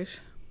that, right?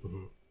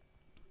 Mm-hmm.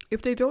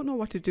 If they don't know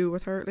what to do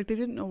with her, like they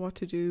didn't know what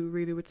to do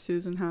really with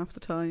Susan half the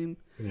time.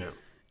 Yeah.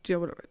 Do you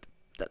know what?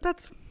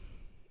 That's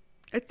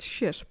it's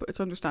shit, but it's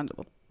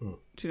understandable. Do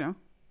you know?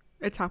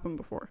 It's happened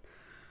before.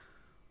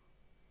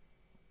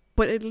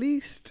 But at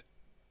least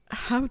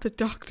have the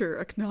Doctor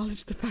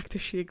acknowledge the fact that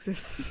she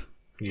exists.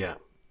 Yeah.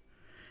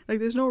 Like,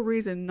 there's no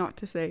reason not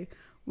to say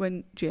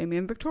when Jamie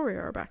and Victoria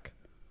are back.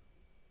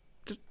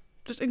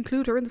 Just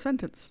include her in the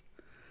sentence.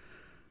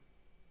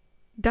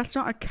 That's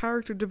not a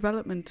character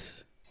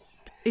development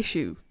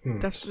issue.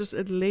 That's just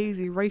a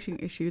lazy writing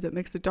issue that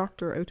makes the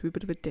Doctor out to be a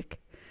bit of a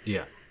dick.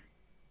 Yeah.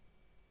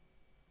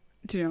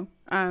 Do you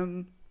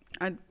know?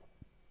 And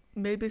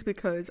maybe it's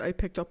because I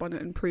picked up on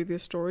it in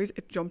previous stories.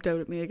 It jumped out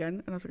at me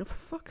again, and I was like, oh, for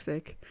fuck's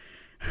sake.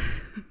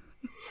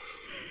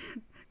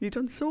 You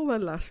done so well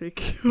last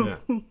week. Yeah.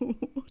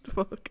 What the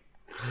fuck?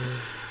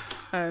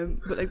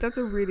 But like, that's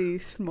a really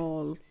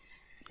small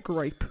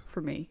gripe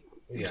for me.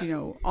 Yeah. You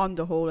know, on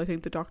the whole, I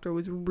think the Doctor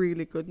was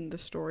really good in the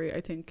story. I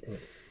think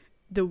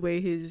the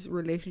way his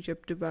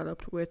relationship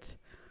developed with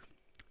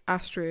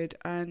Astrid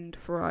and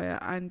Faria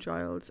and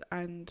Giles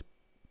and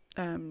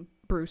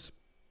Bruce,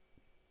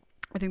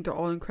 I think they're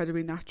all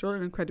incredibly natural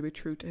and incredibly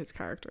true to his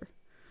character.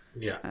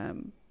 Yeah.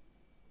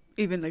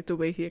 Even like the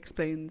way he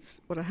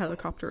explains what a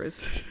helicopter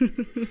is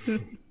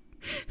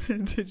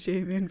to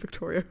Jamie and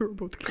Victoria, who are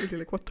both clearly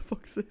like, what the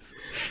fuck is this?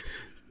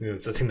 Yeah,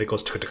 it's the thing that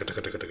goes.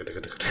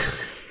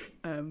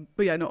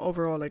 But yeah, no,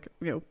 overall, like,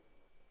 you know,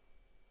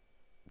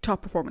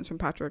 top performance from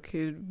Patrick. He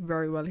did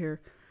very well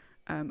here.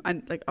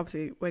 And like,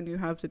 obviously, when you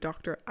have the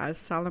Doctor as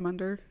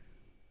Salamander,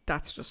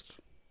 that's just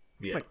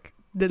like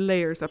the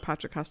layers that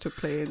Patrick has to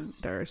play in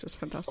there is just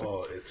fantastic.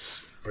 Oh,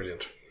 it's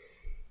brilliant.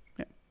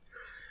 Yeah.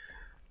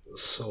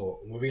 So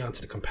moving on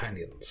to the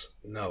companions.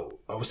 Now,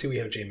 obviously, we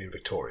have Jamie and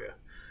Victoria,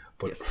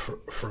 but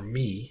for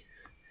me,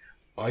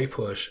 I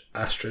put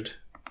Astrid,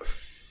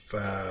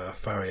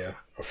 Faria,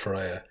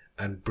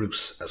 and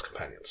Bruce as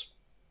companions.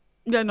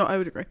 Yeah, no, I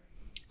would agree.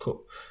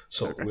 Cool.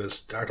 So we'll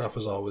start off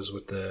as always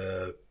with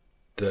the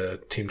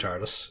Team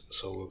TARDIS.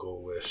 So we'll go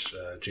with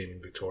Jamie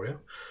and Victoria.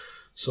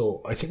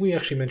 So I think we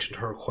actually mentioned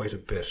her quite a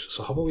bit.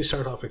 So how about we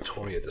start off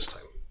Victoria this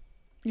time?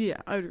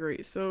 Yeah, I would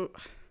agree. So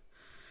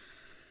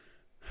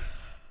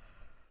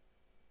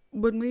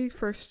when we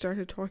first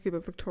started talking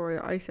about Victoria,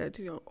 I said,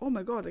 you know, oh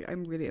my god, like,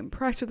 I'm really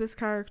impressed with this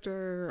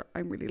character.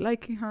 I'm really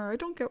liking her. I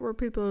don't get where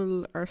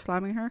people are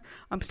slamming her.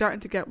 I'm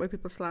starting to get why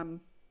people slam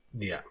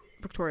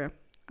Victoria.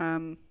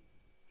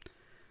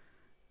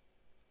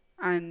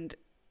 And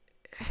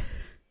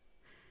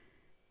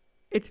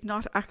it's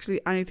not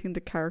actually anything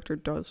the character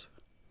does.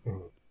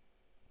 Mm-hmm.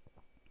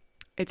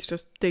 It's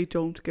just they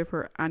don't give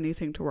her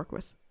anything to work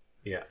with.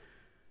 Yeah.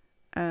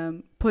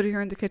 Putting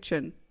her in the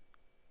kitchen,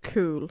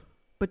 cool.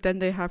 But then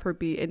they have her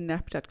be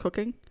inept at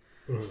cooking.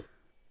 Mm-hmm.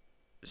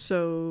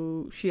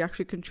 So she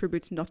actually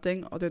contributes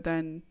nothing other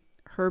than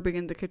her being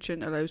in the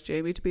kitchen allows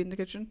Jamie to be in the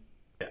kitchen.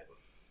 Yeah.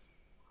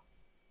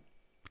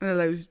 And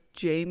allows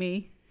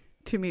Jamie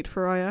to meet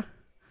Faria.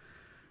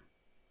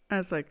 I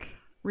was like,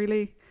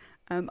 really?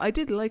 I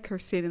did like her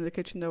scene in the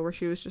kitchen though, where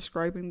she was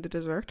describing the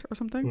dessert or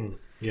something.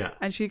 Yeah.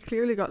 And she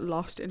clearly got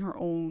lost in her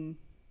own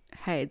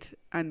head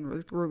and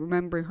was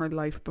remembering her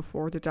life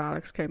before the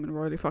Daleks came and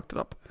royally fucked it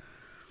up.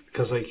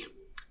 Because, like,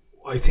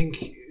 I think,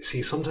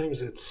 see,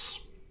 sometimes it's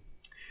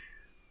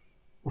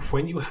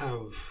when you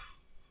have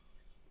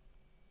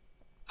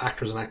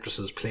actors and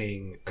actresses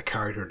playing a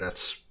character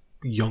that's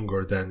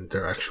younger than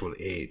their actual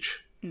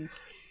age,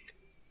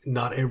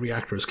 not every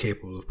actor is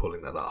capable of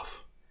pulling that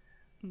off.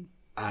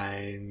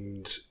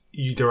 And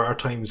there are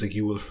times like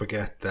you will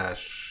forget that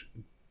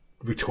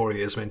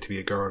Victoria is meant to be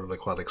a girl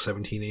like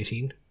 17,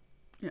 18.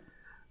 Yeah.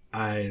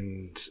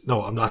 And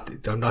no, I'm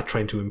not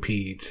trying to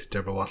impede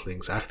Deborah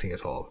Wattling's acting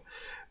at all,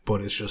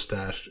 but it's just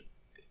that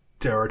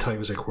there are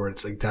times like where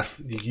it's like that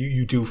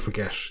you do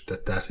forget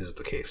that is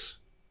the case.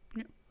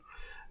 Yeah.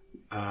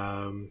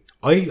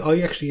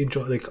 I actually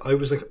enjoy, I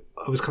was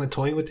kind of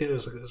toying with it. I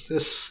was like,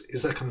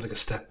 is that kind of like a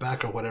step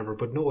back or whatever?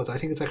 But no, I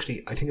think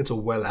it's a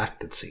well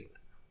acted scene.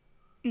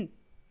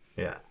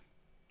 Yeah.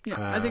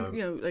 Yeah, I think,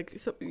 you know, like,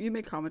 so you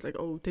may comment like,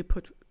 oh, they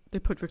put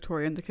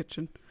Victoria in the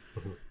kitchen.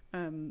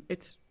 Mm-hmm.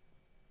 It's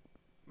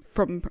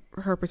from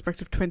her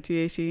perspective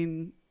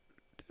 2018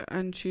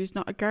 and she's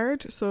not a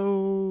guard,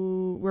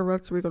 so where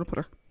else are we going to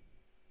put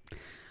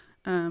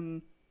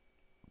her?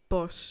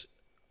 But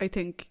I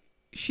think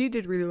she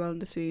did really well in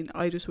the scene.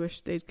 I just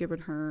wish they'd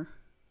given her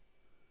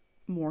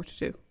more to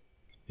do.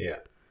 Yeah.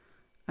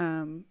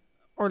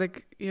 Or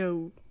like, you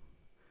know,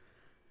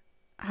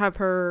 have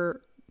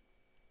her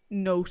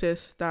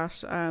notice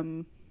that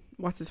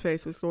what's his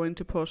face was going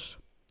to put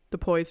the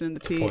poison in the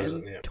tea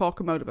and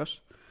talk him out of it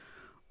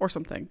or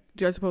something,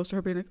 as opposed to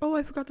her being like, oh,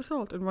 I forgot the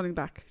salt, and running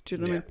back. Do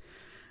you know what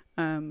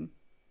I mean?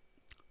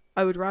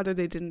 I would rather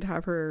they didn't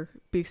have her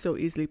be so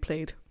easily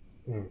played.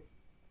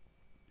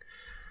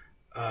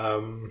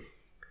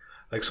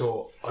 Like,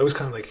 so I was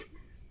kind of like,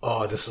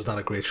 oh, this is not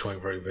a great showing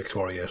for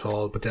Victoria at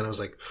all, but then I was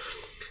like,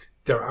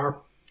 there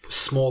are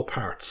small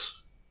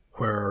parts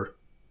where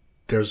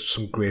there's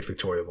some great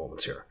Victoria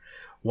moments here.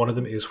 One of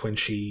them is when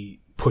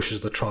she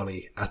pushes the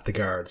trolley at the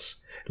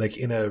guards, like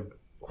in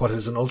what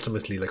is an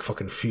ultimately like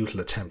fucking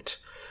futile attempt,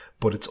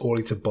 but it's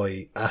only to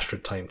buy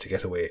Astrid time to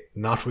get away,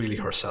 not really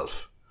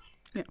herself.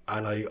 Yeah.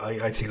 And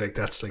I think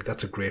that's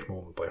a great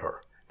moment by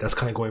her. That's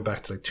kind of going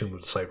back to like Tomb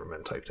of the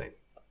Cybermen type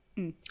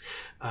thing.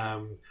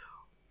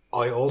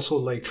 I also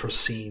liked her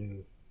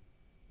scene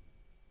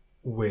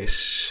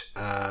with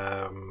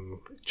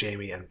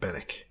Jamie and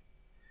Bennick,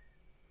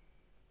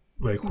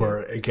 Like,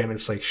 where again,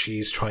 it's like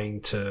she's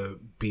trying to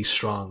be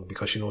strong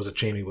because she knows that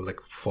Jamie will like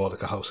fall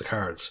like a house of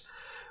cards.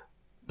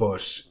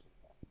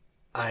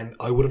 And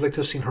I would have liked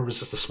to have seen her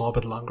resist a small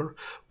bit longer,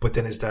 but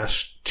then is that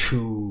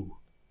too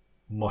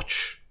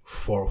much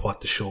for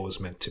what the show is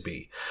meant to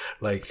be?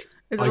 Like,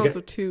 is it also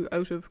too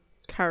out of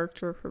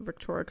character for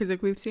Victoria? Because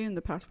like we've seen in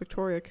the past,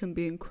 Victoria can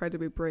be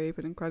incredibly brave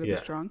and incredibly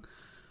strong,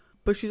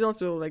 but she's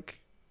also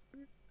like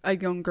a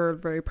young girl,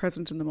 very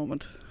present in the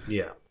moment.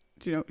 Yeah.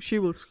 You know, she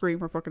will scream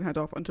her fucking head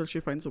off until she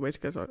finds a way to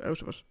get out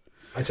of it.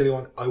 I tell you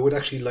what, I would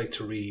actually like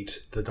to read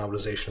the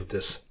novelization of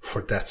this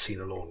for that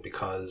scene alone,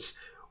 because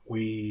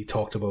we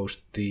talked about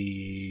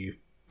the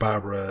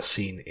Barbara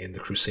scene in the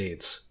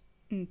Crusades,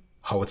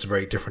 how it's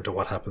very different to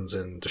what happens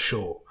in the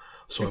show.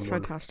 So it's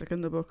fantastic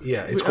in the book.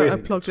 Yeah, it's great.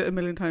 I've plugged it a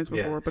million times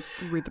before, but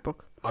read the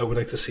book. I would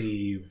like to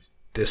see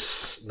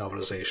this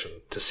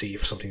novelization to see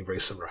if something very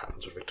similar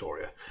happens with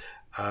Victoria.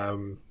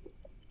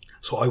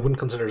 So I wouldn't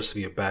consider this to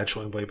be a bad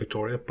showing by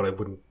Victoria, but I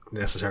wouldn't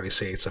necessarily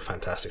say it's a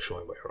fantastic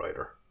showing by her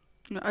either.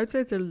 I'd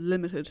say it's a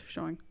limited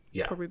showing.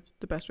 Yeah. Probably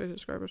the best way to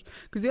describe it.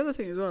 Because the other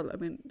thing as well, I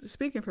mean,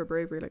 speaking of her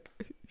bravery, like,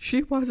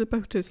 she was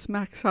about to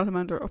smack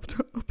Salamander up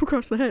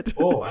across the head.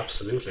 Oh,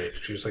 absolutely.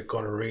 She was like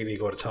going to really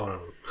go to town on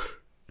him.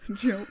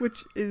 You know,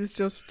 which is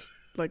just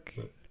like,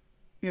 you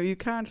know, you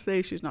can't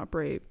say she's not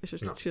brave. It's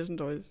just she's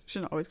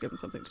not always given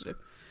something to do.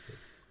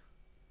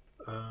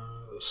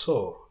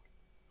 So,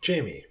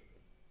 Jamie's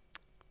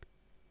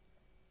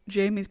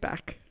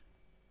back.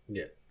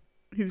 Yeah.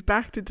 He's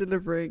back to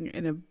delivering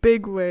in a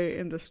big way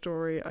in the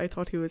story. I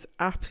thought he was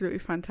absolutely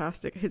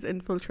fantastic. His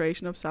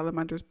infiltration of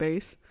Salamander's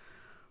base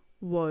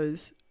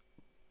was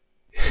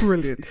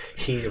brilliant.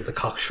 He of the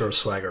cocksure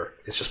swagger.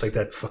 It's just like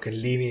that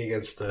fucking leaning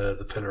against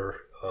the pillar.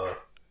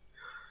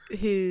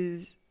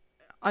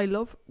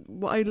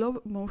 What I love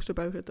most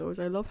about it though is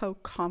I love how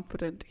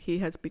confident he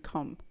has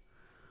become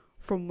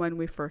from when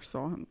we first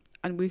saw him.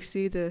 And we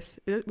see this,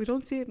 we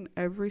don't see it in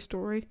every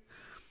story,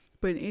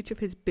 but in each of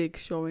his big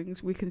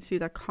showings, we can see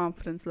that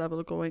confidence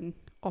level going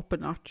up a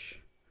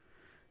notch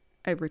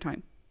every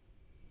time.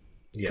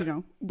 Yeah. You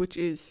know, which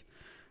is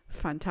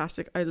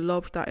fantastic. I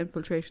loved that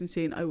infiltration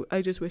scene.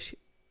 I just wish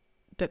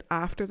that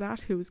after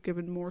that he was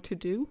given more to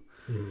do.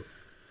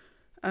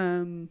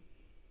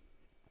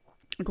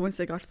 Like once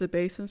they got to the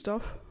base and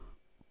stuff.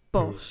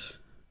 But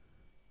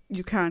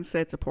you can't say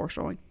it's a poor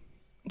showing.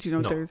 Do you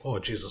know, there's oh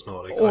Jesus no,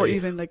 like, or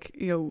even like,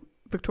 you know,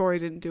 Victoria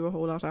didn't do a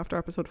whole lot after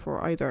episode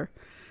 4 either.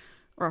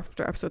 Or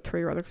after episode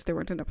 3 rather, because they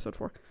weren't in episode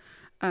 4.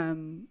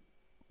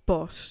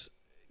 But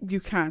you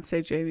can't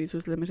say Jamie's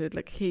was limited.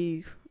 Like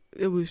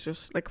it was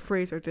just like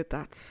Fraser did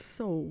that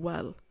so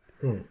well.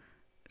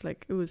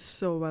 Like it was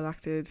so well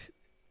acted,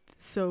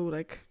 so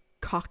like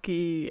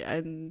cocky,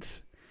 and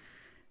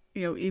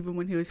you know, even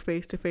when he was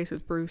face to face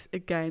with Bruce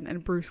again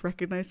and Bruce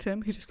recognized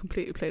him, he just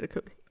completely played it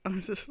cool. And I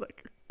was just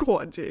like, go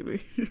on,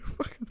 Jamie. He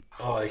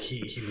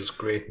was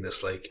great in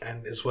this, like,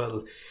 and as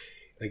well,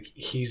 like,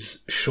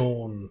 he's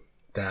shown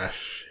that,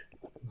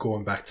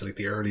 going back to like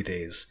the early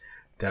days,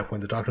 that when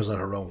the Doctor's not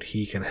around,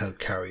 he can help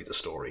carry the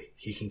story.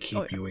 He can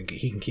keep you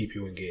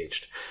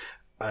engaged.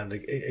 And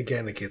like,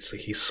 again, like, it's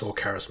like he's so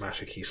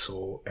charismatic, he's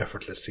so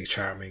effortlessly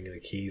charming.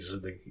 Like, he's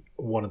like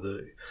one of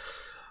the,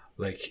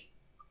 like,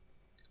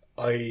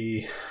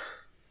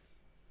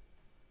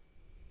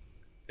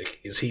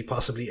 is he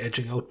possibly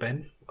edging out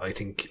Ben? I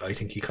think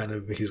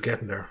he's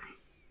getting there.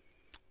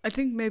 I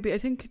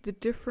think the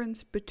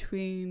difference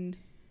between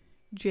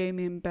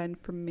Jamie and Ben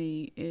for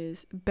me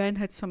is Ben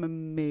had some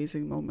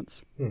amazing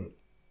moments.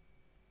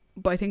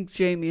 But I think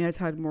Jamie has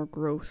had more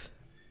growth.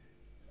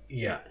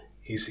 Yeah.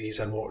 He's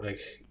had more,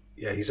 like,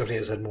 yeah, he definitely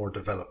has had more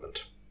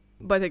development.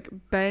 But I think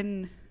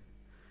Ben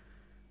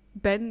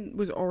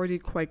was already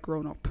quite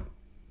grown up.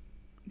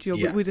 You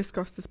know, we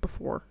discussed this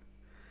before.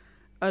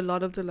 A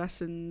lot of the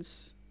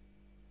lessons,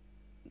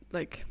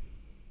 like,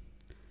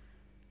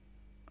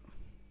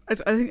 I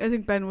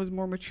think Ben was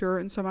more mature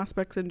in some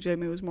aspects and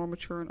Jamie was more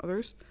mature in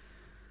others.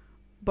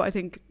 But I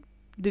think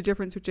the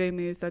difference with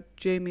Jamie is that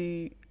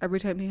Jamie, every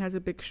time he has a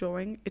big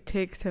showing, it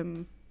takes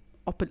him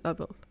up a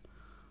level.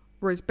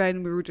 Whereas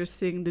Ben, we were just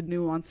seeing the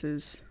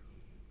nuances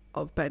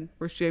of Ben,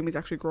 whereas Jamie's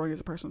actually growing as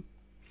a person.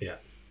 Yeah.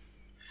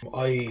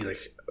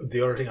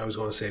 The other thing I was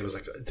going to say was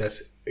like that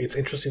it's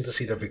interesting to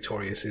see that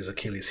Victoria is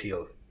Achilles'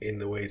 heel in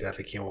the way that,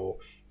 like, you know,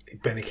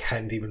 Bennick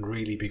hadn't even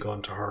really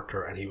begun to hurt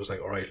her and he was like,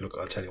 alright, look,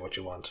 I'll tell you what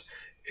you want,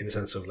 in the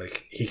sense of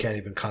like he can't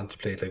even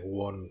contemplate like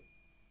one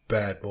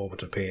bad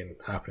moment of pain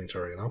happening to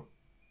her, you know.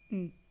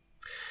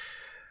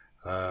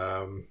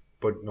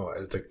 But no,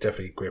 like,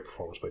 definitely great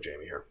performance by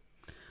Jamie here.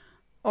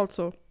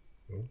 Also,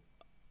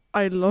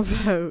 I love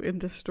how in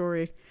this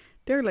story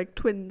they're like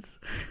twins.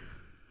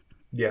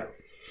 Yeah.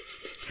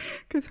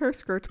 Because her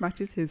skirt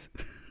matches his.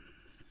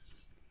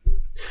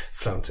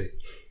 Flouncy.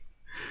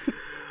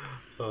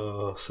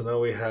 So now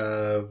we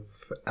have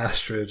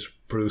Astrid,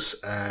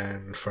 Bruce,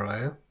 and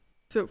Faria.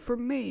 So for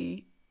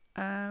me,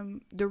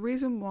 the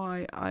reason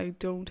why I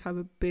don't have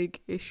a big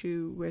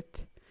issue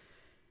with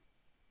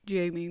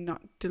Jamie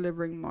not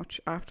delivering much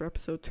after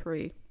episode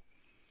 3,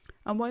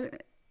 and while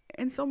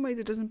in some ways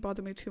it doesn't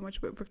bother me too much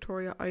about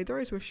Victoria either.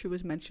 I just wish she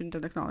was mentioned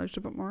and acknowledged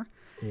a bit more.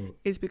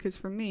 Is because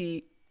for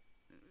me,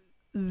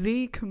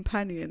 the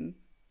companion,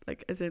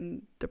 like as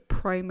in the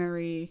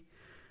primary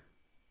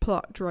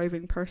plot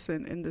driving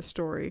person in the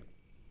story,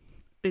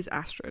 is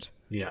Astrid.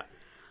 Yeah.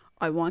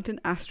 I want an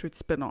Astrid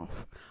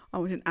spin-off. I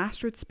want an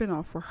Astrid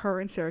spin-off where her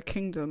and Sarah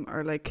Kingdom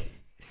are like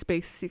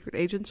space secret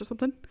agents or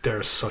something.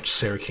 There's such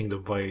Sarah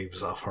Kingdom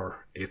vibes of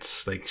her.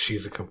 It's like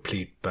she's a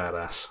complete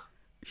badass.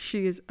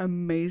 She is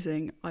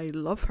amazing. I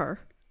love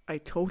her. I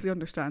totally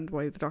understand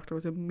why the Doctor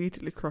was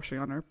immediately crushing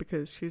on her,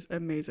 because she's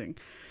amazing.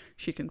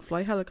 She can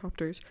fly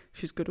helicopters.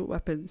 She's good at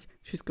weapons.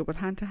 She's good with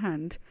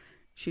hand-to-hand.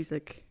 She's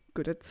like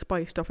good at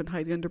spy stuff and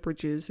hiding under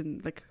bridges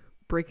and like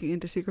breaking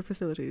into secret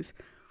facilities.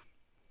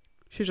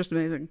 She's just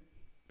amazing.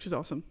 She's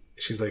awesome.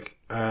 She's like,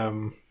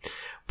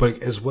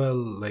 but as well,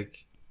 like,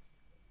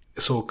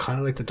 so kind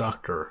of like the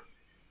Doctor,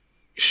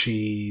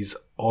 she's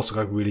also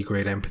got really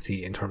great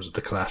empathy in terms of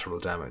the collateral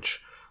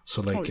damage.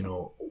 So like, you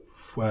know,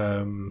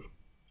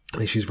 I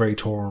think she's very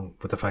torn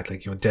with the fact,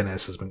 like, you know,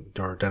 Dennis has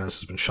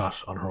been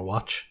shot on her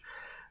watch.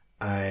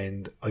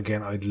 And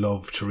again, I'd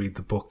love to read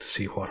the book to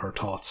see what her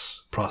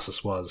thoughts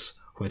process was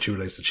when she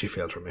realized that she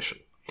failed her mission.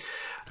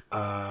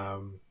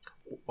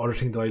 Other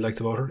thing that I liked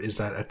about her is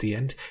that at the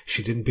end,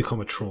 she didn't become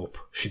a trope.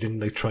 She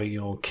didn't like try,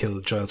 you know, kill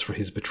Giles for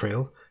his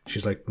betrayal.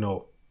 She's like,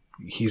 no,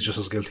 he's just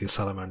as guilty as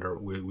Salamander.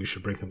 We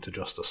should bring him to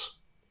justice.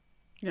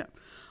 Yeah.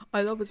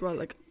 I love as well,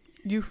 like,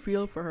 you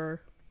feel for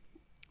her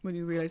when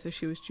you realise that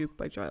she was duped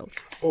by Giles.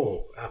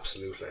 Oh,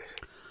 absolutely.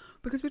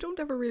 Because we don't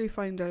ever really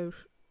find out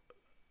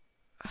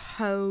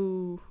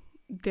how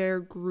their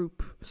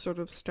group sort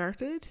of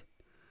started.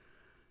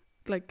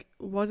 Like,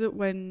 was it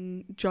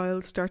when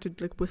Giles started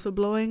like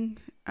whistleblowing,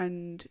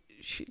 and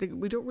she, like,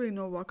 we don't really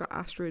know what got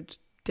Astrid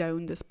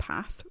down this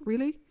path,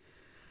 really.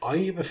 I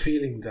have a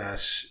feeling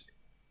that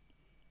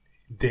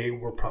they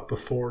were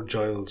before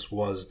Giles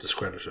was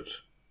discredited,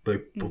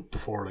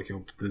 before, like,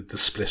 you know, the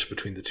split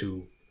between the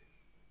two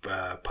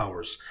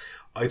powers.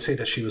 I'd say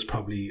that she was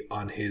probably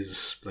on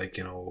his, like,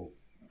 you know,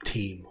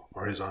 team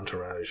or his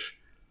entourage,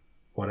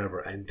 whatever,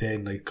 and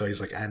then like guys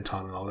like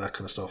Anton and all that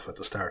kind of stuff at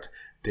the start,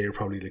 they're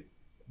probably like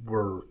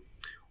were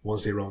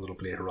ones they rounded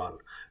up later on.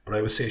 But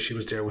I would say she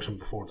was there with him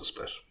before the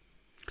split.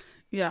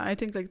 Yeah, I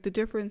think like the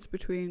difference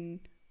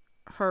between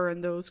her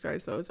and those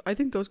guys, I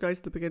think those guys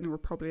at the beginning were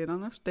probably in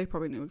on it. They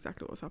probably knew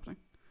exactly what was happening.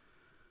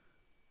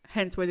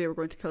 Hence why they were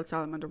going to kill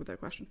Salamander without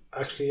question.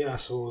 Actually, yeah, I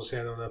suppose,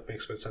 yeah, no, that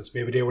makes good sense.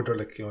 Maybe they were there,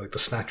 like, you know, like the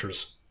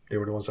snatchers. They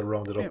were the ones that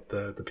rounded up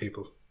the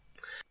people.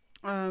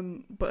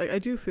 But I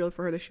do feel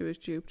for her that she was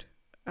duped,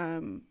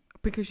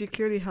 because she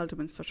clearly held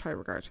him in such high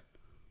regard.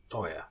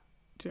 Oh yeah.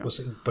 You know?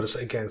 But it's,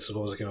 again,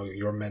 suppose, you know,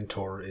 your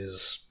mentor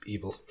is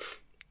evil.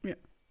 Yeah.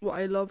 What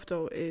I love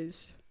though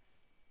is,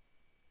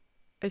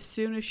 as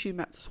soon as she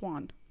met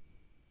Swan,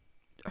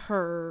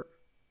 her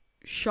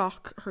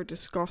shock, her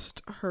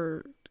disgust,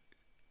 her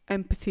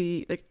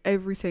empathy, like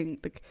everything,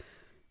 like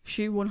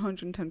she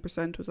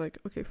 110% was like,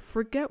 okay,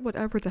 forget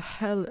whatever the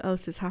hell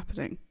else is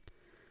happening.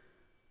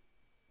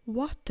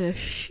 What the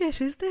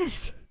shit is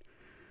this?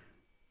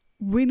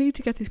 We need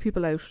to get these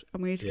people out,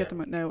 and we need to get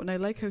them out now. And I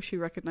like how she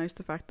recognised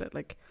the fact that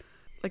like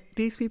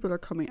these people are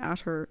coming at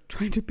her,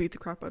 trying to beat the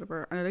crap out of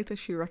her. And I like that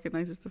she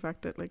recognises the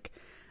fact that, like,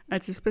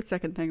 it's a split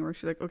second thing where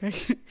she's like, okay,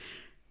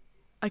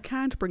 I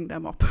can't bring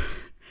them up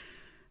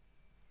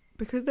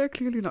because they're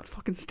clearly not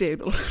fucking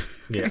stable.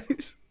 Yeah.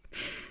 Right?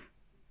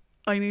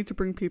 I need to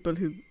bring people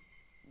who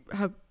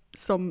have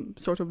some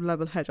sort of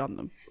level head on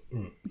them.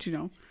 Do you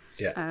know?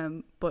 Yeah.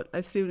 But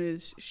as soon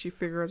as she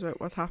figures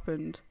out what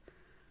happened,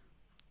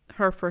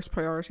 her first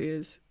priority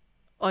is,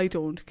 I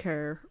don't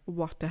care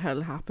what the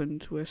hell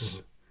happened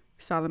with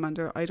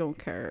Salamander. I don't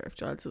care if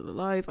Giles is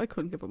alive. I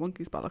couldn't give a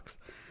monkey's bollocks.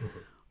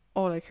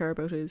 All I care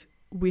about is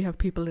we have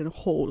people in a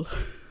hole.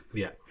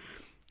 Yeah.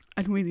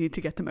 And we need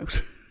to get them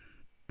out.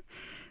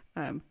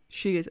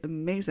 She is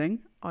amazing.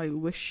 I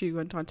wish she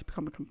went on to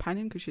become a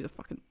companion because she's a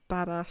fucking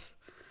badass.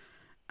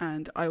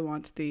 And I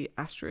want the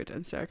Astrid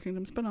and Sarah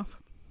Kingdom spin-off.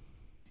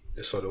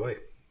 So do I.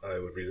 I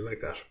would really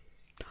like that.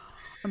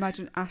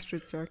 Imagine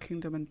Astrid, Sarah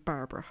Kingdom and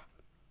Barbara.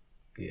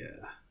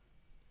 Yeah.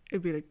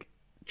 It'd be like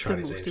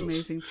Charlie's the most Angels.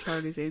 amazing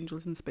Charlie's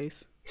Angels in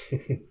space.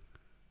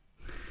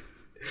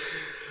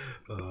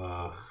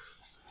 What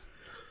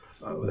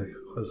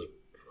is it?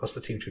 What's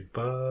the team tune?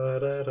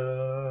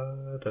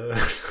 Ba-da-da-da.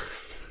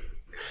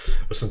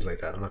 Or something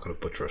like that. I'm not going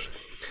to butcher it.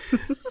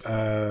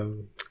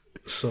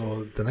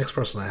 So the next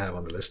person I have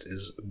on the list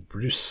is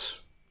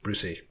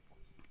Brucey.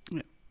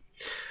 Yeah.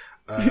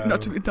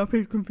 Not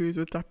be confused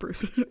with that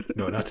Bruce.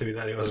 No, not to be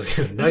that. It was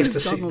like, nice to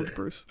see Donald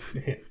Bruce.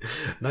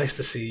 Nice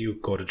to see you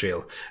go to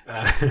jail.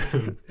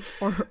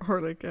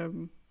 or like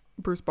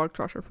Bruce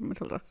Bogtrasher from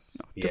Matilda.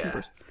 No, different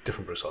Bruce.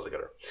 Different Bruce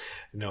altogether.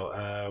 No,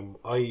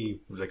 I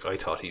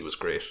thought he was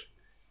great.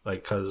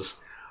 Like, because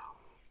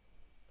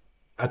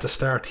at the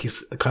start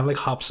he's kind of like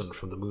Hobson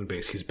from the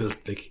Moonbase. He's built,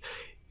 like,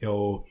 you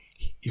know,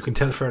 you can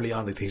tell fairly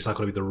on that he's not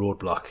going to be the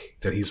roadblock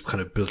that he's kind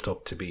of built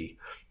up to be.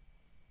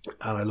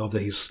 And I love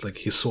that he's like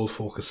his sole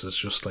focus is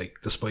just like,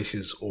 despite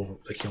his over,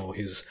 like, you know,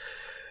 his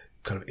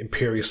kind of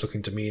imperious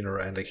looking demeanor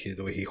and like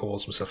the way he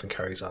holds himself and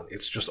carries on,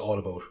 it's just all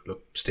about,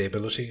 look,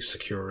 stability,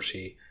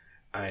 security,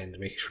 and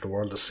making sure the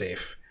world is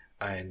safe.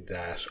 And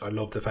that I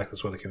love the fact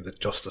as well, like, you know, that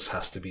justice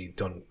has to be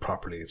done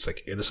properly. It's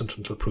like innocent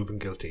until proven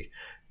guilty.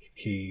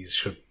 He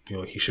should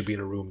be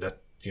in a room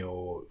that, you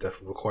know, that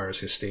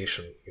requires his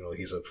station. You know,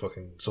 he's a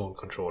fucking zone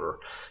controller.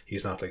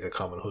 He's not like a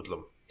common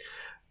hoodlum.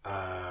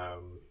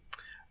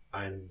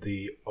 And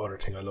the other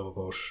thing I love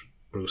about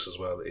Bruce as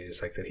well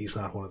is like that he's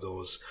not one of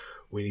those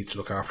we need to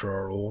look after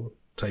our own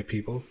type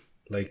people.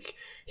 Like,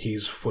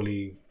 he's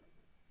fully,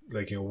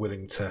 like, you know,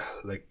 willing to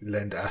like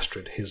lend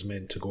Astrid his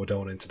men to go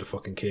down into the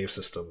fucking cave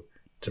system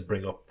to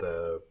bring up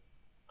the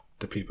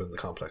people in the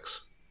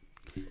complex.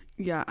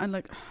 Yeah, and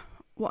like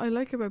what I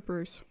like about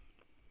Bruce,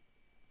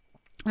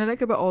 and I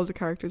like about all the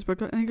characters,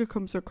 but I think it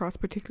comes across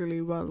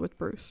particularly well with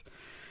Bruce,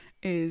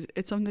 is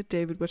it's something that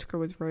David Whittaker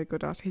was very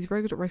good at. He's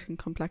very good at writing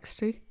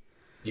complexity.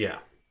 Yeah.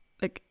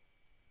 Like,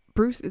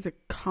 Bruce is a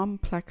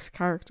complex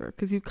character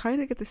because you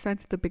kind of get the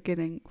sense at the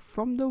beginning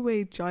from the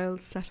way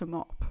Giles set him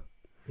up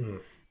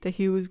that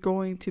he was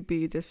going to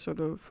be this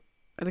sort of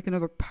like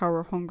another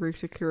power hungry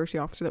security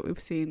officer that we've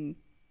seen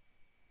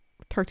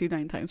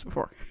 39 times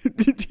before.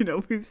 You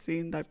know, we've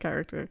seen that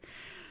character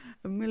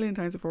a million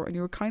times before, and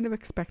you were kind of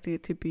expecting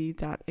it to be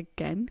that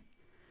again.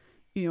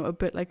 You know, a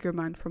bit like your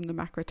man from the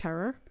Macra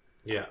Terror.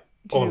 Yeah.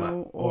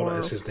 Ola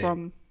is his from,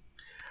 name.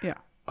 Yeah.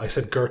 I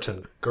said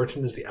Gerton.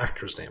 Gerton is the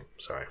actor's name.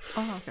 Sorry.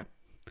 Oh, okay.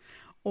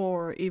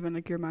 Or even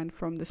like your man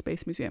from the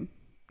Space Museum.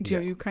 You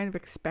know, you're kind of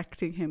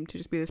expecting him to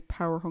just be this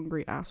power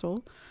hungry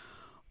asshole,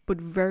 but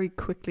very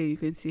quickly you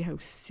can see how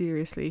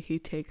seriously he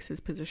takes his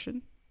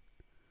position.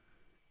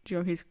 You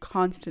know, he's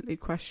constantly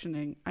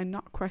questioning, and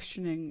not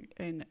questioning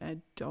in a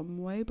dumb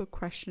way, but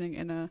questioning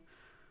in a,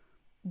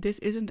 this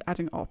isn't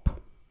adding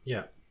up.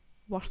 Yeah.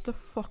 What the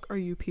fuck are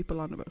you people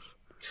on about?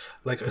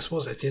 Like, I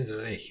suppose at the end of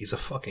the day, he's a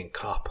fucking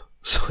cop,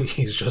 so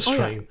he's just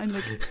trying. Yeah. And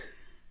like,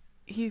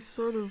 he's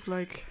sort of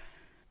with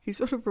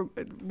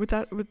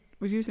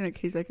using like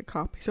he's like a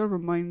cop. He sort of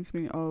reminds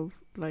me of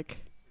like,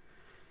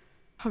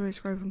 how do I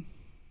describe him?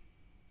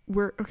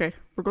 We're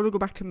going to go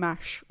back to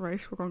MASH, right?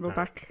 We're going to go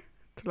back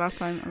to the last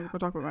time and we're going to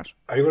talk about MASH.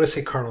 Are you going to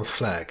say Colonel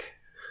Flagg?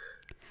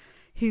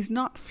 He's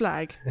not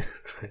Flagg.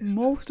 Right.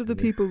 Most of the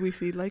people we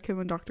see like him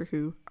in Doctor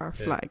Who are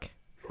Flagg.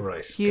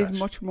 Right. He is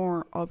much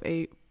more of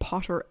a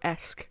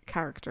Potter-esque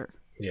character.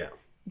 Yeah.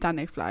 Than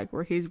a Flagg,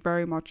 where he's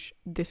very much,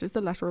 this is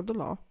the letter of the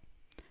law,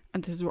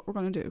 and this is what we're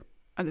going to do,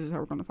 and this is how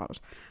we're going to follow it.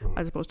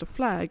 As opposed to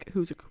Flagg,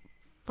 who's a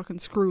fucking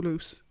screw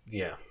loose.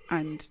 Yeah.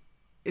 And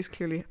is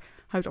clearly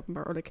hyped up and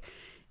power. Like,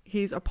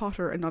 he's a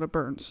Potter and not a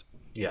Burns.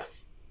 Yeah.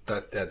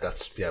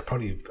 That's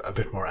probably a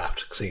bit more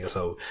apt, seeing as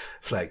how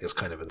Flagg is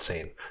kind of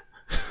insane.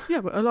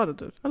 Yeah, but a lot of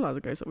the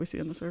guys that we see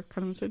in this are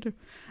kind of insane too.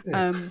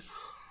 Yeah.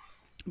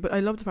 But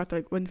I love the fact that,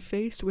 like, when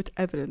faced with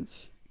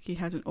evidence, he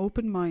has an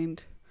open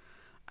mind,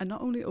 and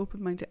not only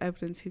open mind to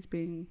evidence he's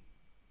being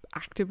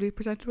actively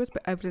presented with,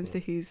 but evidence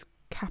that he's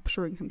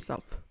capturing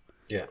himself.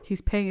 Yeah. He's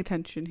paying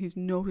attention, he's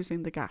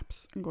noticing the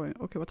gaps and going,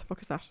 okay, what the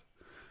fuck is that?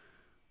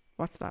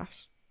 What's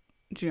that?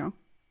 Do you know?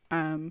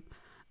 And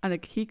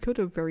like, he could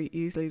have very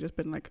easily just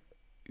been like,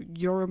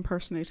 you're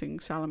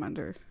impersonating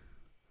Salamander,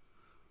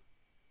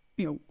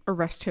 you know,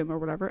 arrest him or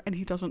whatever, and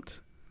he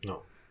doesn't.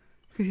 No.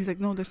 Because he's like,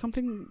 no, there's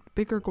something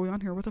bigger going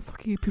on here. What the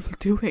fuck are you people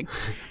doing?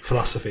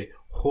 Philosophy.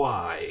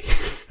 Why?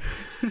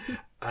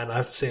 And I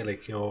have to say,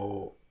 like, you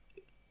know,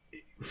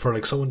 for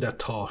like someone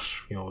that thought,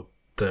 you know,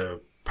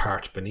 the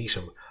part beneath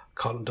him,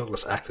 Colin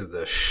Douglas acted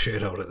the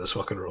shit out of this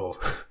fucking role.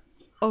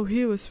 Oh,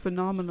 he was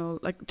phenomenal.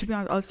 Like, to be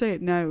honest, I'll say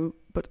it now,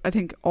 but I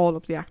think all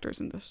of the actors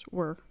in this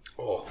were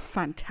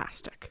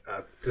fantastic.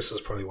 This is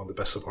probably one of the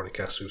best supporting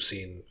casts we've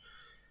seen.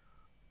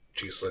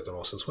 Jesus, I don't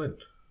know since when.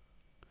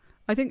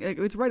 I think like,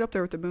 it's right up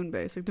there with the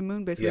Moonbase. Like, the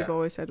Moonbase, we've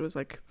always said was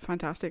like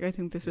fantastic. I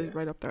think this is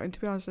right up there. And to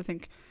be honest, I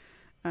think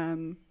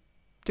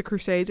the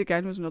Crusade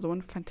again was another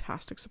one.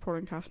 Fantastic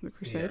supporting cast in the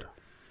Crusade.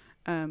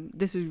 Yeah.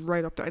 This is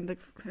right up there. And like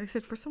I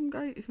said, for some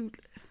guy who,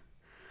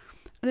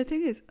 and the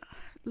thing is,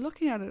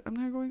 looking at it, I'm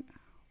there going,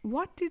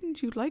 what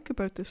didn't you like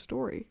about this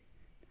story?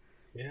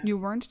 Yeah. You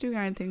weren't doing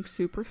anything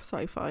super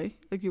sci-fi.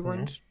 Like, you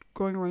weren't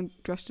going around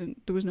dressed in,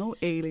 there was no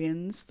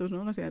aliens, there was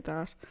no nothing like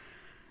that.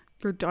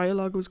 Your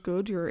dialogue was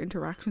good, your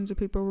interactions with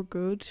people were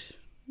good.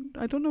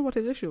 I don't know what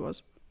his issue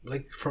was.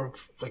 Like, for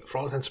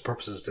all intents and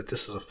purposes, that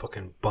this is a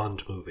fucking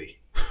Bond movie.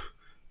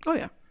 Oh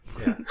yeah.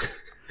 Yeah.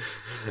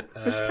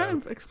 Which kind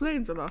of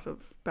explains a lot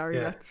of Barry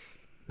Letts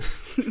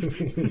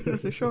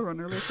as a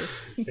showrunner later.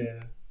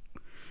 Yeah.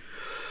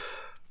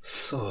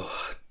 So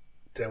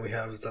then we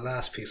have the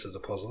last piece of the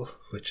puzzle,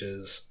 which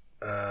is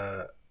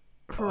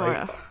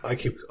Faria. I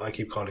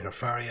keep calling her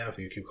Faria,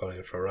 you keep calling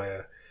her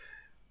Faria,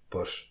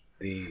 but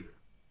the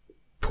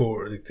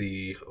poor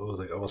I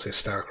won't say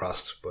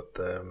star-crossed, but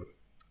the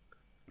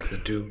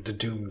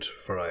doomed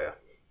Faria.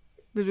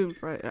 The doomed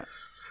Faria. Yeah.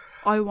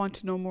 I want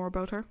to know more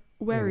about her.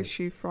 Where is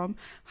she from?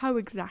 How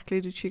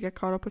exactly did she get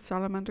caught up with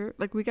Salamander?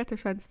 Like, we get the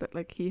sense that,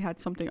 like, he had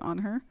something on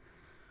her.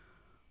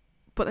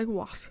 But, like,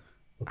 what?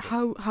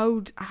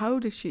 How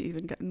did she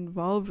even get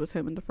involved with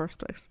him in the first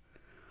place?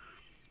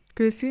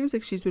 Because it seems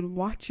like she's been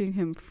watching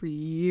him for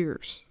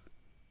years.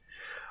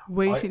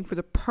 Waiting for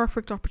the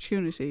perfect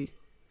opportunity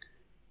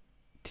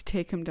to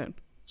take him down.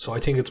 So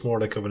I think it's more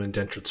like of an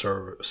indentured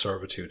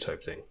servitude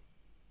type thing.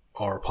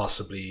 Or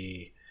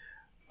possibly...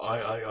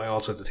 I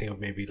also had to think of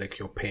maybe like,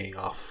 you know, paying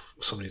off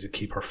somebody to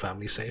keep her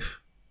family safe.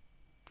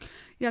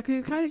 Yeah, because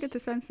you kind of get the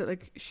sense that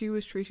like she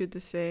was treated the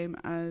same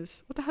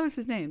as, what the hell is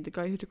his name? The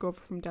guy who took over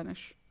from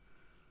Danish.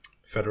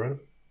 Federin.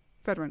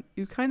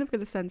 You kind of get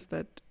the sense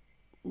that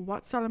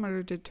what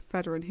Salamander did to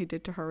Federin, he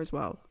did to her as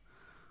well.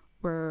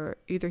 Where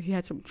either he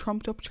had some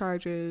trumped up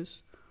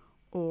charges,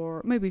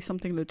 or maybe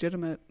something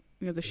legitimate,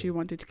 you know, that she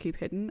wanted to keep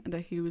hidden, and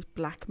that he was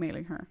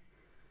blackmailing her.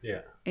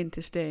 Yeah.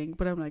 Into staying.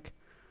 But I'm like,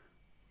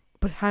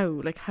 but how?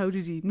 Like, how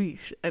did he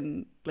meet?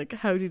 And, like,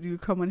 how did you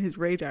come on his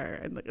radar?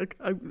 And, like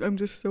I'm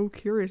just so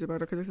curious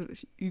about her,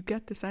 because you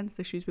get the sense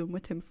that she's been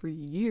with him for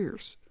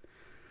years.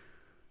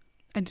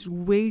 And just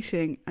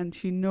waiting, and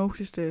she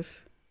noticed it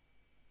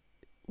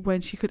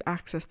when she could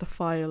access the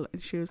file,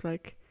 and she was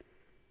like,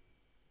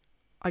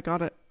 I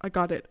got it.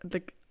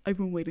 Like, I've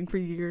been waiting for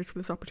years for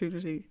this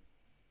opportunity.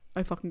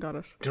 I fucking got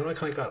it. Do you know what I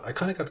kind of got? I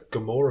kind of got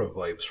Gamora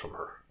vibes from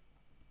her.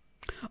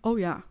 Oh,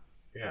 yeah.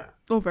 Yeah.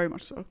 Oh, very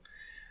much so.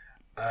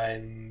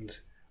 And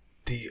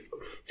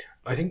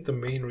I think the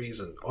main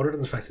reason, other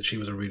than the fact that she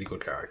was a really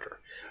good character,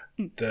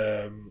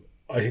 I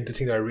think the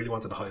thing that I really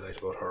wanted to highlight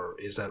about her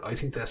is that I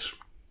think that,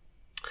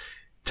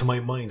 to my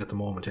mind at the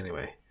moment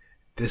anyway,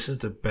 this is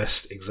the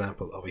best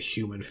example of a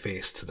human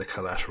face to the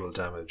collateral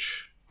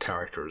damage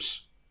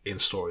characters in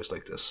stories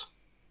like this.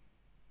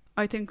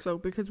 I think so,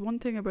 because one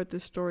thing about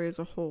this story as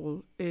a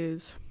whole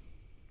is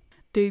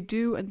they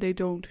do and they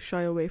don't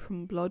shy away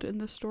from blood in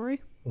this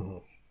story. Mm-hmm.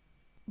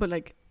 But,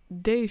 like,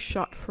 they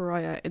shot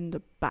Faria in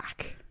the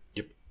back.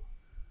 Yep.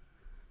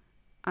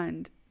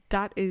 And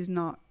that is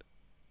not...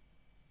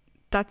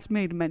 That's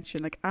made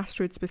mention. Like,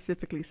 Astrid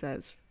specifically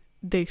says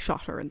they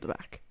shot her in the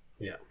back.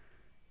 Yeah.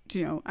 Do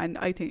you know? And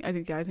I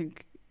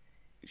think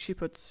she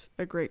puts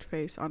a great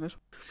face on it.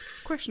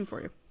 Question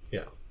for you.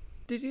 Yeah.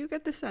 Did you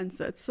get the sense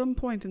that at some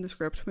point in the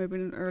script, maybe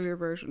in an earlier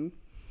version,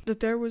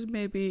 that there was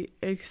maybe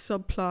a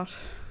subplot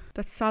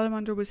that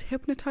Salamander was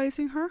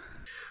hypnotizing her?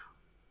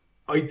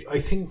 I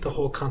think the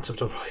whole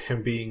concept of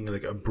him being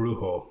like a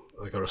brujo,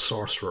 like, or a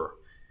sorcerer,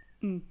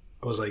 I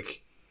was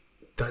like,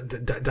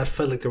 that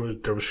felt like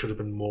there should have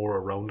been more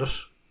around it.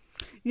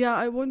 Yeah,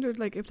 I wondered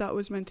like if that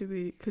was meant to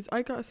be, because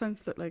I got a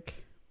sense that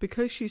like,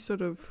 because she's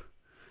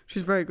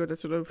very good at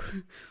sort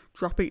of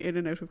dropping in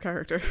and out of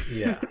character.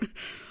 Yeah.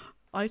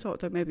 I thought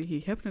that maybe he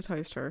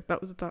hypnotized her.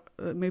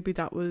 Maybe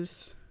that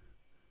was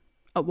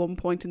at one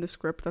point in the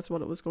script. That's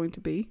what it was going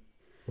to be.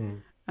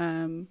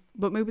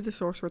 But maybe the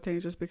sorcerer thing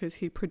is just because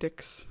he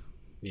predicts.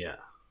 Yeah.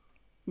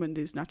 When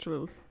these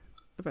natural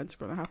events are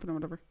going to happen or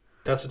whatever.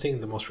 That's the thing.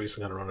 The most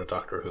recent kind of run of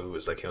Doctor Who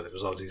is like, you know,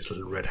 there's all these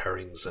little red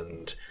herrings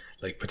and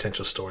like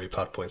potential story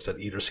plot points that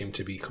either seem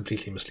to be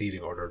completely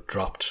misleading or they're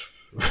dropped.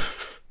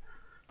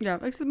 Yeah,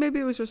 like maybe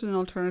it was just an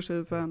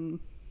alternative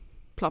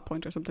plot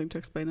point or something to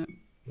explain it.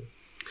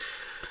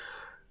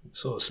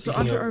 So speaking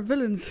onto of our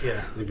villains.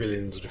 Yeah, the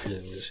villains.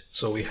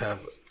 So we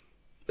have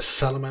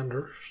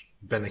Salamander,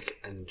 Bennick,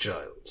 and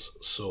Giles.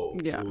 So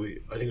yeah. I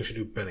think we should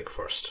do Bennick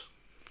first.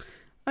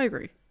 I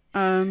agree.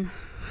 I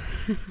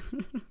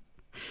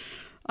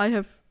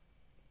have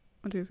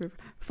 1, 2, 3, 4,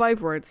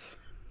 5 words.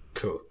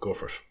 Cool, go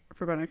for it.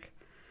 For Bennick.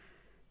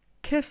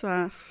 Kiss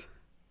ass,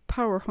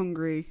 power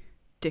hungry,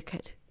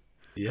 dickhead.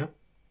 Yeah,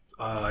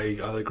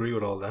 I'll agree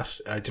with all that.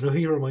 Do you know who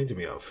you reminded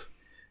me of?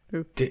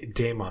 Who?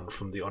 Daemon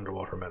from the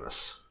Underwater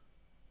Menace.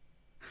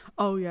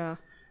 Oh yeah.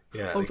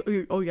 Yeah.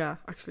 Yeah.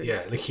 Actually.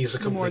 Yeah, like he's a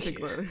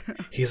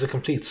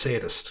complete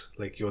sadist.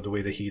 Like, you know, the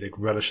way that he like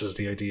relishes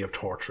the idea of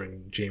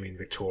torturing Jamie and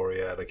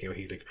Victoria. Like, you know,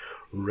 he like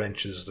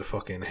wrenches the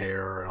fucking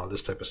hair and all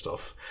this type of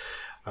stuff.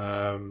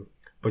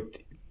 But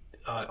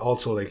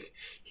also like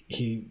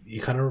he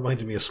kind of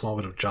reminded me a small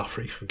bit of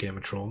Joffrey from Game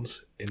of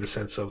Thrones in the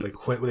sense of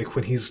like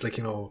when he's like,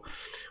 you know,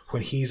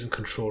 when he's in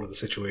control of the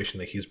situation,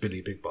 like he's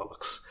Billy Big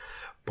Bollocks.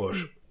 But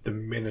the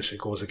minute it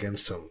goes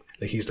against him,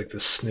 like he's like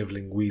this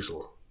snivelling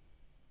weasel.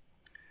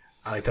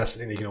 And like that's the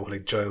thing that, you know,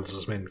 like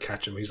Giles's men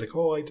catch him, he's like,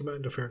 oh, I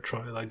demand a fair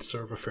trial, I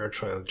deserve a fair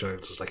trial.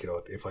 Giles is like, you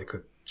know, if I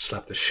could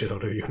slap the shit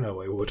out of you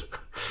now, I would.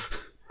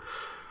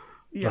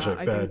 Yeah,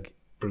 not a bad think...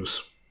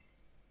 Bruce.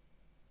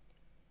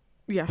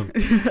 Yeah.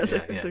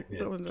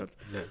 That wasn't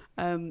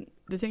it.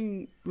 The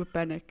thing with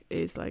Bennick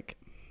is like,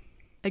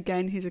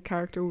 again, he's a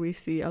character we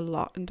see a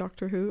lot in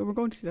Doctor Who, and we're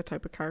going to see that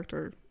type of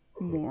character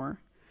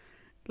more.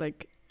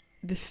 Like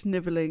the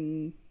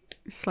snivelling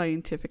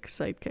scientific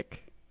sidekick.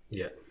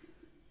 Yeah.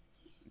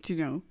 Do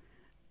you know?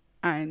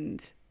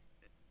 And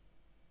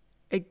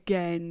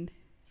again,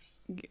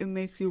 it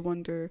makes you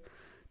wonder,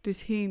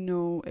 does he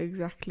know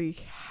exactly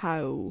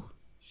how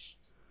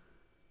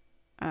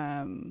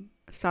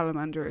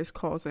Salamander is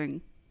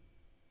causing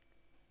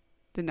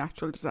the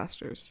natural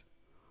disasters?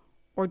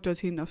 Or does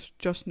he not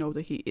just know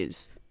that he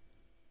is?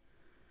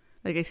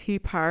 Like, is he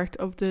part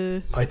of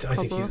the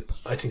cover-up?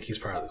 I think he's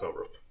part of the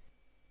cover-up.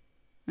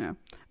 Yeah.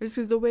 It's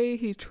because the way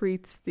he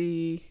treats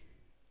the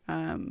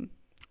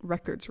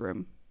records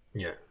room.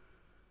 Yeah.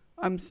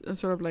 I'm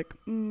sort of like,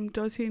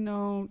 does he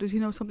know? Does he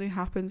know something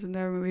happens in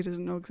there? Maybe he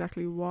doesn't know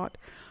exactly what.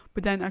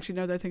 But then, actually,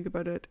 now that I think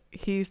about it,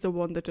 he's the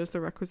one that does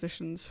the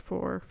requisitions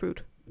for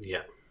food.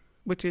 Yeah.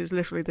 Which is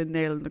literally the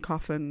nail in the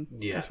coffin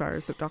Yeah. as far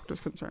as the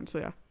doctor's concerned. So,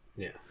 yeah.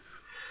 Yeah.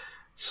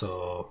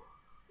 So,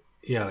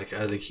 yeah,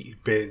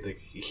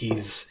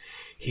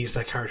 he's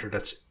that character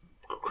that's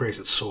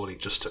created solely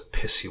just to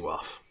piss you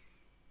off.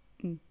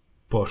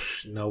 But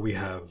now we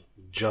have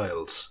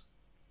Giles.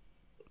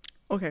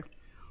 Okay.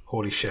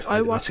 Holy shit!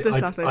 I watched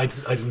this last night.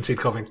 I didn't see it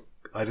coming.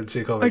 I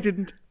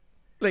didn't.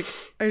 Like,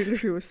 I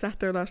literally was sat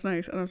there last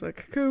night and I was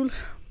like, cool,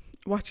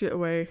 watch it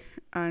away.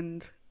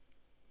 And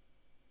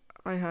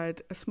I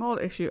had a small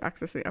issue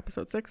accessing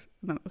episode 6,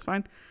 and then it was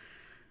fine.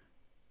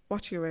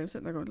 Watching away, I'm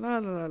sitting there going, la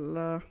la la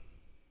la.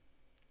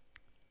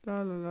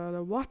 La la la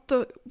la.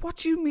 What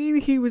do you mean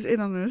he was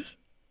in on it?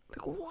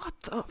 Like, what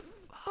the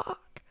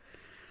fuck?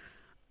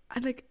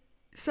 And like,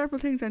 several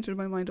things entered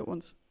my mind at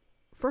once.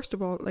 First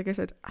of all, like I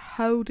said,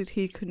 how did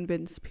he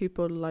convince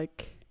people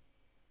like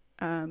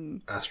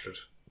Astrid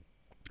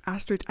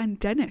and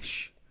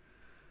Denish,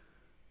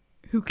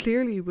 who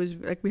clearly was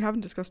like, we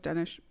haven't discussed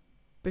Denish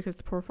because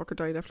the poor fucker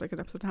died after like an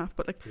episode and a half,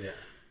 but like,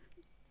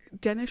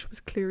 Denish was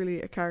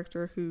clearly a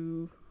character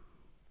who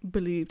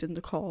believed in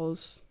the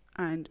cause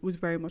and was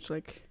very much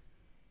like,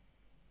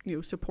 you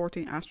know,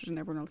 supporting Astrid and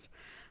everyone else.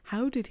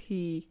 How did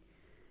he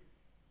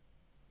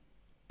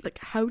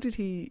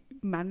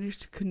manage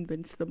to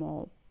convince them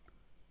all?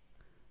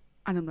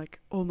 And I'm like,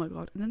 oh my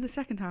god. And then the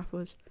second half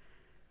was,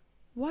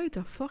 why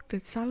the fuck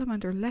did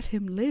Salamander let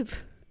him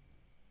live?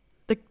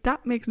 Like,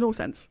 that makes no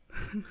sense.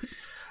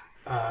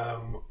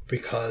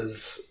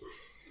 Because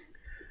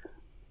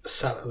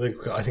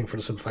I think for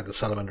the simple fact that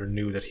Salamander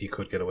knew that he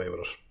could get away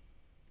with it.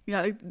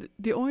 Yeah, like,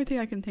 the only thing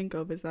I can think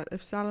of is that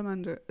if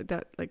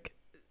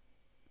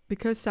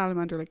because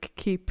Salamander like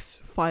keeps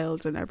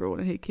files on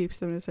everyone and he keeps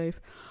them in a safe,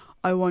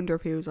 I wonder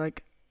if he was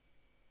like,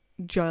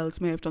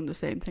 Giles may have done the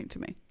same thing to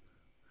me.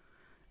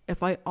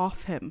 If I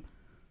off him,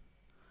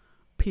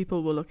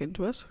 people will look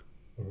into it.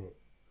 Mm-hmm.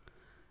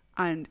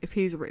 And if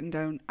he's written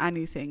down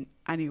anything,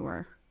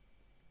 anywhere,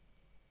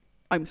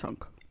 I'm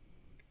sunk.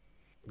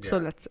 Yeah. So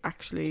let's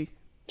actually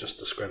just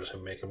discredit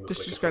him, make him look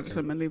just discredit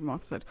him and leave him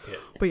off the set. Yeah.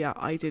 But yeah,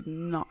 I did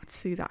not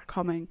see that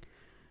coming.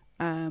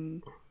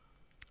 I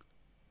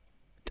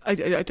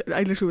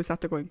literally was sat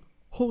there going,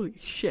 holy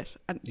shit.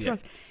 And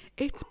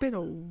it's been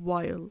a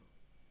while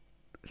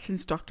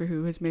since Doctor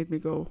Who has made me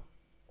go,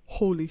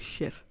 holy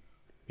shit.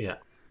 Yeah.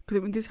 Because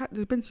I mean, there's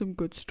been some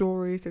good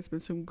stories, there's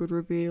been some good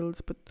reveals,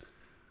 but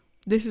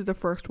this is the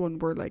first one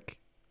where like,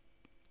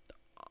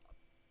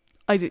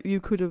 it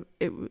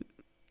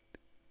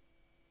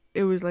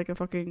was like a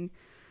fucking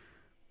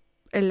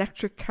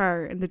electric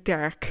car in the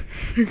dark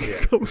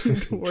coming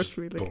towards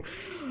me. Like,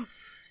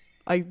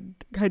 I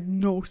had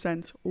no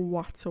sense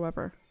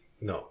whatsoever.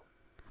 No.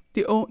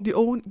 The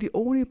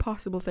only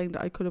possible thing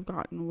that I could have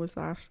gotten was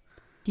that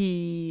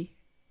he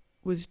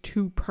was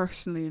too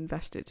personally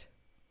invested.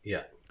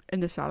 Yeah. In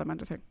the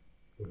Salamander thing.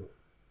 Mm-hmm.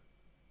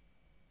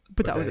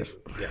 But that was it.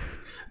 Yeah.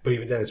 But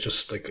even then, it's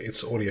just like,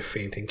 it's only a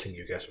faint inkling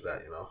you get of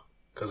that, you know?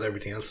 Because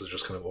everything else is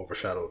just kind of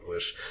overshadowed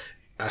with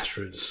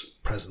Astrid's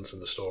presence in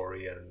the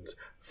story and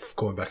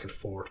going back and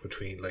forth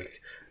between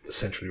like the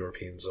Central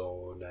European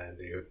zone and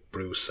you had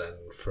Bruce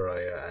and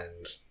Faria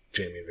and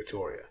Jamie and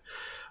Victoria.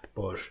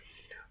 But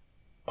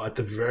at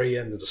the very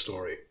end of the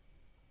story,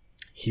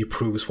 he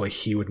proves why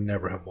he would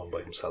never have won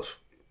by himself.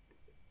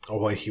 Or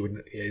why he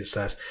would, is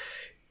that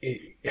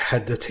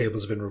had the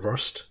tables been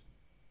reversed,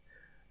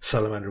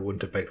 Salamander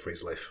wouldn't have begged for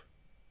his life.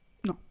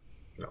 No.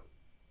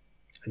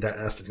 And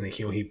that's the thing,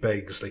 he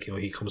begs,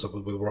 he comes up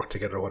with, we'll work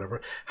together or whatever.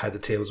 Had the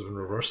tables been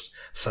reversed,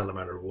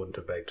 Salamander wouldn't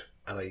have begged.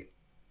 And I,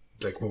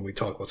 like, when we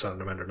talk about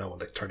Salamander now in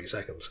like 30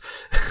 seconds,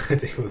 I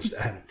think we'll just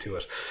add to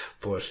it.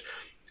 But,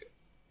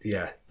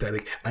 yeah,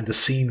 and the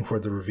scene where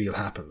the reveal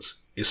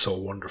happens is so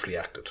wonderfully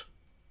acted.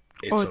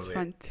 It's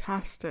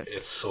fantastic.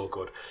 It's so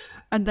good.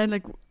 And then,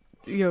 like,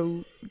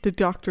 the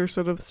doctor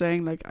sort of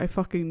saying, like, I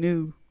fucking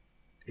knew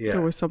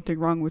there was something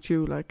wrong with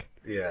you, like.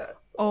 Yeah.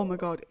 Oh my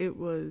god, it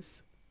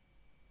was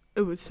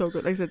so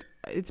good. Like I said,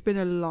 it's been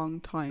a long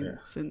time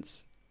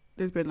since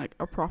there's been like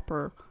a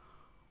proper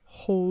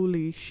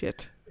holy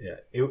shit. Yeah,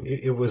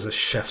 it was a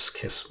chef's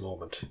kiss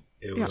moment.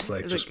 It was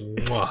like just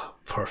mwah,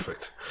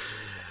 perfect.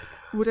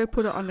 Would I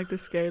put it on like the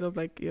scale of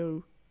like,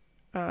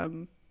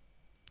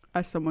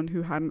 as someone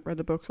who hadn't read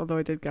the books, although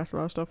I did guess a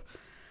lot of stuff,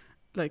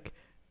 like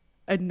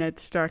a Ned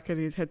Stark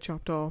getting his head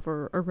chopped off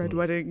or a Red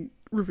Wedding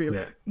reveal?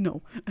 Yeah.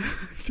 No,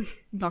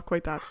 not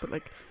quite that, but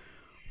like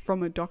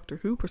from a Doctor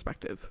Who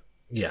perspective.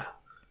 Yeah.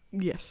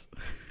 Yes.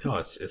 No,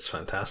 it's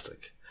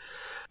fantastic.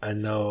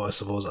 And now I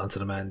suppose onto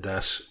the man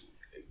that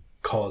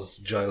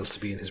caused Giles to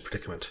be in his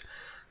predicament,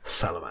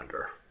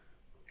 Salamander.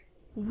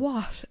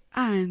 What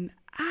an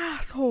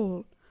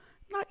asshole.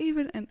 Not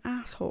even an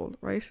asshole,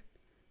 right?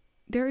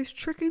 There is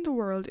tricking the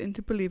world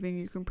into believing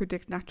you can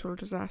predict natural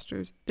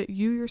disasters that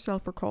you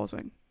yourself are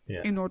causing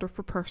in order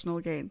for personal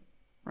gain,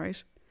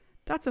 right?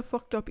 That's a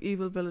fucked up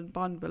evil villain,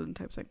 Bond villain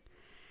type thing.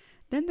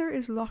 Then there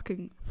is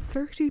locking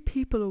 30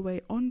 people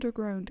away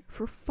underground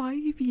for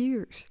 5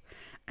 years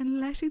and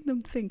letting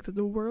them think that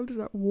the world is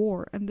at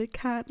war and they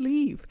can't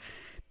leave.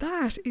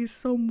 That is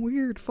some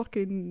weird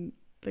fucking,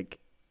 like,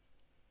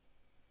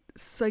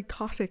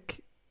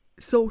 psychotic,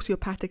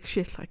 sociopathic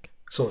shit, like.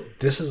 So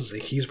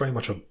he's very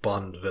much a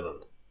Bond villain,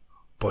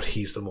 but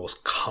he's the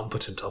most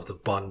competent of the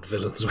Bond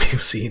villains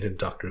we've seen in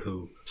Doctor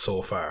Who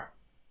so far.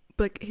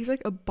 Like, he's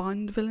like a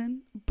Bond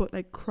villain, but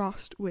like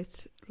crossed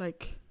with,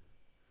 like,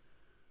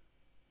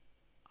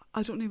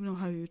 I don't even know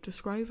how you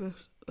describe it.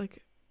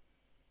 Like,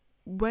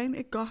 when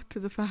it got to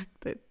the fact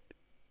that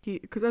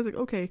because I was like,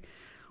 okay,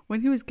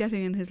 when he was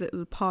getting in his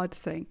little pod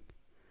thing,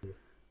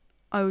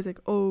 I was like,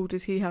 oh,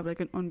 does he have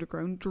like an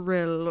underground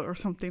drill or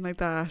something like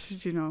that,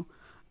 you know?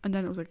 And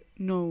then it was like,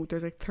 no,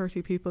 there's like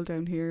 30 people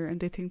down here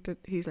and they think that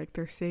he's like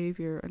their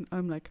savior. And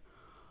I'm like,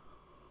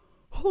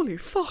 holy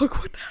fuck,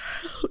 what the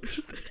hell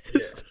is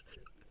this?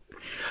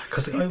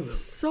 Because it's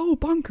so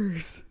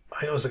bonkers.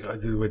 I was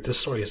like, this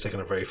story has taken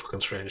a very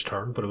fucking strange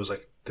turn, but it was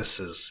like, this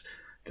is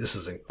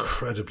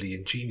incredibly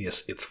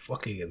ingenious. It's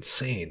fucking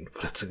insane,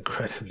 but it's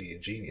incredibly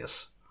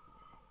ingenious.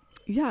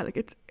 Yeah,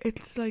 like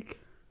it's like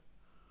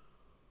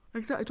I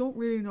said, I don't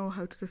really know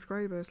how to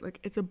describe it. Like,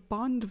 it's a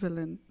Bond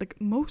villain.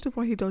 Like, most of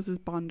what he does is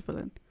Bond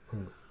villain.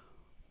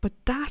 But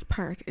that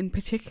part in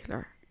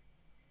particular,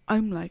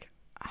 I'm like,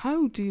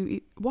 what do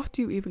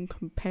you even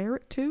compare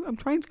it to? I'm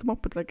trying to come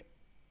up with like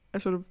a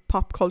sort of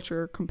pop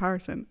culture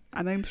comparison,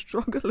 and I'm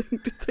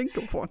struggling to think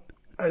of one.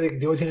 I think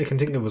the only thing I can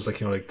think of was,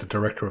 like, you know, like the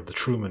director of the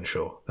Truman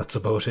Show. That's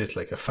about it,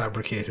 like a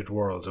fabricated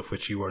world of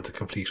which you are the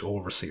complete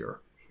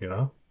overseer, you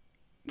know?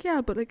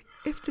 Yeah, but like,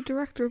 if the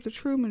director of the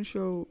Truman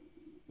Show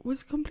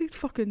was a complete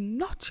fucking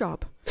nut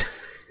job.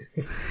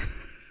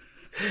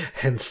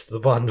 Hence the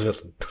Bond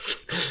villain.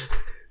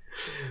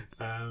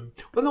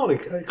 Well, no,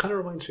 like, it kind of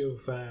reminds me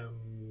of,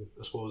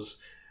 I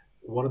suppose,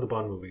 one of the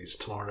Bond movies,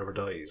 Tomorrow Never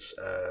Dies.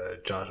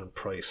 Jonathan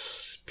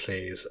Pryce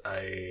plays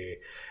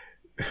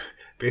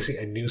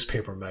basically a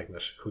newspaper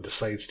magnate who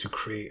decides to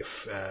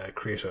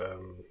create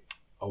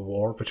a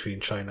war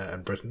between China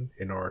and Britain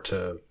in order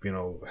to, you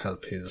know,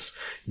 help his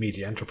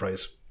media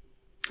enterprise.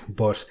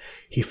 But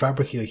he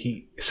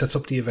sets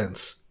up the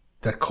events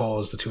that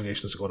cause the two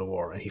nations to go to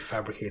war, and he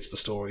fabricates the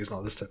stories and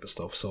all this type of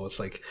stuff. So it's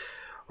like,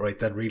 right,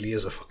 that really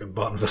is a fucking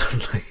Bond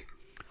villain. Like,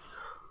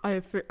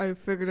 I've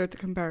figured out the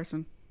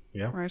comparison.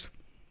 Yeah. Right.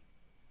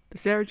 The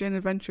Sarah Jane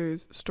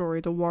Adventures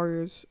story, The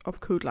Warriors of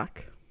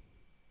Kudlak.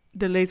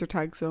 The laser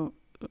tag story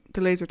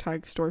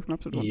from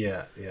episode 1.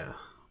 Yeah.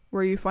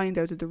 Where you find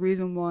out that the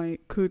reason why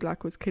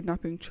Kudlak was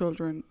kidnapping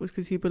children was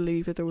because he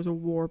believed that there was a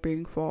war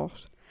being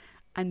fought.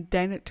 And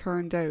then it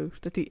turned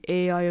out that the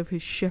AI of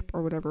his ship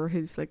or whatever,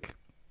 his like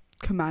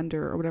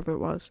commander or whatever it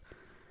was,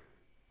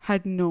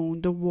 had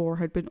known the war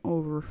had been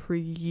over for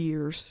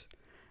years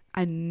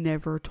and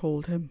never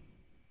told him.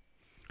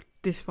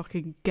 This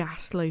fucking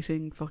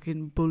gaslighting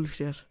fucking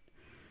bullshit.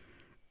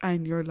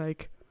 And you're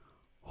like,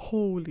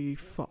 holy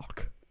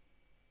fuck.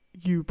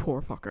 You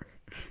poor fucker.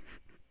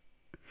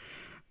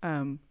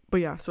 But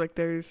yeah, so like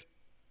there's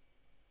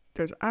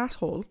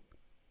asshole,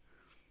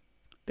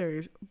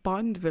 there's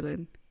Bond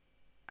villain,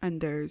 and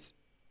there's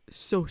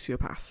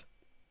sociopath.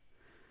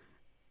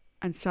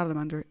 And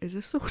Salamander is a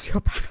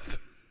sociopath.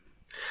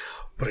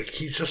 But like,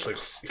 he's just like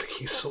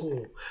he's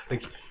so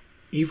like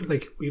even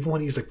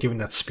when he's like giving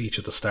that speech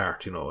at the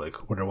start, you know,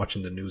 like when they're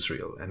watching the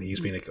newsreel and he's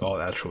being like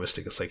all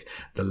altruistic, it's like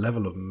the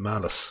level of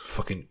malice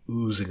fucking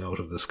oozing out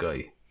of this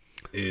guy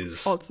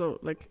is also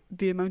like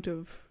the amount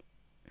of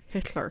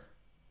Hitler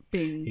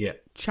being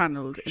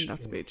channeled in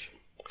that speech.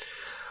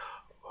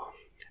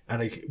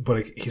 And like, but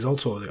like, he's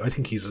also, like, I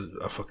think he's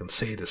a fucking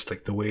sadist.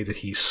 Like the way that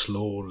he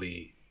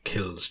slowly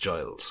kills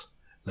Giles,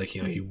 like,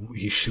 you know,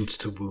 he shoots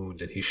to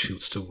wound and he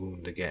shoots to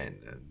wound again.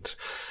 And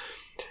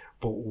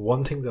but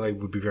one thing that I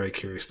would be very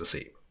curious to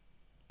see.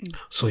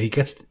 So he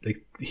gets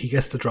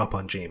the drop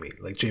on Jamie.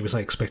 Like, Jamie's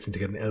not expecting to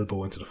get an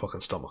elbow into the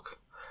fucking stomach,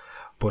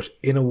 but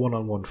in a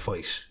one-on-one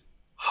fight,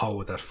 how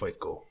would that fight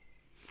go?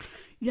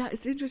 Yeah,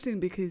 it's interesting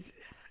because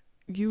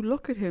you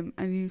look at him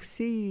and you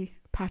see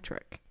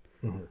Patrick.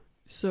 Mm-hmm.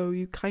 So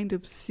you kind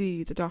of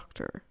see the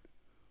Doctor,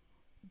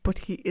 but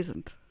he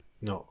isn't.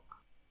 No.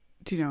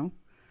 Do you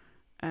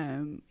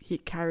know? He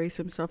carries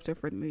himself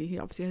differently. He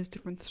obviously has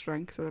different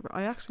strengths, or whatever.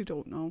 I actually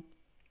don't know.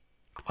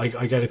 I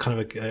get a kind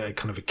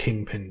of a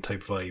Kingpin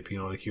type vibe. You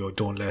know, like, you know,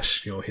 don't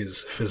let, you know,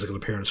 his physical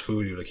appearance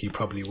fool you. Like, he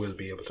probably will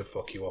be able to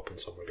fuck you up in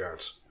some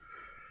regards.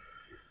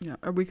 Yeah,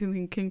 are we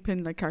thinking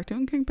Kingpin like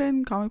cartoon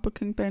Kingpin, comic book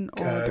Kingpin,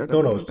 or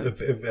no,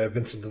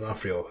 Vincent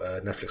D'Onofrio,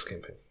 Netflix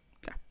Kingpin.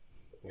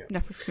 Yeah.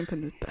 Netflix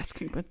Kingpin is the best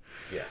Kingpin.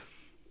 Yeah.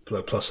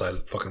 Plus, I'll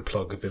fucking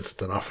plug Vincent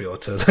D'Onofrio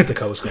till like the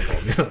cows come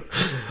home. You know,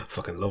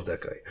 fucking love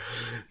that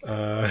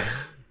guy.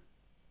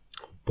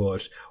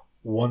 But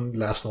one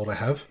last note I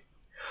have.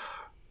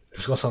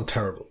 This is going to sound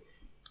terrible,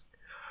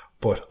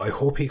 but I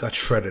hope he got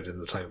shredded in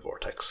the time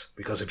vortex,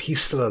 because if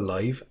he's still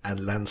alive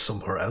and lands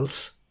somewhere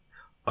else,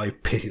 I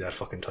pity that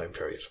fucking time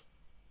period.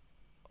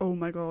 Oh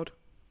my god.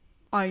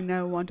 I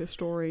now want a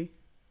story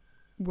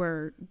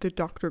where the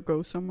Doctor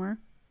goes somewhere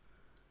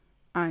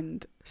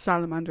and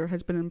Salamander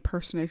has been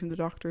impersonating the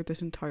Doctor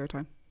this entire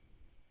time.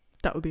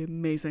 That would be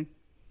amazing.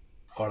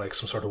 Or like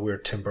some sort of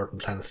weird Tim Burton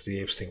Planet of the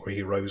Apes thing where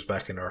he arrives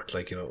back in Earth,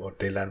 like, you know, or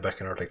they land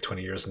back in Earth like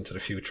 20 years into the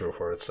future,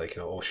 where it's like,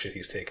 you know, oh shit,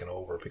 he's taken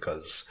over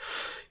because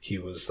he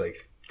was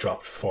like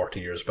dropped 40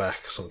 years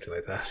back, something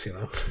like that, you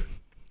know?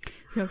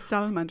 You have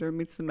Salamander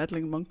meets the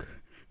meddling monk.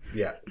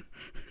 Yeah.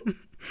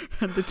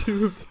 And the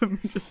two of them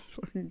just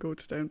fucking go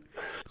to town.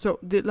 So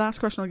the last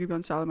question I'll give you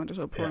on Salamander,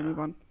 so before I move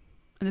on,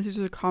 and this is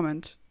just a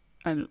comment,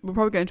 and we'll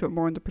probably get into it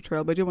more in the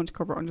portrayal, but I do want to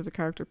cover it under the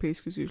character piece,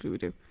 because usually we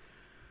do.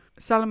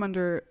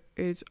 Salamander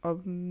is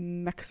of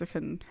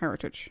Mexican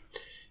heritage.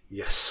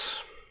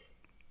 Yes.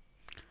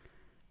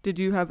 Did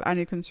you have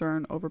any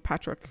concern over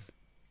Patrick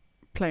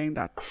playing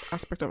that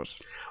aspect of it?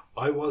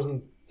 I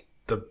wasn't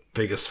the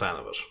biggest fan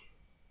of it.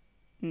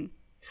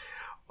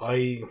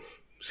 I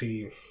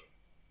see,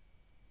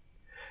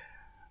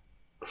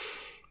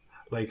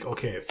 like,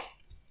 okay,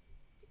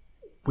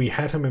 we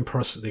had him in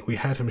person, like, we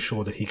had him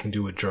show that he can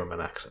do a German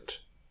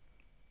accent.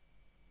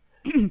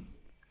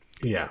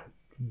 Yeah.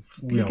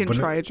 He can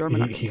try a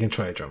German accent. He can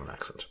try a German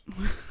accent.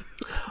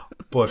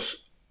 But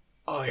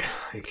I'm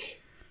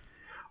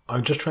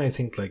just trying to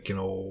think, like, you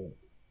know,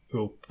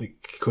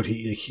 like, could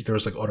he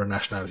there's like other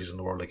nationalities in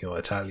the world, like, you know,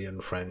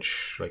 Italian,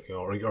 French, like, you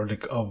know, or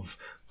like of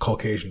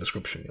Caucasian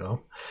description, you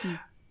know,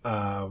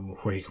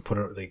 where he could put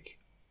it, like,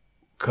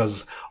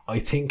 because I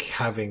think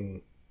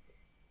having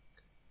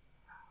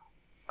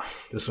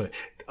this way,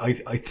 I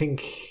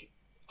think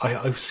I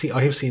have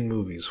seen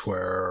movies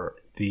where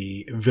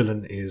the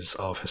villain is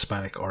of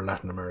Hispanic or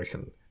Latin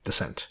American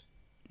descent,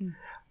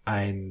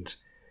 and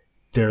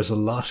there's a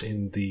lot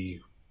in the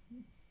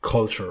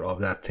culture of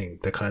that thing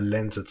that kind of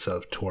lends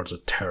itself towards a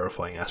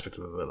terrifying aspect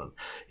of a villain.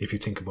 If you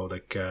think about,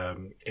 like,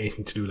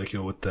 anything to do, like, you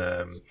know, with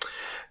the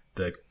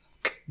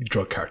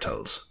drug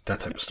cartels,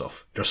 that type of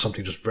stuff, there's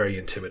something just very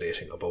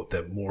intimidating about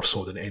them, more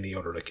so than any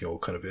other, like, you know,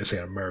 kind of, say,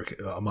 an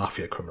American, a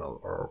mafia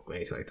criminal or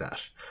anything like that.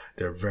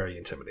 They're very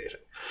intimidating.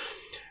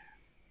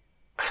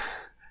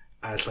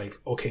 And it's like,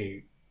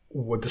 okay,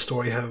 would the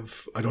story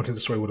have... I don't think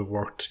the story would have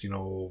worked, you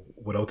know,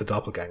 without the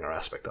doppelganger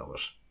aspect of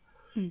it.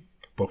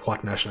 But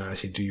what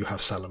nationality do you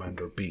have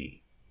Salamander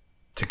be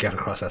to get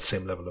across that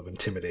same level of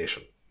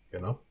intimidation, you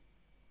know?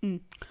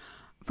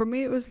 For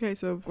me, it was a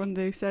case of when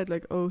they said,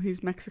 like, oh,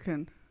 he's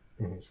Mexican,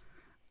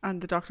 and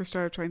the Doctor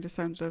started trying to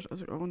sound it out, I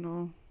was like,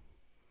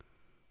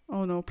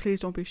 oh no, please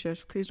don't be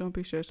shit, please don't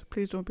be shit,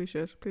 please don't be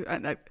shit, please.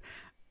 And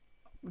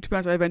to be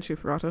honest, I eventually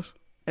forgot it.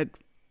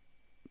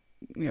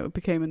 It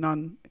became a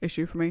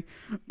non-issue for me,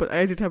 but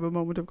I did have a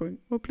moment of going,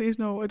 oh please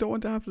no, I don't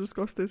want to have to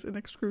discuss this in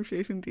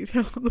excruciating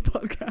detail on the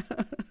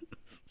podcast.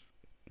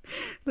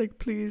 Like,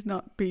 please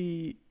not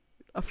be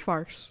a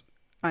farce.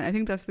 And I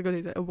think that's the good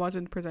thing, that it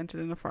wasn't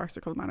presented in a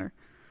farcical manner.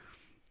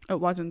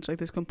 It wasn't like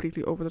this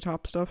completely over the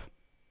top stuff.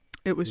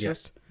 It was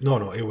just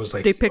no, it was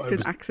like they picked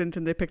an accent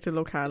and they picked a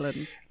locale,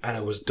 and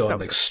it was done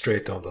like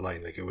straight down the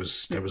line. Like, it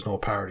was, there was no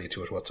parody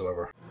to it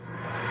whatsoever.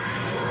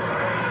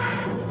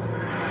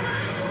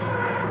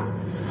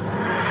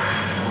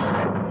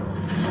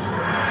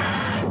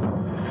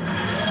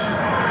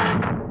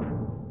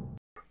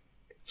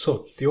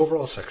 So, the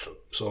overall section.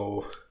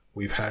 So,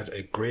 we've had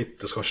a great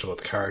discussion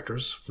about the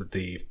characters, with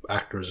the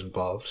actors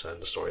involved,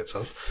 and the story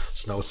itself.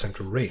 So now it's time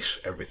to rate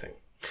everything.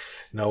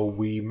 Now,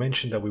 we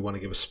mentioned that we want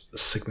to give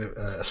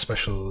a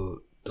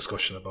special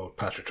discussion about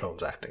Patrick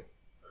Troughton's acting.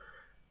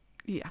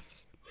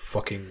 Yes.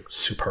 Fucking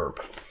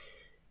superb.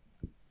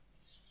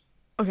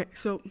 Okay,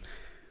 so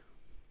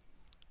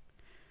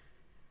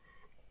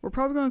we're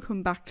probably going to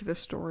come back to this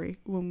story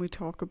when we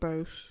talk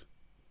about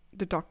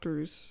the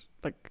Doctor's,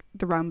 like,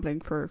 the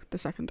rambling for the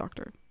second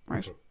Doctor,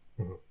 right?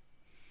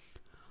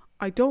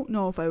 I don't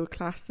know if I would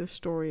class this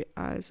story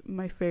as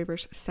my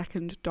favourite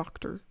second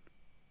Doctor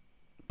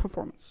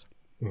performance.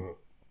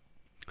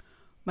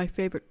 My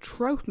favourite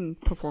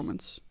Troughton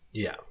performance,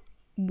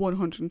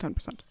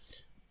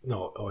 110%.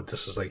 No,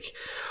 this is like,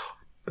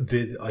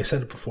 I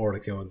said it before,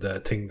 like, you know, the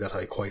thing that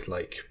I quite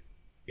like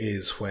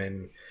is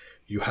when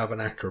you have an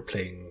actor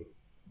playing,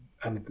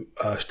 and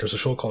there's a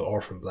show called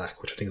Orphan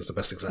Black, which I think is the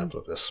best example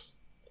of this,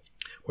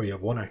 where you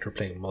have one actor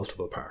playing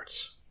multiple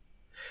parts,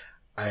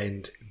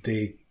 and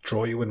they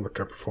draw you in with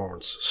their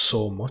performance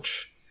so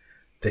much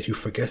that you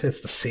forget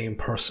it's the same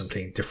person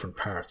playing different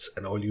parts,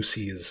 and all you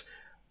see is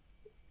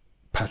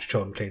Patrick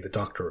Troughton playing the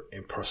Doctor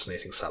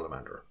impersonating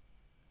Salamander.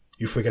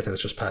 You forget that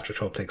it's just Patrick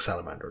Troughton playing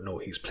Salamander. No,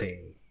 he's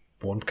playing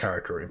one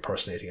character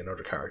impersonating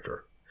another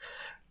character,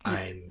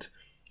 and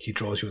he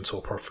draws you in so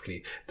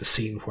perfectly. The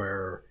scene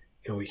where,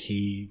 you know,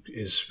 he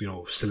is, you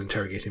know, still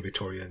interrogating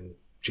Victoria and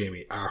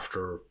Jamie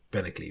after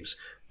Bennett leaves,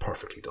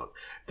 perfectly done.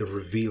 The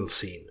reveal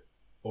scene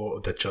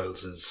or that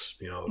Giles is,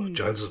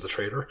 Giles is the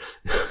traitor.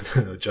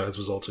 Giles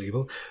was also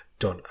evil.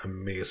 Done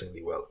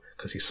amazingly well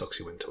because he sucks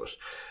you into it.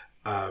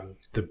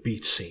 The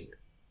beach scene,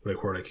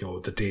 like where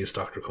the dazed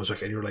doctor comes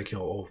back, and you're like,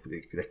 oh,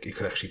 it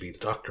could actually be the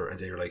doctor, and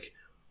then you're like,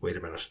 wait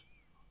a minute,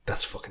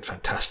 that's fucking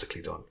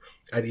fantastically done.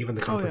 And even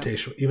the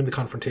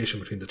confrontation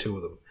between the two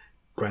of them.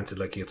 Granted,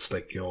 like it's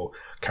like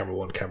camera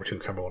one, camera two,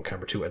 camera one,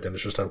 camera two, and then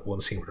it's just that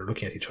one scene where they're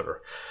looking at each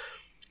other.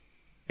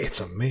 It's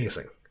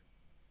amazing.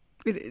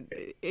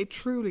 It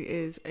truly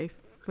is a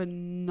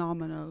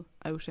phenomenal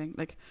outing.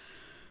 Like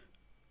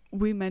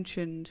we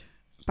mentioned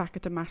back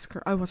at the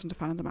Massacre, I wasn't a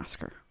fan of the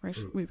Massacre, right?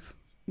 We've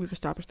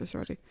established this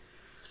already.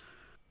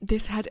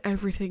 This had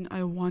everything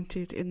I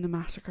wanted in the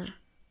Massacre.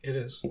 It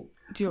is.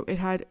 It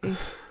had a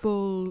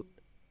full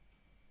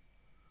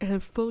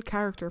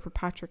character for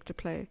Patrick to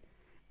play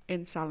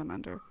in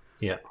Salamander.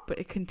 Yeah. But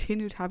it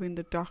continued having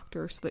the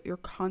Doctor so that you're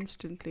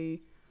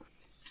constantly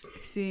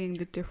seeing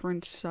the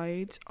different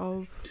sides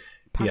of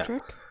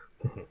Patrick.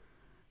 Yeah. Mm-hmm.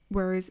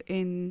 Whereas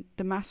in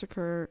the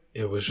Massacre,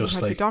 it was just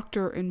you had like the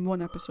Doctor in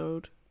one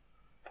episode,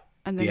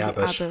 and then the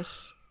Abbot,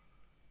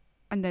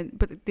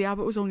 but the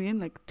Abbot was only in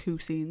like 2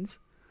 scenes.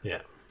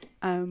 Yeah.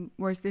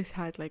 Whereas this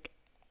had like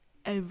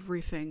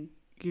everything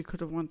you could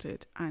have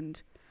wanted,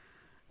 and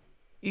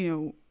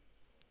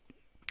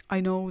I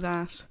know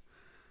that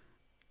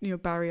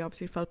Barry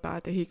obviously felt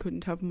bad that he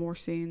couldn't have more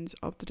scenes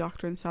of the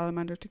Doctor and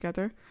Salamander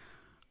together.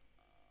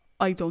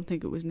 I don't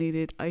think it was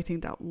needed. I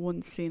think that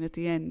one scene at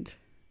the end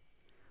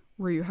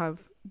where you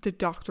have the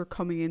Doctor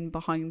coming in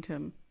behind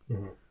him,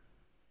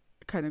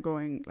 kind of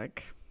going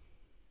like,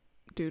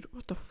 dude,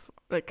 what the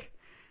like,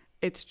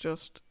 it's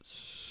just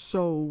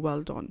so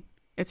well done.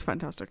 It's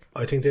fantastic.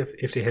 I think that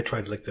if they had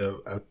tried like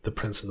the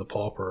Prince and the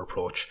Pauper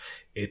approach,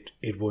 the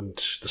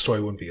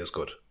story wouldn't be as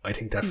good. I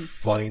think that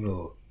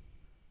final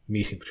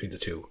meeting between the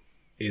two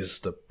is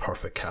the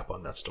perfect cap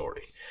on that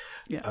story.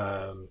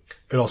 Yeah.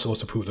 It also goes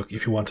to prove, look,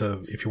 if you want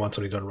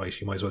something done right,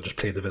 you might as well just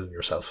play the villain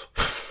yourself.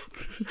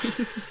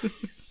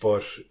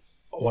 But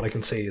what I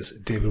can say is,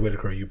 David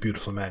Whittaker, you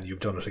beautiful man, you've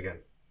done it again.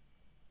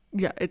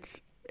 Yeah,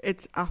 it's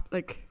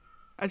like,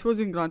 I suppose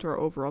we can go on to our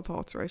overall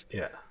thoughts, right?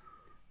 Yeah.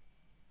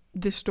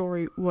 This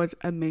story was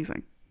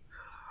amazing.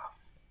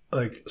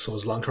 Like, so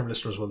as long-term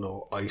listeners will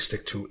know, I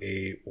stick to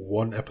a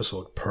 1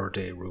 episode per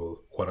day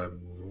rule when I'm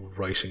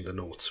writing the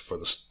notes for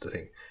the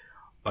thing.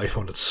 I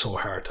found it so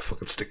hard to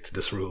fucking stick to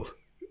this rule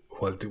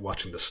while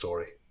watching this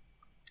story.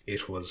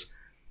 It was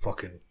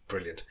fucking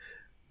brilliant.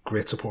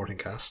 Great supporting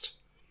cast.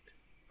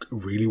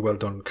 Really well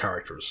done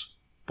characters.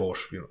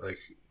 Both,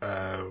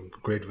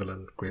 great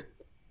villain, great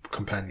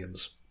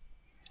companions,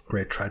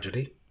 great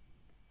tragedy,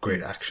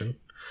 great action,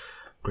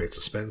 great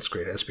suspense,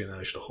 great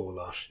espionage, the whole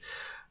lot.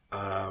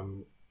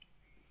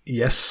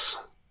 Yes,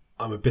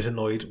 I'm a bit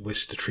annoyed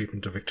with the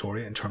treatment of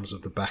Victoria in terms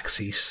of the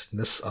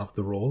backseatness of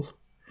the role.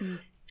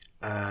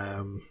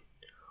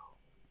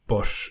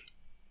 But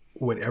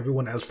with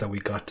everyone else that we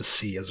got to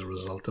see as a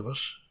result of it,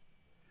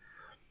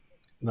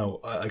 now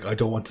I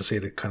don't want to say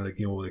that kind of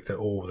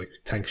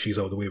thanks she's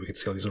out of the way we could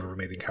see all these other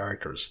remaining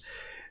characters,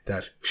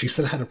 that she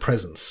still had a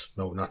presence.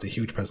 No, not a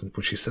huge presence,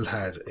 but she still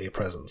had a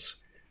presence.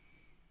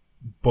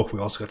 But we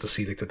also got to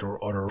see that there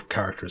were other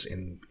characters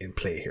in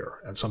play here,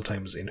 and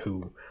sometimes in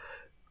who,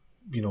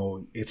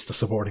 it's the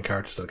supporting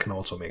characters that can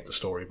also make the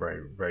story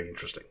very, very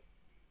interesting.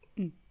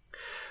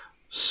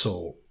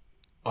 So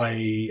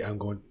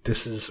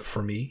this is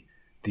for me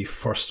the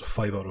first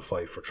 5 out of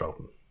 5 for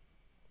Troughton.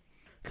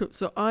 Cool.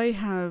 So I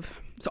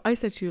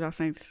said to you last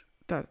night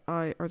that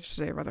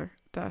today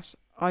that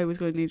I was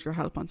going to need your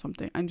help on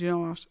something, and you know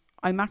what?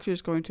 I'm actually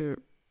just going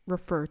to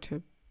refer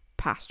to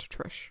past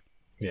Trish.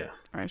 Yeah.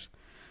 Right.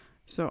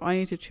 So I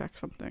need to check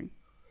something.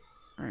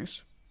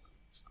 Right.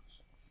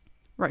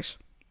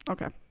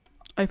 Okay.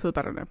 I feel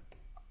better now.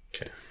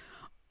 Okay.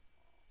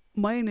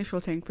 My initial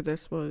thing for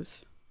this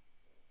was,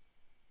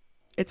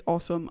 it's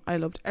awesome. I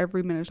loved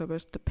every minute of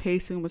it. The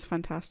pacing was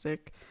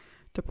fantastic.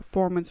 The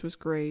performance was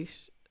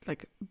great.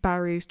 Like,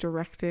 Barry's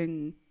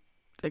directing,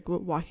 like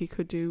what he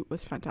could do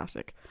was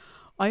fantastic.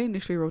 I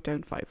initially wrote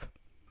down 5.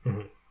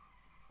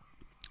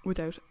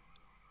 Without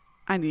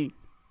any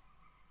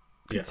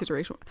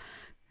consideration. Yeah.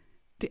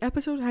 The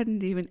episode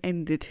hadn't even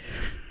ended.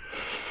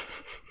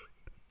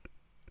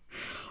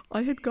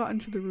 I had gotten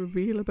to the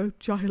reveal about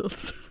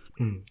Giles.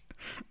 And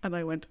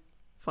I went,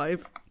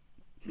 5.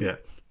 Yeah.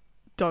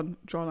 Done.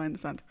 Draw a line in the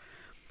sand.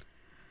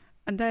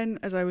 And then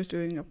as I was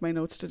doing up my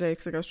notes today,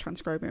 because I was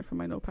transcribing it from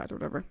my notepad or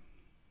whatever,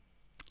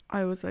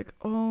 I was like,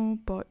 oh,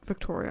 but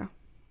Victoria.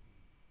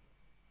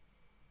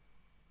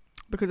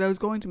 Because I was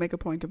going to make a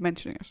point of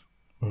mentioning it.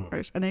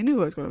 Right? And I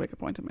knew I was going to make a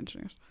point of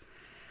mentioning it.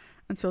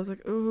 And so I was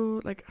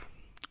like,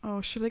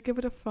 should I give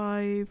it a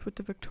 5 with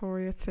the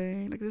Victoria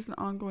thing? Like, this is an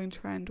ongoing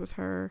trend with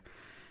her.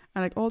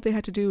 And like, all they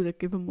had to do was like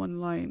give him one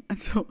line. And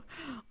so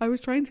I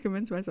was trying to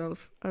convince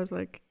myself. I was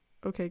like,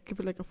 okay, give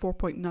it like a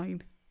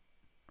 4.9.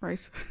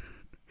 Right?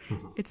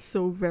 It's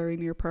so very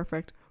near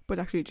perfect. But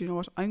actually, do you know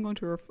what? I'm going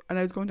to and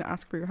I was going to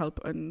ask for your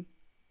help and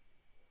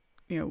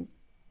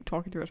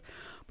talking through it.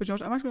 But you know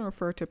what? I'm actually going to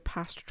refer to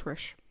past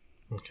Trish.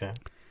 Okay.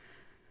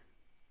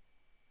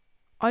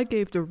 I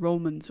gave the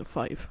Romans a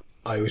 5.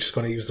 I was just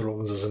going to use the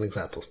Romans as an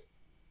example.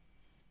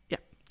 Yeah.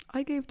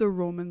 I gave the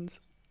Romans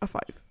a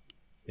 5.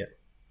 Yeah.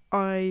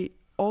 I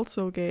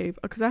also gave...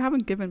 Because I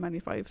haven't given many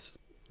 5s.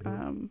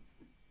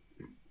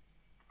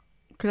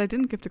 Because I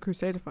didn't give the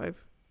Crusade a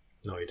 5.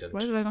 No, you didn't.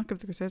 Why did I not give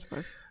the Crusade a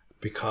 5?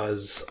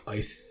 Because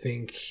I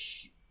think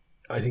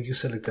you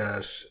said like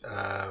that.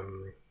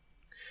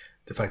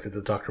 The fact that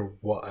the Doctor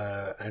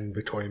and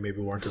Victoria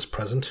maybe weren't as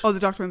present. Oh, the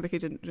Doctor and Vicky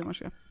didn't do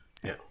much,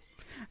 yeah.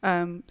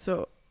 Yeah.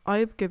 So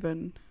I've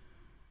given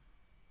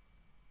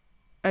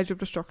Edge of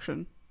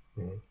Destruction,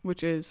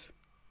 which is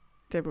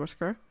David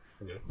Whittaker,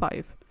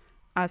 5.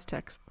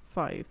 Aztecs,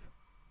 5.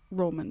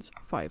 Romans,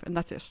 5. And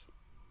that's it.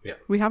 Yeah.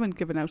 We haven't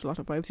given out a lot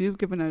of 5s. You've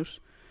given out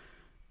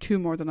 2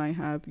 more than I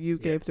have. You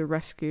gave The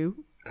Rescue,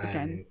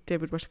 again,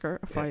 David Whittaker,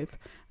 a 5.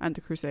 And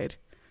The Crusade.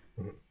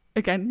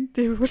 Again,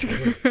 David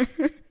Whittaker.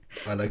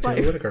 I like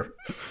David Whittaker.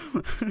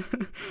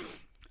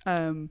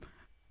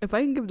 If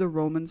I can give the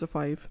Romans a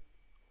 5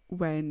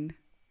 when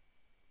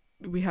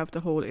we have the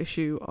whole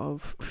issue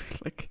of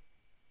like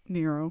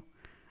Nero,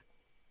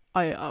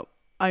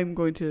 I'm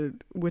going to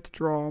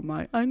withdraw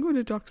I'm going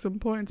to dock some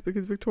points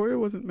because Victoria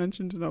wasn't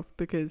mentioned enough,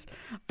 because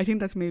I think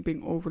that's me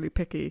being overly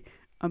picky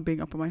and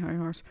being up on my high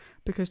horse,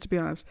 because to be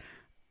honest,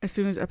 as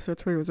soon as episode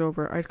 3 was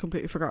over, I'd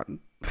completely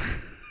forgotten.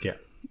 Yeah.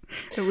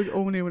 It was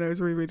only when I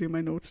was rereading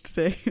my notes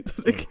today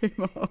that it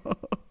came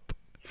up.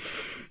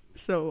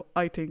 So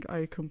I think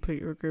I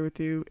completely agree with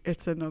you.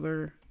 It's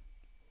another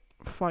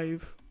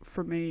 5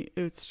 for me.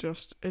 It's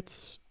just,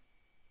 it's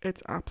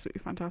absolutely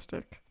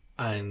fantastic.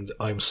 And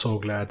I'm so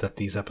glad that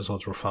these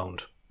episodes were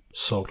found.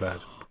 So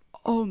glad.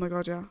 Oh my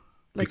god, yeah.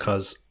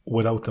 Because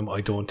without them,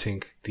 I don't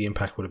think the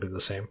impact would have been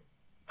the same.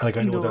 Like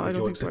I know I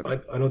know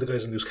the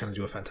guys in Loose Cannon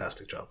do a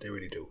fantastic job. They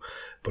really do.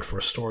 But for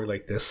a story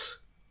like this,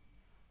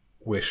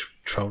 with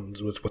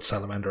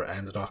Salamander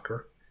and the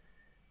Doctor,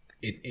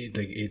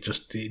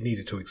 it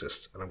needed to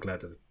exist, and I'm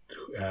glad that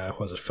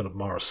Philip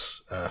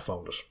Morris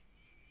found it.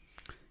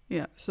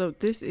 Yeah. So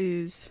this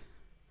is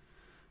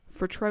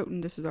for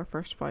Troughton. This is our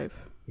first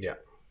 5. Yeah.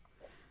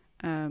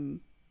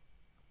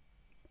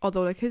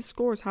 Although like his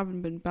scores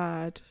haven't been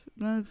bad.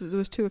 No, there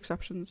was 3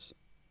 exceptions,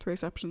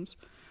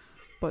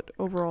 but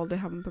overall they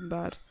haven't been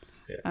bad.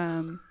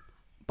 Yeah.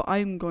 But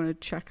I'm going to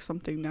check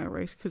something now,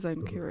 right? Because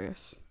I'm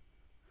curious.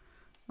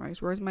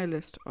 Right, where's my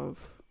list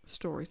of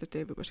stories that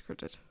David Whittaker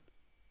did?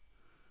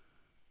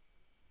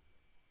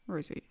 Where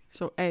is he?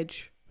 So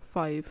Edge,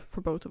 5 for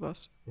both of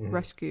us.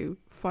 Rescue,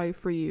 5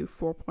 for you,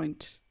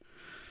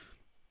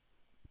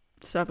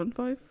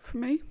 4.75 for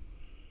me.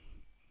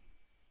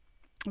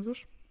 Was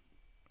it?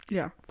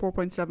 Yeah,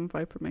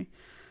 4.75 for me.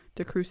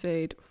 The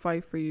Crusade,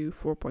 5 for you,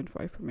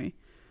 4.5 for me.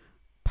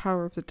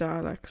 Power of the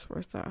Daleks,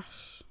 where's that?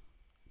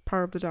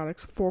 Power of the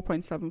Daleks,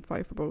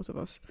 4.75 for both of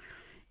us.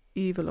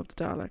 Evil of the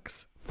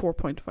Daleks,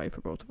 4.5 for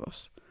both of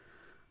us.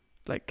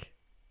 Like,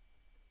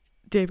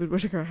 David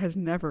Whittaker has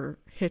never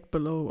hit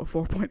below a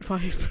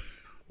 4.5.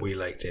 We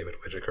like David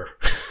Whittaker.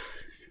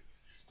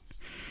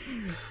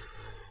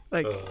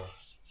 Like,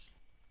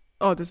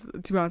 to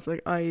be honest,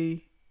 like,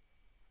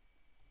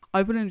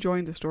 I've been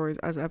enjoying the stories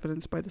as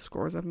evidenced by the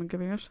scores I've been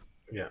giving it.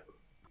 Yeah.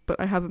 But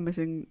I have been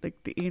missing,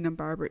 like, the Ian and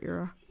Barbara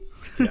era.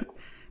 Yeah.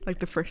 Like,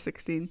 the first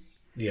 16.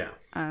 Yeah.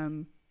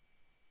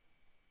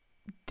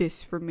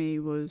 This for me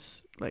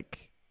was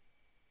like,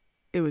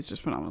 it was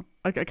just phenomenal.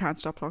 Like, I can't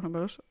stop talking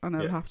about it, and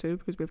I'll have to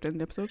because we have to end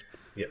the episode.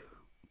 Yeah.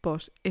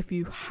 But if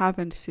you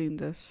haven't seen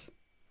this,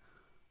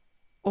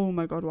 oh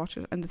my god, watch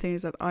it. And the thing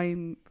is that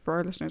for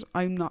our listeners,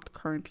 I'm not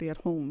currently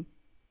at home.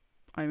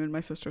 I'm in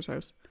my sister's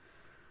house.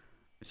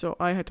 So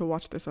I had to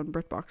watch this on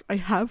BritBox. I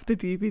have the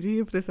DVD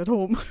of this at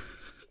home.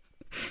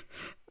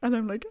 And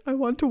I'm like, I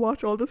want to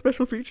watch all the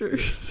special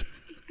features.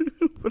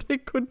 But I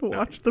couldn't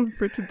watch them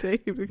for today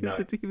because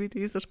the DVD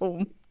is at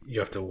home. You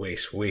have to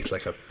wait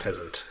like a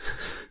peasant.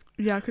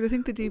 Yeah, because I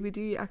think the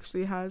DVD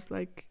actually has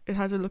it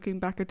has a looking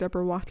back at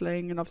Deborah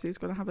Watling, and obviously it's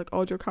going to have like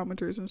audio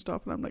commentaries and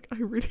stuff, and I'm like, I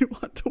really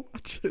want to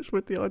watch it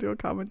with the audio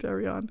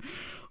commentary on.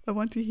 I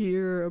want to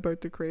hear about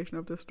the creation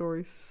of the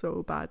story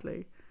so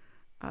badly.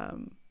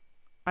 And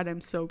I'm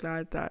so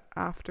glad that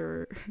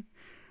after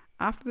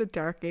the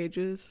Dark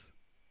Ages,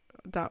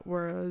 that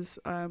was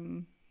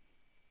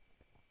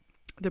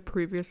the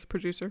previous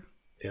producer.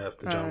 Yeah,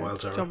 the John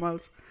Wilds era. John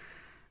Wilds.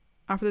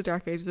 After the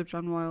Dark Ages of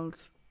John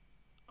Wilds,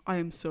 I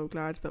am so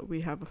glad that we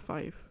have a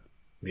 5.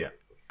 Yeah.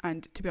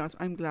 And to be honest,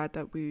 I'm glad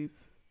that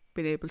we've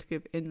been able to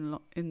give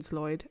Innes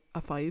Lloyd a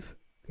 5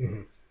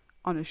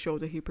 on a show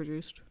that he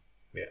produced.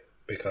 Yeah,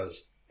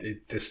 because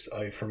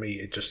for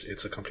me,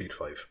 it's a complete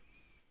 5.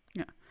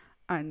 Yeah.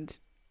 And,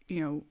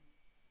 you know,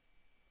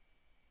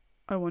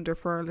 I wonder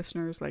for our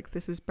listeners, like,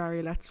 this is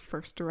Barry Lett's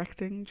first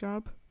directing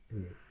job.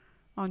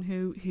 On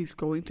who he's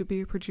going to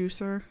be a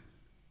producer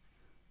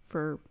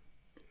for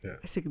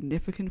a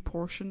significant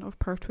portion of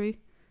Pertwee,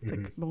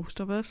 like most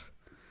of it.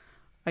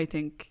 I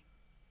think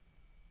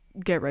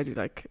get ready,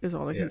 like, is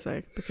all I can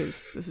say,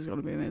 because this is going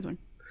to be amazing.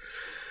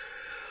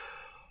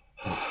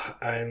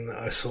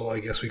 And so I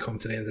guess we come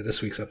to the end of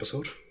this week's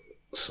episode.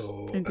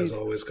 So, Indeed. as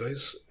always,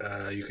 guys,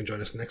 you can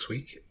join us next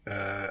week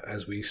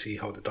as we see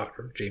how the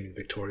Doctor, Jamie and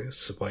Victoria,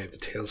 survive the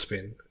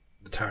tailspin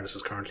the TARDIS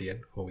is currently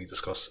in when we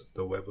discuss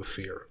the Web of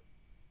Fear.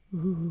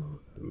 Ooh,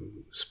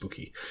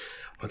 spooky.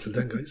 Until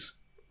then, guys,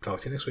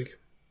 talk to you next week.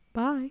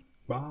 Bye.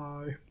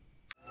 Bye.